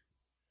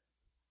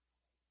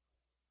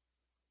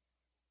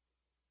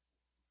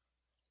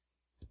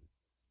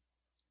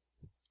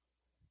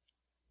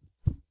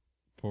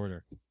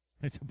 porter.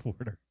 It's a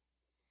porter.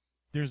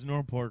 There's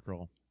no pork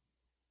roll.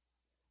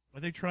 Are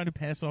they trying to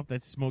pass off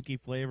that smoky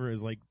flavor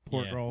as like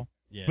pork Yeah. roll?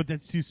 Yeah. But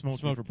that's too smoky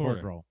Smoked for porter.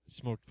 pork roll.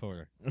 Smoked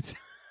porter.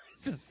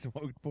 It's a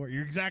smoked pork.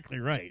 You're exactly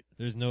right.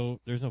 There's no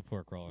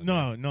pork roll in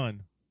No, there.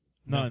 none.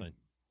 Nothing.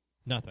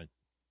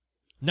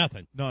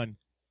 None.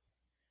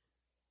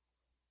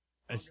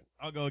 It's-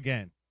 I'll go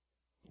again.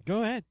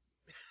 Go ahead.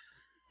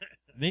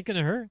 It ain't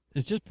gonna hurt.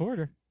 It's just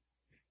porter.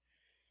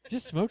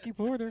 Just smoky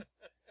porter.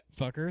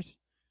 Fuckers.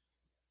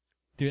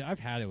 Dude, I've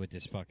had it with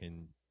this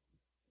fucking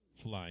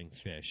flying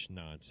fish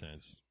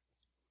nonsense.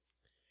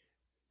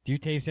 Do you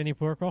taste any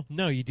pork roll?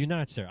 No, you do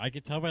not, sir. I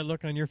can tell by the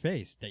look on your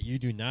face that you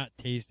do not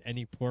taste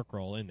any pork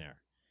roll in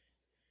there.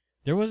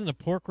 There wasn't a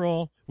pork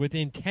roll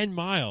within 10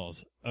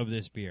 miles of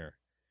this beer.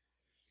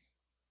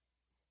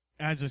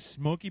 As a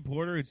smoky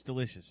porter, it's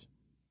delicious.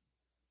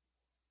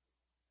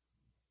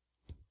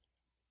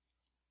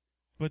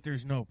 But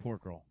there's no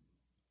pork roll.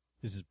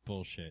 This is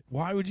bullshit.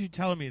 Why would you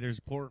tell me there's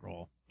pork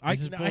roll? I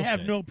This is have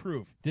bullshit. no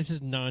proof. This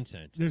is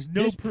nonsense. There's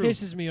no this proof.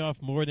 pisses me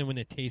off more than when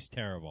it tastes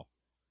terrible.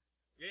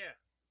 Yeah.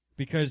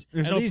 Because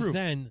There's at no least proof.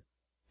 then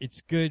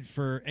it's good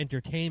for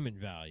entertainment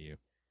value.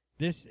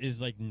 This is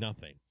like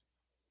nothing.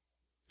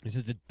 This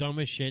is the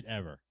dumbest shit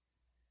ever.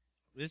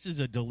 This is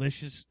a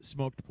delicious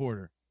smoked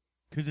porter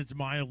because it's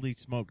mildly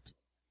smoked.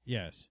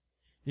 Yes.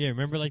 Yeah,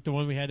 remember like the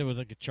one we had that was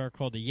like a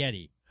charcoal, the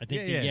Yeti. I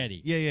think the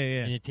Yeti.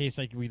 Yeah. And it tastes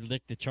like we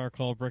licked the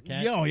charcoal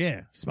briquette. Oh,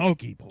 yeah.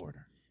 Smoky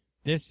porter.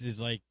 This is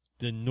like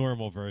the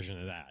normal version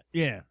of that.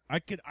 Yeah, I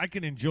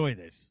can enjoy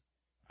this.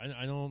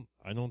 I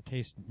don't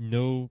taste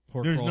no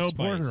pork There's roll no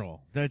spice. pork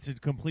roll. That's a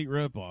complete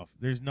ripoff.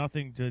 There's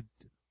nothing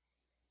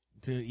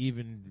to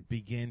even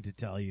begin to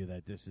tell you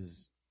that this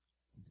is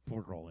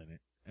pork roll in it,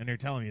 and they're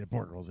telling me the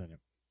pork roll's in it.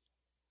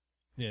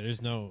 Yeah,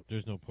 there's no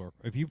pork.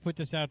 If you put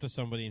this out to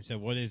somebody and said,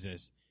 "What is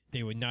this?"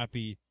 they would not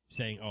be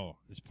saying, "Oh,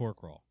 it's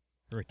pork roll,"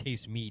 or "It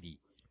tastes meaty."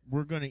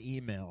 We're going to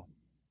email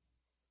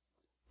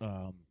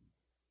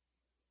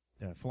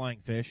Flying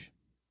Fish.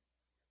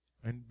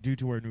 And due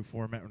to our new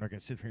format, we're not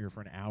going to sit here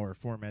for an hour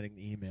formatting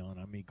the email, and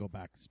I may go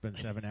back and spend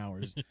 7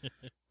 hours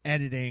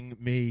editing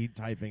me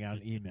typing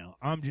out an email.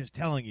 I'm just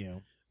telling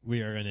you.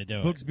 We are going to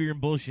do Books, it. Beer,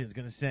 and Bullshit is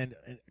going to send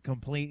a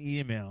complaint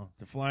email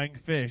to Flying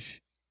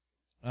Fish.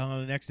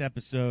 On the next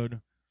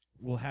episode,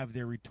 we'll have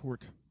their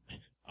retort.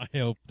 I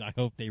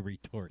hope they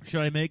retort.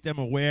 Should I make them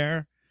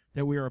aware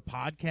that we are a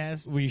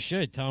podcast? We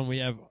should tell them we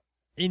have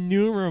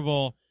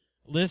innumerable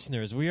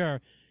listeners. We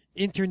are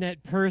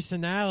internet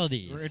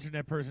personalities. We're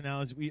internet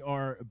personalities. We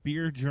are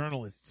beer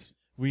journalists.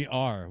 We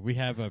are. We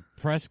have a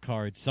press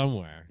card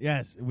somewhere.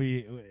 Yes,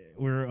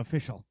 we're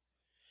official.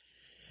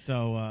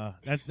 So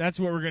that's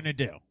what we're gonna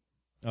do.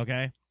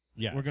 Okay.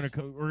 Yeah. We're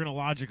gonna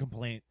lodge a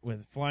complaint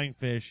with Flying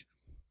Fish.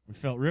 We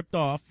felt ripped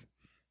off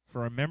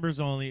for our members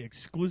only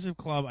exclusive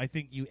club. I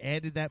think you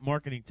added that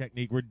marketing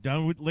technique. We're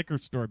done with liquor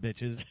store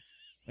bitches.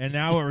 And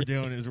now what we're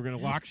doing is we're going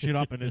to lock shit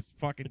up in this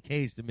fucking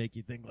case to make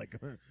you think like,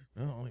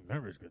 only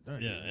members could do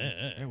it.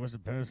 Yeah. Hey, what's the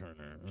password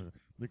there?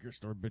 Liquor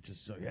store bitches.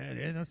 So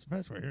yeah, that's the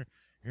password.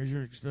 Here's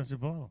your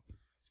expensive bottle.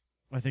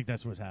 I think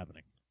that's what's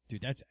happening.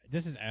 Dude,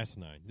 this is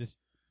asinine. There's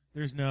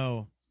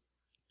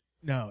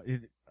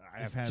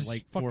I've had just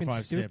like 4 or fucking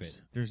 5 stupid.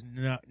 sips. There's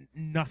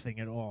nothing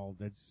at all.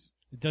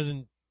 It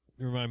doesn't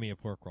remind me of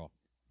pork roll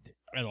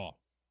at all.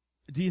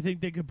 Do you think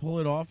they could pull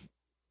it off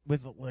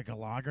with like a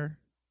lager?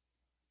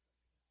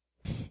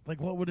 Like,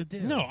 what would it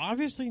do? No,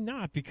 obviously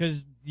not,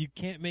 because you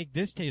can't make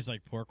this taste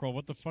like pork roll.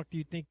 What the fuck do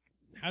you think?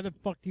 How the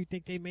fuck do you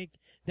think they make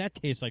that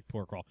taste like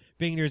pork roll?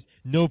 Being there's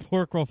no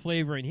pork roll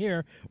flavor in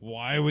here,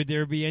 why would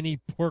there be any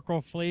pork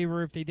roll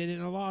flavor if they did it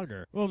in a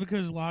lager? Well,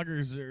 because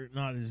lagers are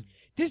not as...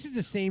 This is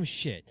the same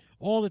shit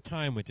all the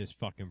time with this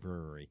fucking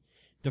brewery.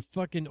 The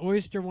fucking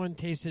oyster one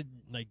tasted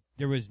like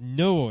there was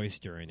no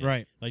oyster in it.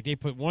 Right. Like they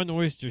put one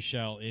oyster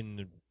shell in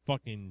the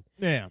fucking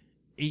 8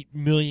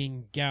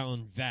 million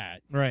gallon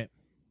vat. Right.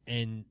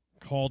 And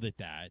called it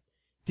that.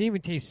 Didn't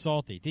even taste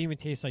salty. Didn't even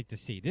taste like the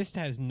sea. This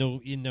has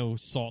no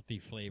salty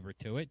flavor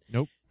to it.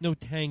 Nope. No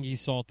tangy,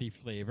 salty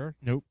flavor.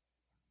 Nope.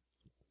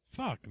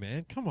 Fuck,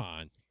 man. Come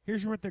on.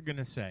 Here's what they're going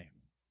to say.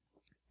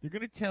 They're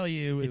going to tell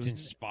you... It's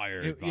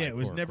inspired by it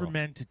was pork never roll.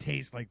 meant to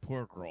taste like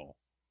pork roll.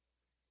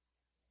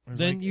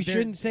 Then like, you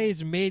shouldn't say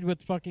it's made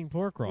with fucking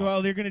pork roll.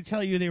 Well, they're going to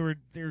tell you they were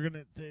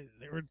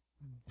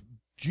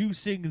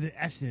juicing the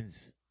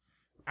essence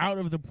out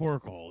of the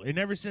pork roll. They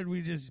never said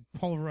we just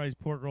pulverized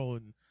pork roll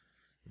and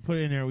put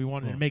it in there. We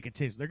wanted to make it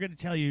taste. They're going to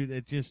tell you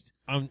that just...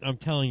 I'm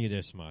telling you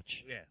this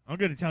much. Yeah. I'm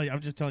going to tell you.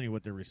 I'm just telling you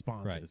what their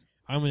response Right. is.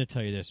 I'm going to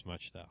tell you this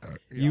much, though. Yeah.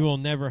 You will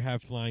never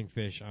have Flying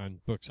Fish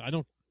on books. I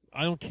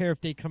don't care if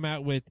they come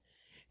out with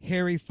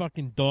hairy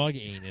fucking dog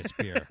anus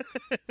beer.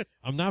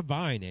 I'm not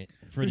buying it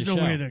for There's the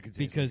no show way that could taste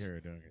because like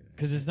hairy dog anus.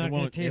 Because it's not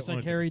going to It taste like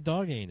won't. hairy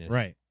dog anus.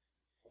 Right.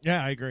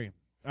 Yeah, I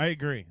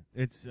agree.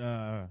 It's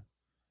the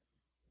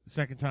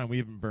second time we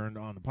even burned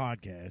on the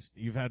podcast.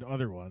 You've had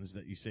other ones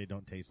that you say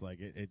don't taste like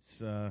it.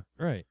 It's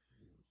Right.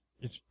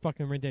 It's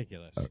fucking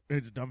ridiculous.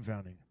 it's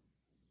dumbfounding.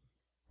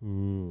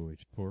 Ooh,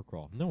 it's pork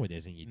roll. No, it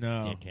isn't, you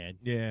No. dickhead.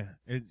 Yeah,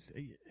 it's.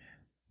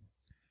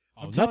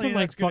 Oh, I'm telling nothing you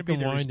like that's gonna be fucking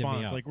the winding response.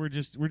 me up. Like we're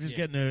just Yeah.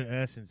 getting the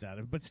essence out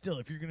of it. But still,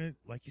 if you're gonna,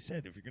 like you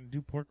said, if you're gonna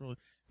do pork roll,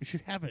 you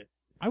should have it.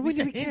 I wouldn't least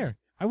a even hint. care.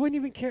 I wouldn't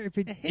even care if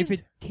A it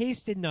hint.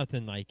 tasted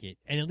nothing like it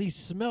and at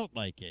least smelled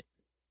like it.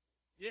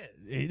 Yeah,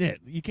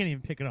 you can't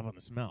even pick it up on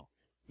the smell.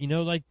 You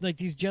know, like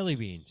these jelly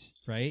beans,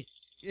 right?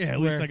 Yeah, at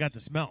Where- least I got the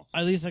smell.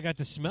 At least I got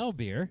to smell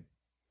beer,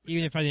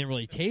 even if I didn't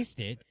really taste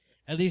it.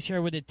 At least here I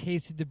would have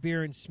tasted the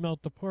beer and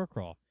smelt the pork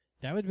roll.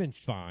 That would have been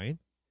fine.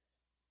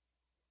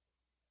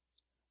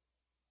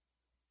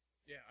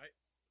 Yeah,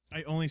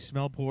 I only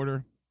smell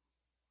porter,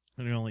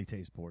 and I only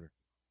taste porter.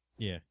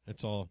 Yeah,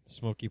 that's all.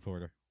 Smoky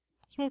porter.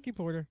 Smoky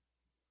porter.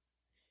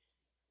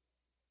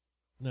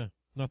 No,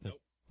 nothing.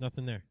 Nope.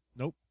 Nothing there.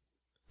 Nope.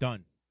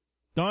 Done.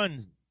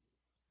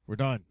 We're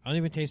done. I don't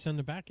even taste on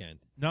the back end.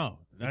 No,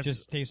 that's It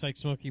just tastes like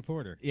smoky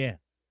porter. yeah.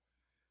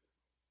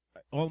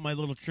 All my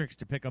little tricks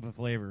to pick up a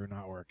flavor are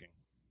not working.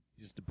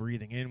 Just the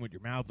breathing in with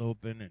your mouth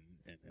open and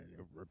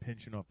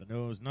pinching off the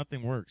nose.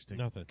 Nothing works to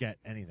Nothing. get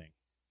anything.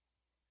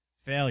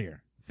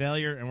 Failure,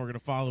 and we're gonna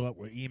follow up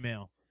with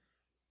email.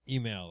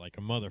 Email like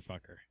a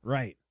motherfucker.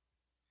 Right.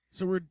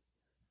 So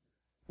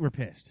we're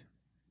pissed.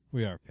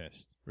 We are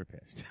pissed. We're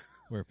pissed.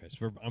 We're pissed.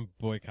 I'm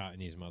boycotting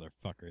these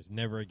motherfuckers.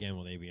 Never again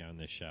will they be on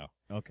this show.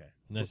 Okay.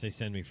 Unless they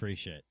send me free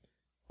shit.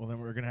 Well, then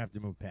we're gonna have to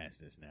move past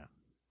this now.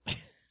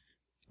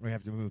 We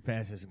have to move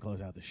past this and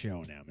close out the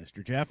show now,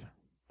 Mr. Jeff.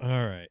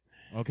 All right.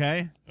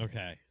 Okay.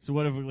 Okay. So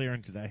what have we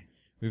learned today?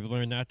 We've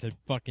learned not to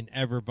fucking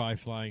ever buy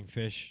Flying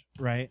Fish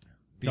Right.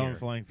 beer. Don't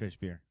Flying Fish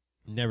beer.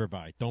 Never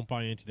buy. Don't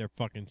buy into their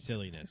fucking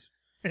silliness.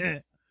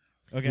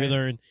 Okay. We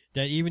learned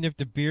that even if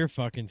the beer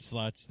fucking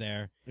sluts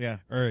there Yeah.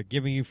 are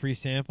giving you free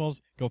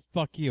samples, go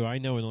fuck you. I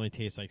know it only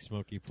tastes like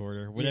smoky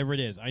porter. Whatever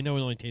it is, I know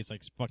it only tastes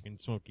like fucking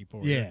smoky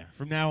porter. Yeah.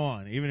 From now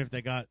on, even if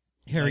they got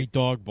Hairy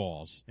dog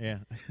balls. yeah.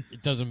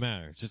 It doesn't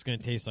matter. It's just going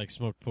to taste like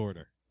smoked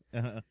porter.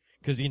 Uh-huh.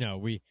 Because,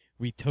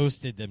 we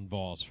toasted them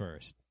balls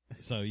first.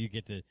 So you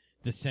get the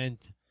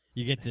scent,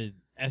 you get the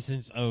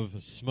essence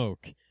of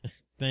smoke.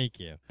 Thank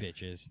you,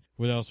 bitches.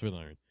 What else we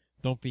learned?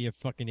 Don't be a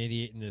fucking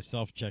idiot in the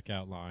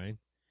self-checkout line.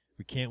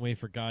 We can't wait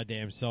for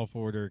goddamn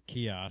self-order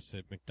kiosks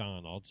at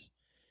McDonald's.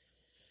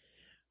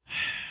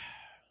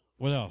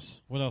 What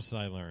else? What else did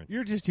I learn?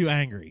 You're just too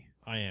angry.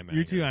 I am angry.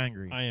 You're too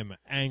angry. I am an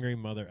angry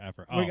mother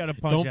effer. We gotta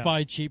punch Don't out.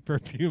 buy cheap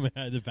perfume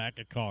out of the back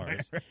of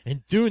cars.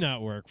 And do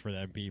not work for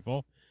them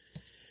people.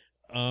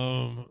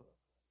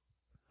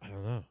 I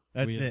don't know.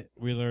 That's it.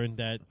 We learned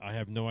that I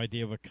have no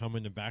idea what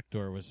coming the back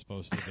door was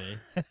supposed to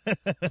be.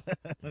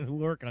 We'll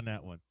work on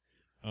that one.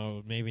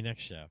 Oh, maybe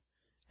next show.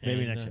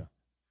 Maybe next show.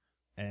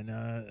 And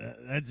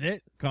that's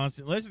it.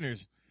 Constant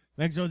listeners.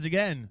 Thanks once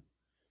again.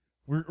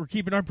 We're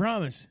keeping our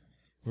promise.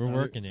 We're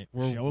working it.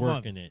 We're show 'em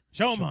working up. it.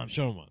 Show 'em up.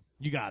 Show 'em up.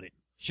 You got it.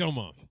 Show 'em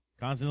off.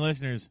 Constant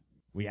listeners.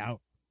 We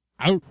out.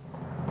 Out.